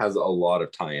has a lot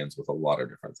of tie-ins with a lot of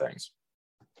different things.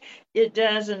 It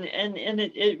does, and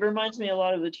it reminds me a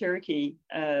lot of the Cherokee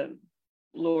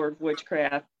lore of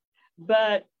witchcraft,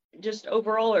 but just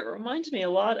overall, it reminds me a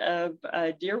lot of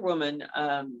Deer Woman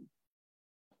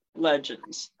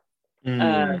legends,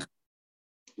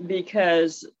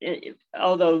 because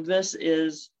although this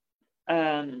is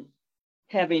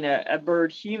having a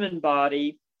bird human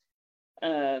body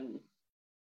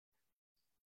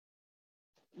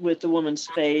with the woman's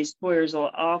face, whereas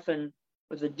often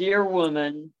with a Deer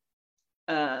Woman,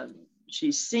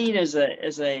 she's seen as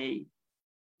a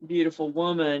beautiful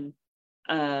woman,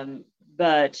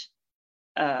 but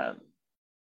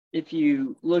if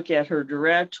you look at her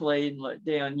directly and look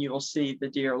down, you will see the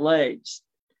deer legs,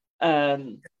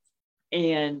 and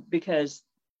because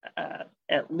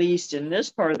at least in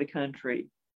this part of the country,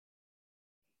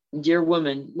 Dear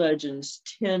Woman legends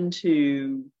tend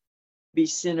to be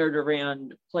centered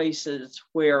around places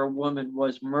where a woman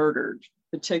was murdered,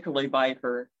 particularly by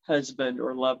her husband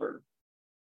or lover.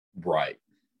 Right.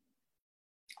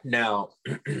 Now,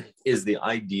 is the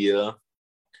idea,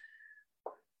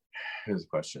 here's the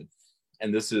question,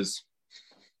 and this is,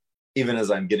 even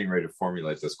as I'm getting ready to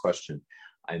formulate this question,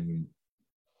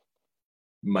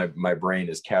 my brain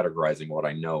is categorizing what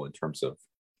I know in terms of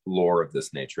lore of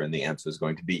this nature, and the answer is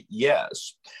going to be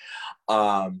yes.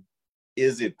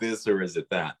 Is it this or is it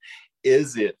that?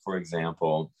 Is it, for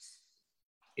example,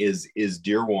 is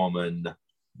Dear Woman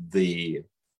the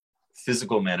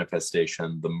physical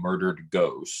manifestation, the murdered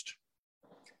ghost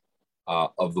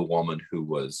of the woman who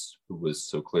was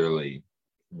so clearly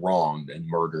wronged and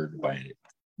murdered by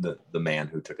the man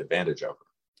who took advantage of her?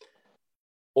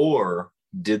 Or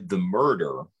did the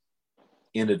murder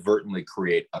inadvertently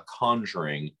create a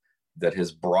conjuring that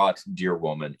has brought Dear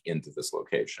Woman into this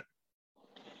location?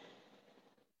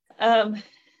 I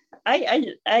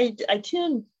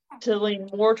tend to lean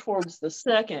more towards the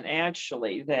second,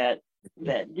 actually, that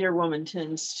Dear Woman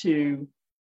tends to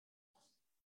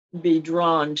be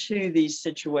drawn to these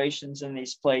situations and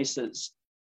these places,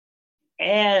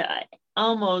 and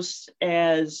almost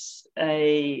as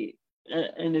an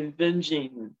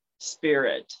avenging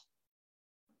spirit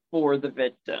for the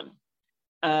victim.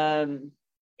 In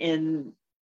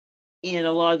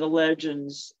a lot of the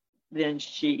legends, then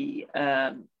she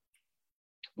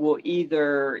will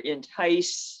either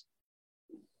entice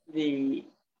the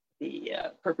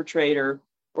perpetrator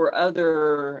or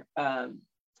other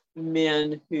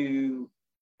men who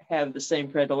have the same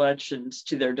predilections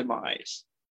to their demise.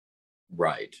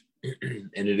 Right.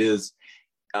 And it is,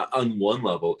 on one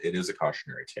level, it is a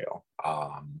cautionary tale,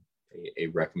 a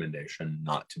recommendation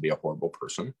not to be a horrible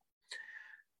person.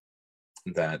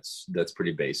 That's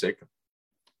pretty basic.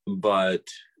 But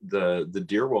the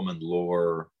Dear Woman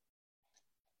lore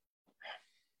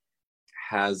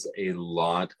has a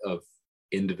lot of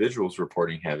individuals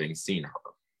reporting having seen her.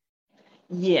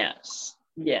 Yes.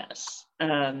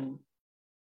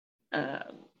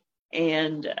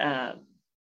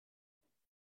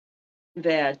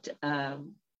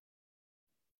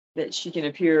 That she can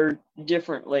appear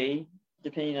differently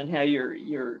depending on how you're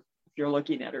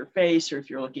looking at her face or if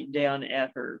you're looking down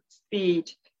at her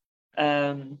feet.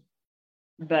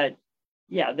 But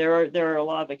yeah, there are a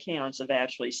lot of accounts of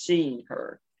actually seeing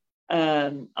her.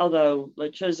 Although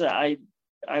Lechuza, I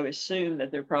assume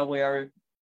that there probably are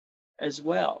as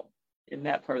well in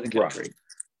that part of the country. Right.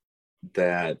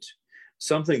 That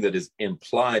something that is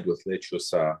implied with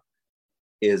Lechuza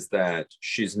is that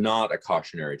she's not a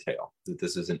cautionary tale, that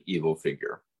this is an evil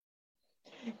figure.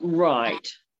 Right.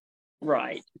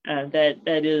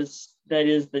 That is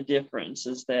the difference,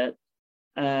 is that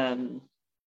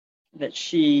that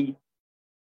she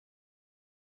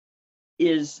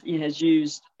has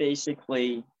used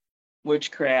basically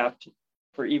witchcraft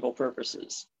for evil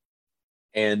purposes.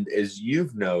 And as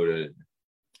you've noted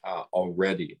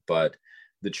already, but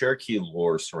the Cherokee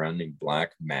lore surrounding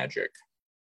black magic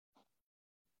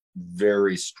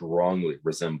very strongly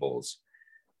resembles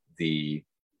the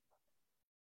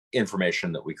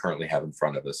information that we currently have in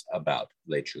front of us about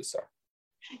Lechuza.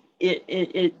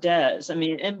 It does. I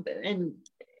mean,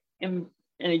 and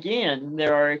again,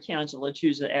 there are accounts of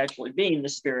Lechuza actually being the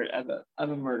spirit of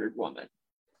a murdered woman,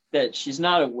 that she's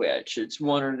not a witch, it's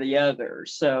one or the other.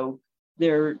 So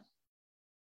there are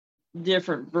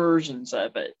different versions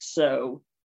of it. So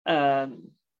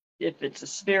if it's a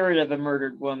spirit of a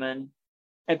murdered woman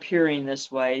appearing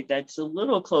this way, that's a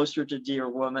little closer to Dear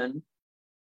Woman.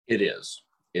 It is.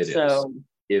 If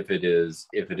it is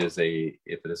a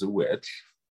witch,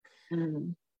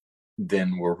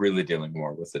 then we're really dealing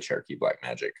more with the Cherokee black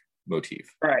magic motif.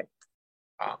 Right.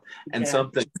 And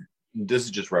something, this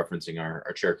is just referencing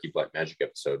our Cherokee black magic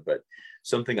episode, but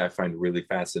something I find really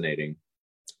fascinating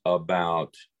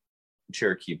about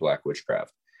Cherokee black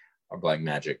witchcraft, or black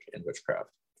magic and witchcraft,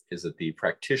 is that the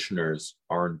practitioners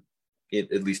are,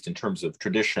 at least in terms of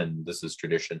tradition, this is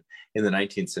tradition in the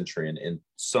 19th century and in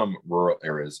some rural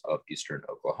areas of eastern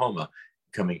Oklahoma,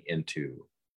 coming into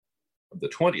the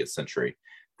 20th century,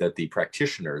 that the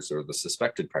practitioners or the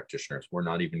suspected practitioners were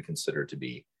not even considered to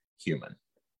be human.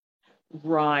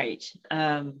 Right.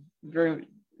 Very,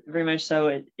 very much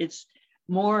so. It's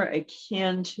more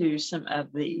akin to some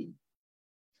of the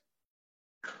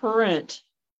current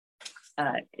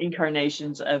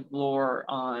incarnations of lore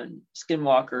on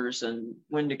skinwalkers and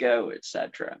Wendigo,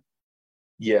 etc.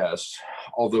 Yes,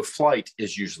 although flight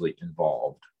is usually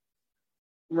involved.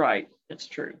 Right, that's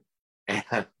true.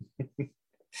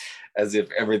 as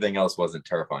if everything else wasn't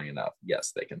terrifying enough.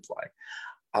 Yes, they can fly.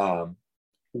 But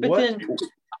then,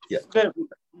 yeah. But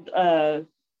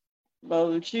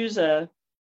Luchusa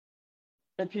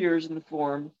appears in the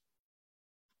form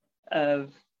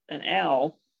of an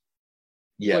owl,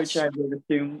 yes, which I would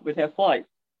assume would have flight.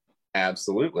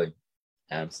 Absolutely.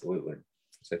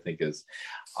 Which I think is,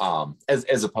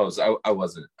 as opposed, I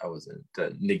wasn't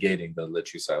negating the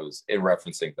Lechusa. I was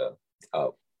referencing the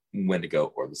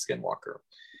Wendigo or the Skinwalker.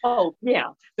 Oh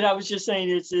yeah, but I was just saying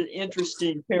it's an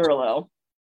interesting parallel.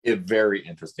 A very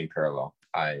interesting parallel.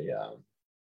 I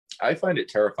find it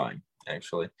terrifying,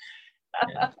 actually.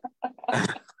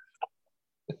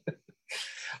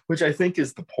 Which I think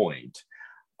is the point.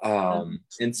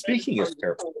 And speaking of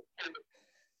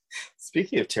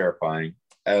terrifying,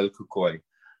 El Cucoy,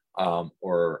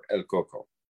 or El Coco,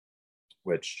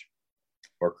 or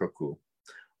Cuckoo,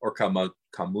 or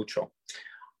Camucho,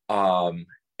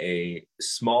 a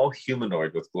small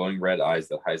humanoid with glowing red eyes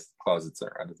that hides the closets that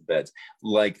are under the beds.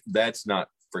 Like, that's not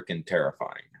freaking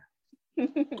terrifying.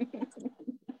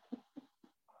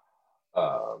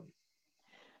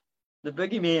 The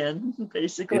boogeyman,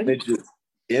 basically.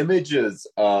 Images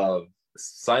of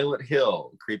Silent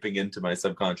Hill creeping into my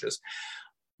subconscious.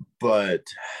 But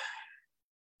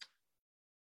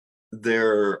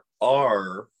there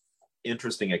are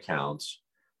interesting accounts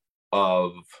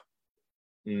of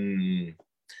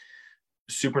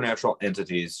supernatural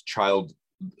entities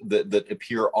that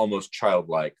appear almost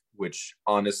childlike, which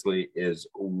honestly is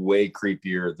way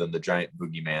creepier than the giant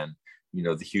boogeyman,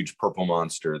 the huge purple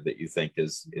monster that you think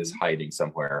is hiding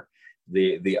somewhere.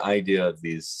 The idea of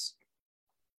these,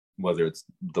 whether it's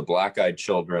the black-eyed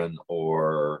children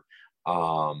or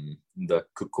the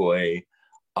Kukoi,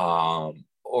 or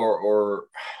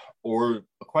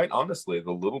quite honestly,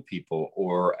 the little people,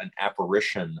 or an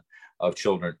apparition of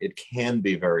children, it can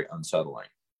be very unsettling.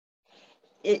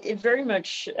 It very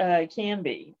much can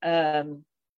be. I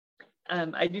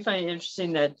do find it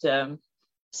interesting that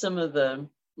some of the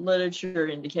literature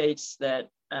indicates that,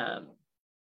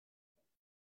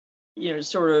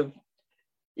 sort of,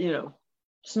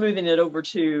 smoothing it over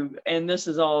to, and this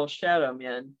is all shadow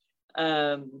men.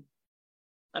 I'm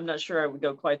not sure I would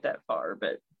go quite that far,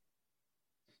 but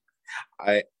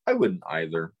I wouldn't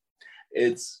either.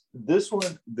 It's this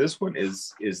one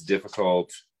is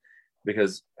difficult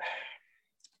because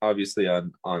obviously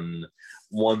on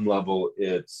one level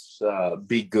it's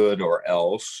be good or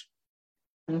else.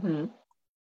 Mm-hmm.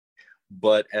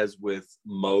 But as with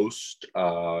most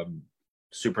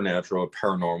supernatural,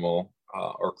 paranormal,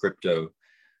 or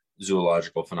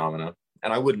cryptozoological phenomena,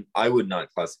 and I would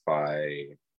not classify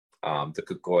the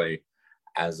Kukoi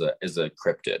as a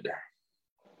cryptid.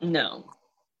 No.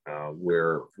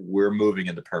 We're moving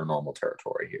into paranormal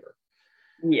territory here.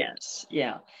 Yes,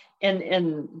 yeah,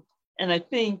 and I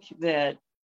think that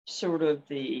sort of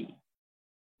the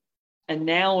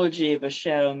analogy of a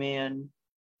shadow man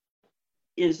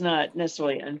is not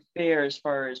necessarily unfair as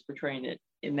far as portraying it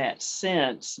in that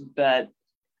sense, but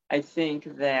I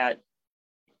think that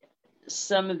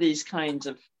some of these kinds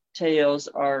of tales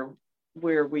are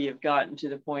where we have gotten to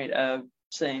the point of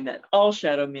saying that all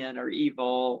shadow men are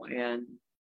evil and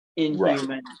inhuman,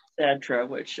 right, etc.,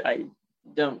 which I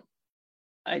don't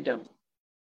agree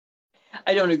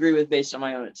with based on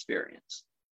my own experience.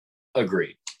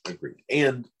 Agreed.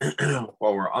 And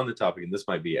while we're on the topic, and this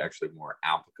might be actually more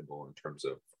applicable in terms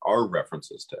of our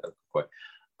references to Kukoi,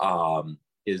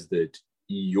 is that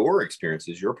your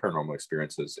paranormal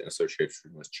experiences in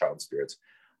association with child spirits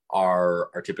are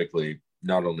typically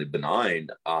not only benign,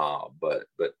 but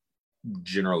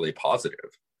generally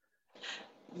positive.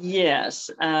 Yes.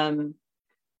 I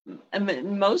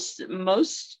mean, most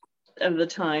of the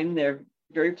time they're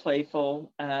very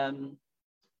playful,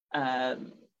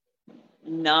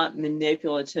 not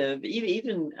manipulative.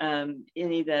 Even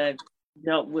any that I've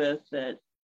dealt with that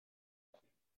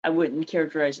I wouldn't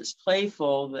characterize as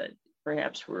playful, that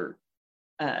perhaps were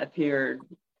appeared,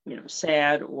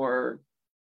 sad or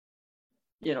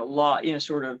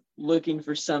sort of looking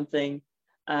for something,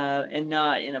 and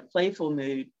not in a playful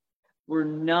mood, were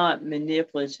not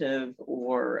manipulative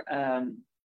or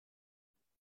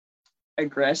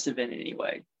aggressive in any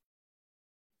way.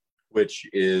 Which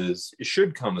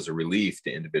should come as a relief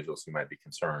to individuals who might be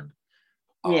concerned.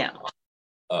 Yeah.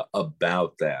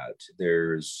 About that.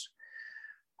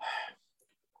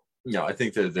 I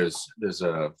think that there's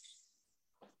a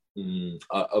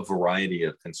variety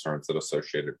of concerns that are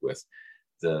associated with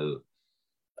the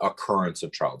occurrence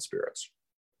of child spirits.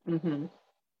 Mm-hmm.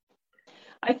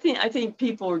 I think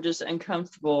people are just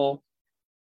uncomfortable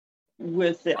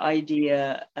with the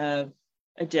idea of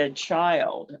a dead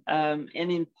child. And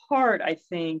in part, I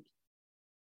think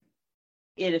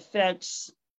it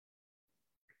affects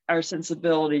our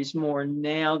sensibilities more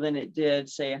now than it did,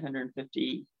 say,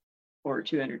 150 or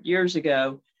 200 years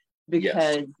ago,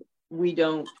 because Yes. we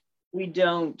don't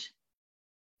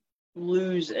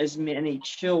lose as many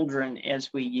children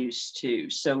as we used to.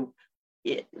 So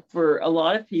for a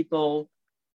lot of people,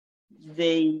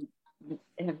 they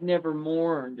have never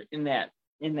mourned in that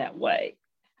way.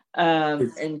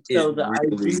 And so the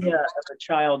really idea of a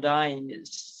child dying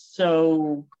is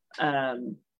so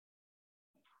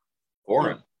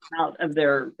foreign, out of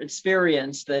their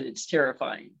experience that it's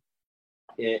terrifying.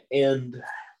 and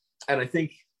I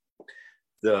think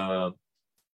the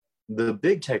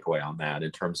big takeaway on that,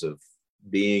 in terms of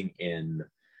being in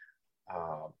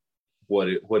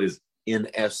what is in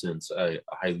essence a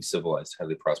highly civilized,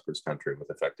 highly prosperous country with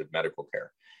effective medical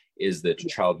care, is that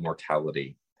child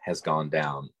mortality has gone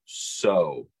down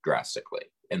so drastically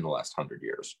in the last 100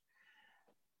 years.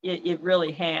 It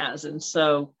really has. And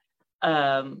so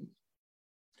I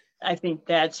think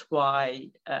that's why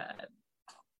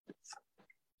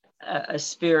a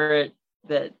spirit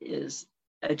that is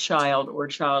a child or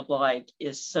childlike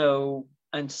is so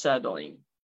unsettling.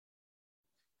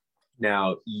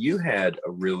 Now, you had a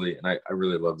really, and I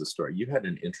really love this story, you had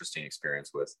an interesting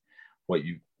experience with what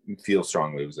you feel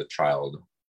strongly was a child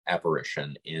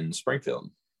apparition in Springfield.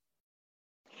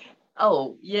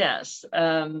 Oh, yes.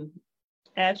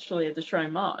 Actually, at the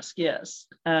Shrine Mosque, yes.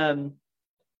 In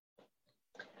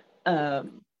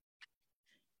an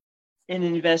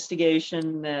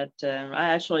investigation that I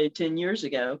actually 10 years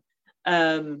ago,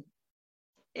 and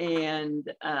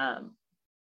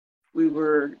we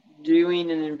were doing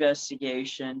an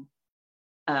investigation.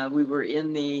 We were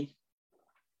in the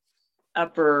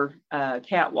upper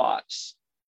catwalks,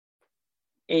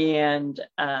 and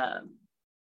I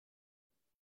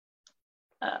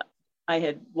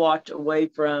had walked away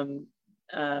from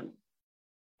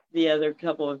the other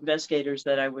couple of investigators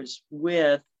that I was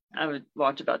with. I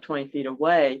walked about 20 feet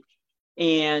away,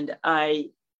 and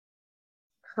I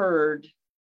heard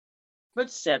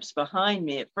footsteps behind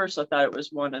me. At first, I thought it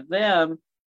was one of them,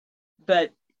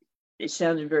 but it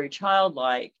sounded very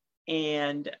childlike,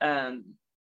 and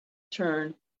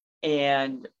turned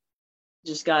and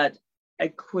just got a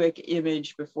quick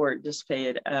image before it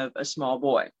dissipated of a small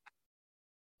boy.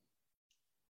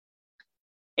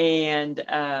 And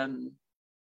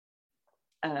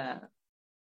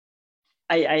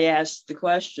I asked the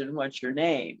question, "What's your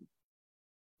name?"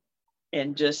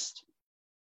 And just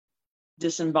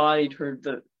disembodied her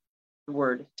the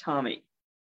word Tommy.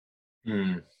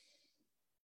 Yeah.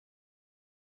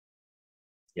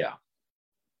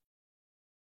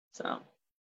 So.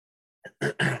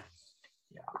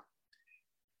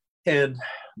 Yeah.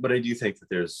 But I do think that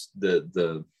there's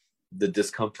the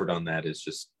discomfort on that is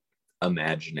just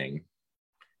imagining.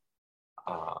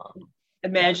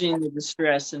 Imagining the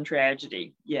distress and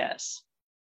tragedy, yes.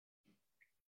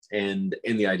 And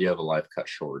the idea of a life cut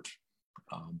short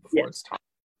before its time.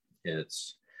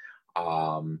 It's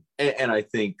and I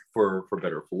think for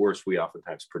better or for worse, we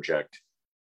oftentimes project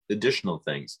additional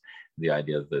things. The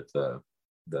idea that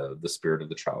the spirit of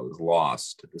the child is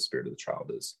lost, the spirit of the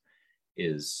child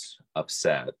is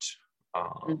upset,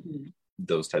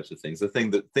 those types of things.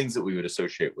 Things that we would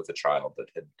associate with a child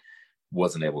that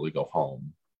wasn't able to go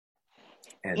home.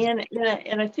 And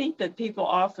I think that people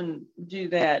often do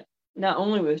that, not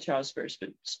only with child spirits, but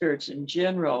spirits in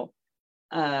general.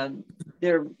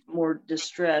 They're more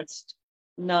distressed,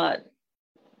 not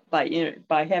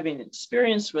by having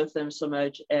experience with them so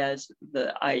much as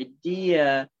the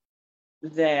idea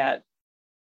that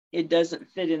it doesn't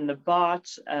fit in the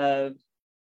box of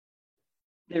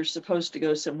they're supposed to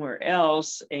go somewhere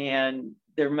else and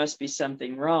there must be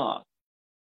something wrong.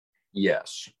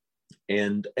 Yes.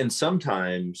 And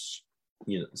sometimes,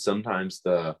 sometimes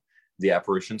the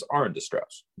apparitions are in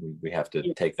distress. We have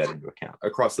to take that into account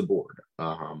across the board.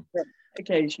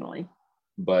 Occasionally.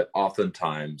 But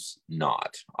oftentimes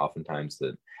not. Oftentimes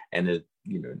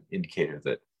indicator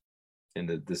that, and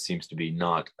that this seems to be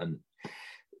not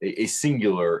a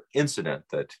singular incident,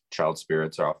 that child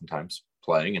spirits are oftentimes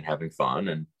playing and having fun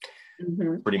and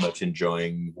pretty much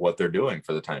enjoying what they're doing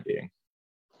for the time being.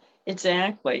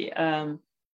 Exactly.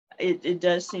 It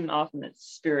does seem often that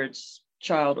spirits,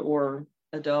 child or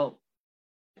adult,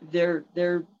 they're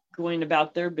going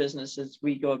about their business as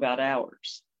we go about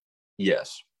ours.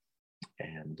 Yes.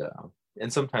 And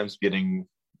sometimes getting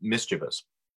mischievous.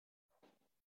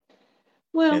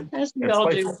 Well, as we all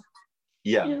do.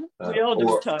 Yeah. We all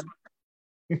do at times.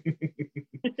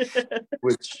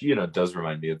 Which, does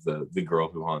remind me of the girl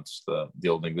who haunts the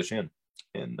Old English Inn.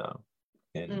 in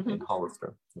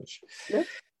Hollister. Which, yep.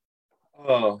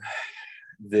 Oh,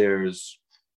 I'm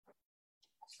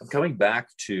coming back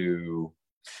to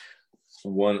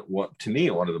one of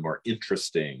the more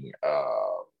interesting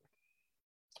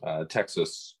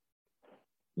Texas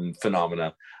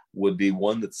phenomena would be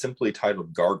one that's simply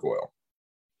titled gargoyle.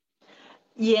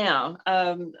 Yeah,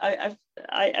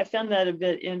 I found that a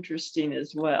bit interesting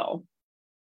as well.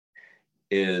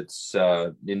 It's in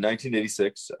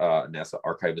 1986, NASA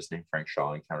archivist named Frank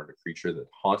Shaw encountered a creature that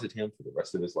haunted him for the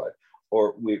rest of his life.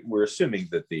 Or we're assuming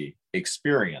that the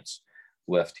experience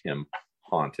left him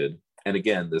haunted. And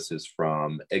again, this is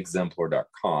from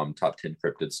exemplar.com, top 10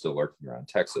 cryptids still lurking around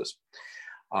Texas.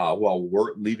 While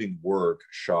leaving work,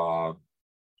 Shaw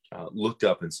looked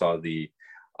up and saw the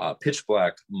pitch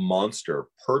black monster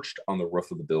perched on the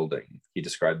roof of the building. He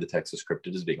described the Texas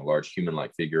cryptid as being a large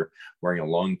human-like figure wearing a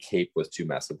long cape with two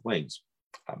massive wings.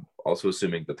 Also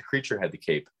assuming that the creature had the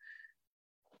cape,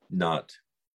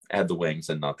 had the wings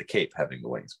and not the cape having the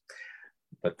wings.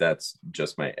 But that's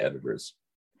just my editor's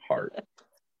heart.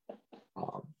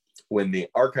 When the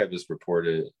archivist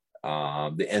reported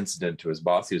the incident to his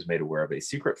boss, he was made aware of a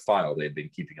secret file they had been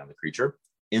keeping on the creature.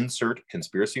 Insert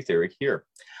conspiracy theory here.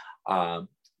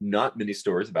 Not many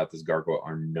stories about this gargoyle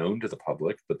are known to the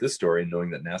public, but this story, knowing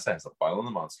that NASA has a file on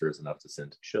the monster, is enough to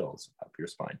send chills up your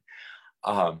spine.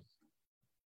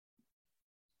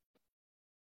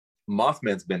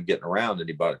 Mothman's been getting around, and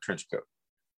he bought a trench coat.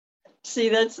 See,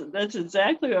 that's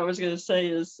exactly what I was going to say.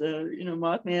 Is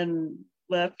Mothman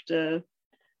left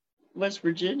West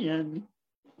Virginia and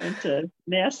went to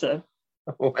NASA.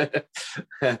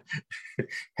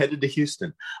 Headed to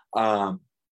Houston.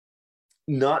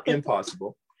 Not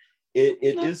impossible. It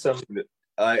is something that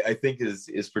I think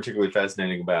is particularly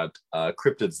fascinating about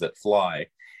cryptids that fly,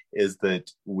 is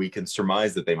that we can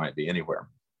surmise that they might be anywhere.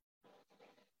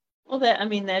 Well,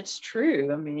 that's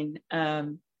true.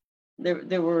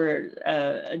 There were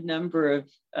a number of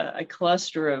a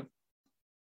cluster of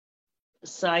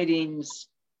sightings,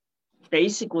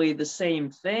 basically the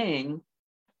same thing,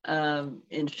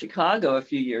 in Chicago a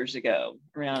few years ago,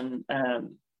 around I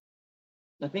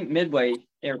think Midway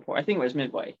Airport. I think it was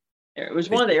Midway. It was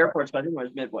one of the airports, but I think it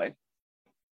was Midway.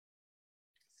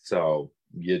 So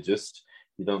you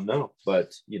don't know.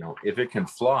 But, if it can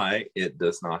fly, it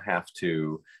does not have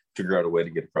to figure out a way to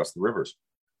get across the rivers.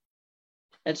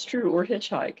 That's true. Or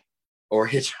hitchhike.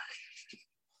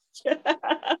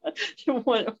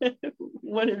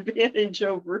 one advantage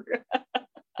over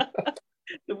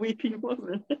the weeping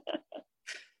woman.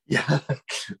 Yeah.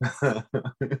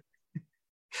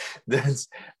 That's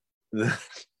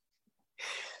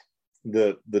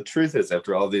the truth is,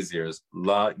 after all these years,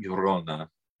 La Llorona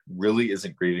really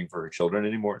isn't grieving for her children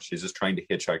anymore. She's just trying to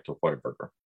hitchhike to Whataburger.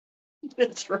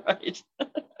 That's right.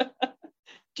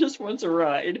 Just wants a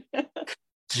ride.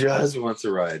 Just wants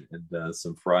a ride and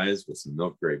some fries with some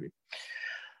milk gravy.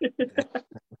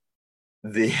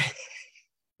 This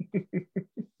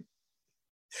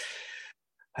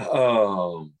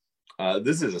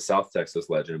is a South Texas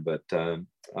legend, but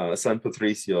San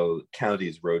Patricio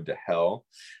County's road to hell,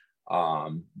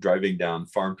 driving down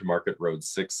Farm to Market Road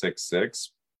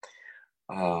 666.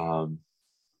 And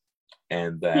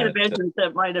that, I can't imagine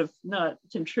that might have not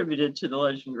contributed to the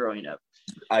legend growing up.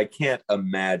 I can't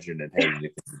imagine it had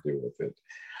anything to do with it.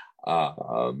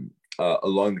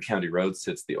 Along the county road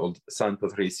sits the old San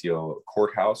Patricio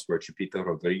courthouse, where Chipita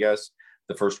Rodriguez,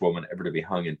 the first woman ever to be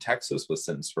hung in Texas, was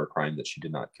sentenced for a crime that she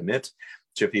did not commit.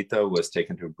 Chipita was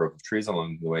taken to a grove of trees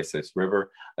along the Nueces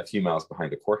River, a few miles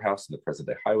behind the courthouse and the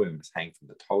present-day highway, and was hanged from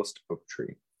the tallest oak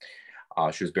tree.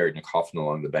 She was buried in a coffin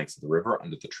along the banks of the river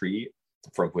under the tree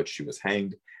from which she was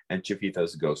hanged, and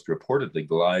Chipita's ghost reportedly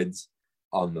glides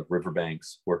on the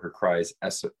riverbanks, where her cries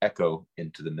echo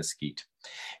into the mesquite.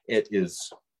 It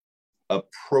is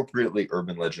appropriately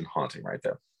urban legend haunting right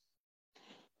there.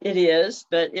 It is,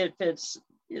 but it fits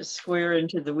square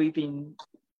into the weeping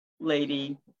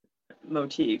lady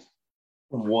motif.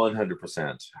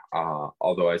 100%.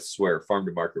 Although I swear Farm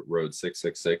to Market Road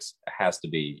 666 has to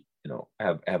be,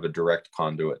 have a direct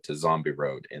conduit to Zombie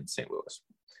Road in St. Louis.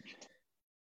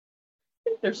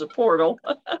 There's a portal.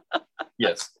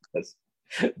 Yes.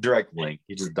 Direct link.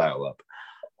 You just dial up.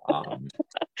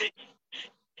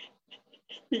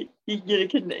 You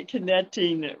get a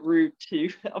connecting route to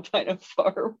Albino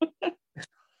Farm.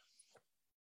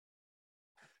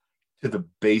 To the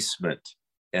basement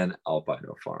and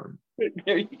Albino Farm.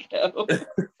 There you go.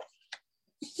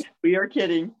 We are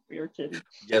kidding.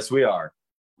 Yes, we are.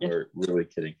 Yeah. We're really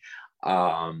kidding.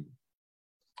 I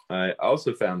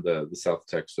also found the South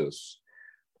Texas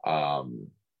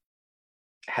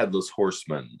headless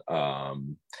horseman. A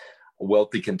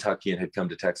wealthy Kentuckian had come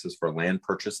to Texas for a land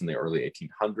purchase in the early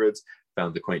 1800s,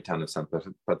 found the quaint town of San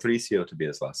Patricio to be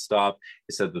his last stop.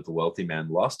 He said that the wealthy man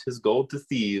lost his gold to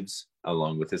thieves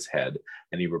along with his head,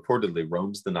 and he reportedly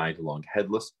roams the night along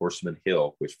Headless Horseman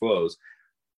Hill, which flows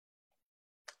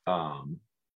from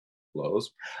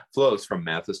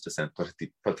Mathis to San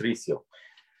Patricio.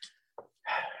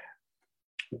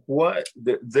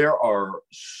 There are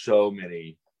so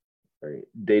many, right,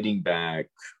 dating back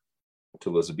to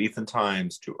Elizabethan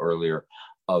times to earlier,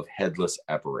 of headless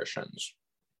apparitions.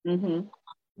 Mm-hmm.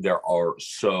 There are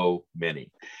so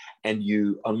many, and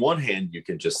on one hand, you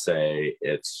can just say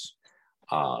it's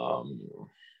the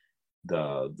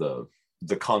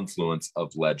confluence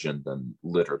of legend and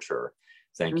literature.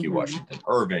 Thank you, Washington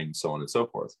Irving, so on and so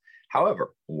forth.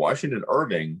 However, Washington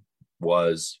Irving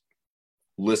was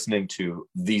listening to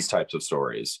these types of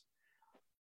stories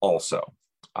also.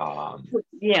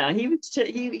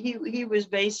 He was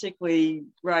basically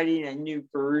writing a new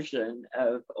version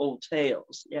of old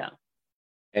tales. Yeah.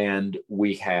 And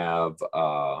we have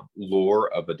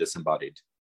lore of a disembodied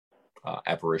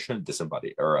apparition,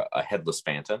 or a headless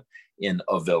phantom in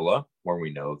Avila, where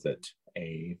we know that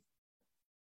a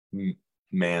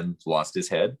man lost his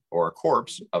head, or a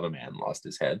corpse of a man lost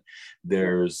his head.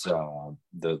 There's the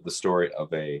story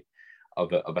of a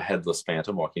headless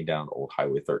phantom walking down Old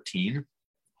Highway 13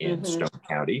 in Stone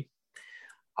County,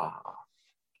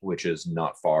 which is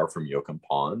not far from Yoakum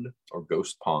Pond or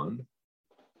Ghost Pond.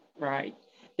 Right.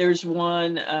 There's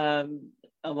one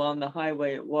along the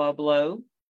highway at Wablo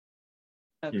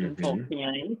up in Polk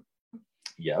County.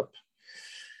 Yep.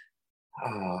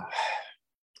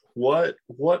 What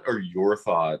are your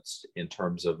thoughts in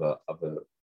terms of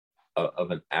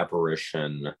an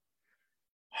apparition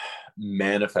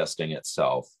manifesting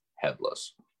itself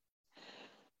headless?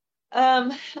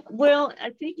 Well,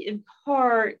 I think in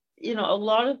part, a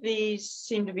lot of these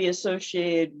seem to be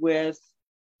associated with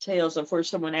tales of where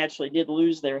someone actually did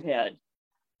lose their head.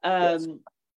 Yes.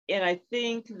 And I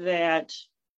think that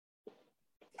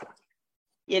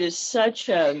it is such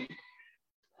an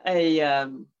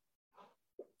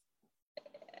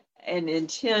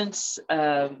intense,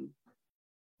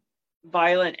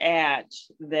 violent act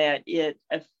that it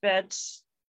affects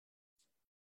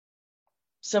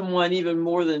someone even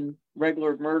more than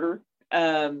regular murder.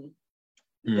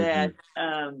 That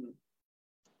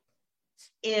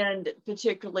and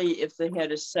particularly if the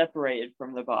head is separated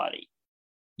from the body.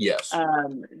 Yes.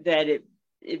 That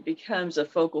it becomes a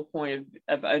focal point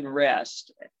of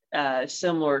unrest,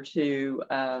 similar to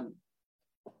an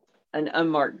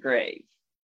unmarked grave.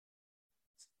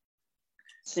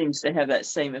 Seems to have that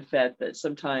same effect, that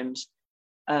sometimes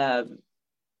an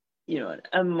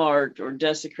unmarked or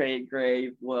desecrated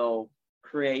grave will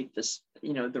create this,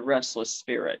 the restless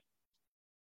spirit.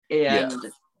 And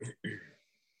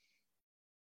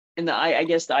I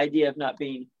guess the idea of not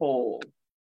being whole,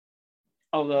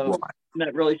 although I'm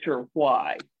not really sure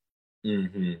why.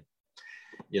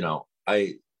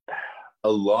 A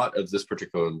lot of this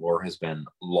particular lore has been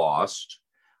lost,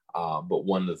 but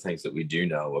one of the things that we do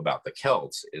know about the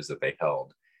Celts is that they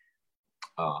held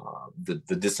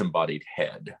the disembodied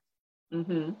head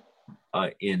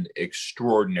in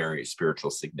extraordinary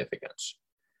spiritual significance.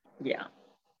 Yeah.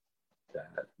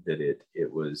 That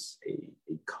it was a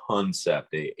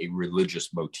concept, a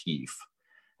religious motif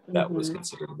that was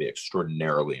considered to be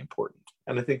extraordinarily important.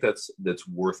 And I think that's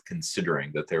worth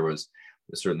considering, that there was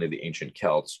certainly the ancient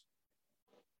Celts,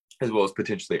 as well as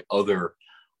potentially other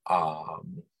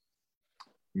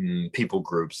people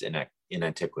groups in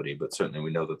antiquity, but certainly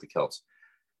we know that the Celts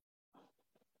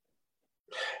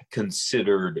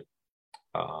considered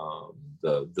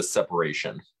the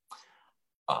separation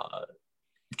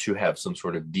to have some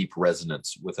sort of deep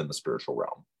resonance within the spiritual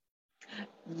realm.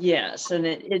 Yes, and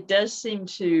it does seem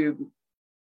to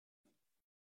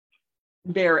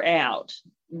bear out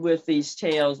with these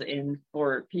tales, and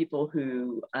for people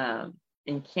who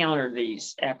encounter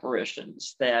these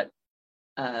apparitions, that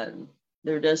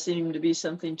there does seem to be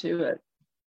something to it.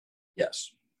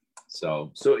 Yes.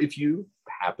 So if you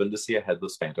happen to see a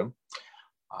headless phantom,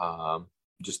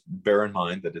 just bear in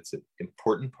mind that it's an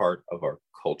important part of our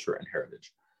culture and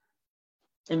heritage.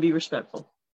 And be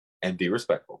respectful. And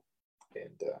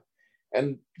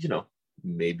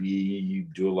maybe you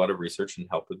do a lot of research and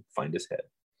help him find his head.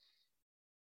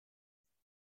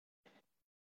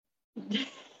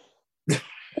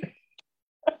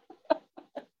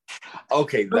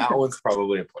 Okay, that one's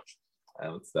probably a push.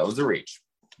 That was a reach,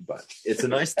 but it's a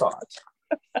nice thought.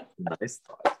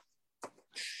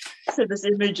 So this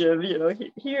image of,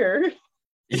 here.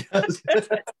 Yes.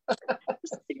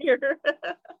 Here.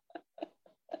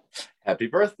 Happy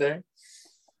birthday.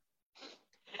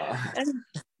 And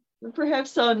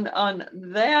perhaps on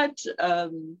that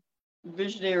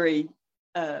visionary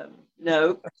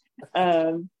note,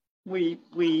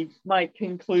 we might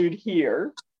conclude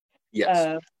here.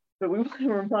 Yes. But we want to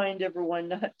remind everyone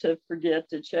not to forget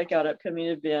to check out upcoming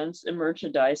events and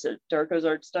merchandise at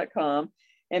darkozarks.com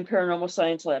and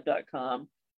paranormalsciencelab.com.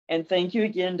 And thank you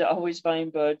again to Always Buying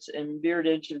Boats and Beard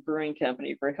Engine Brewing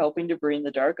Company for helping to bring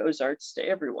the Dark Ozarks to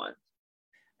everyone.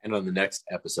 And on the next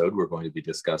episode, we're going to be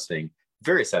discussing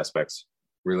various aspects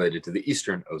related to the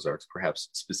Eastern Ozarks, perhaps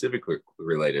specifically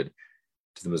related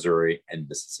to the Missouri and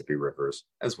Mississippi rivers,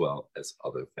 as well as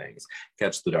other things.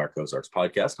 Catch the Dark Ozarks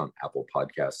podcast on Apple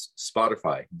Podcasts,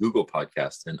 Spotify, Google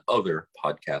Podcasts, and other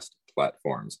podcast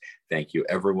platforms. Thank you,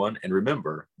 everyone. And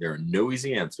remember, there are no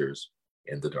easy answers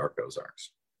in the Dark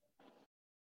Ozarks.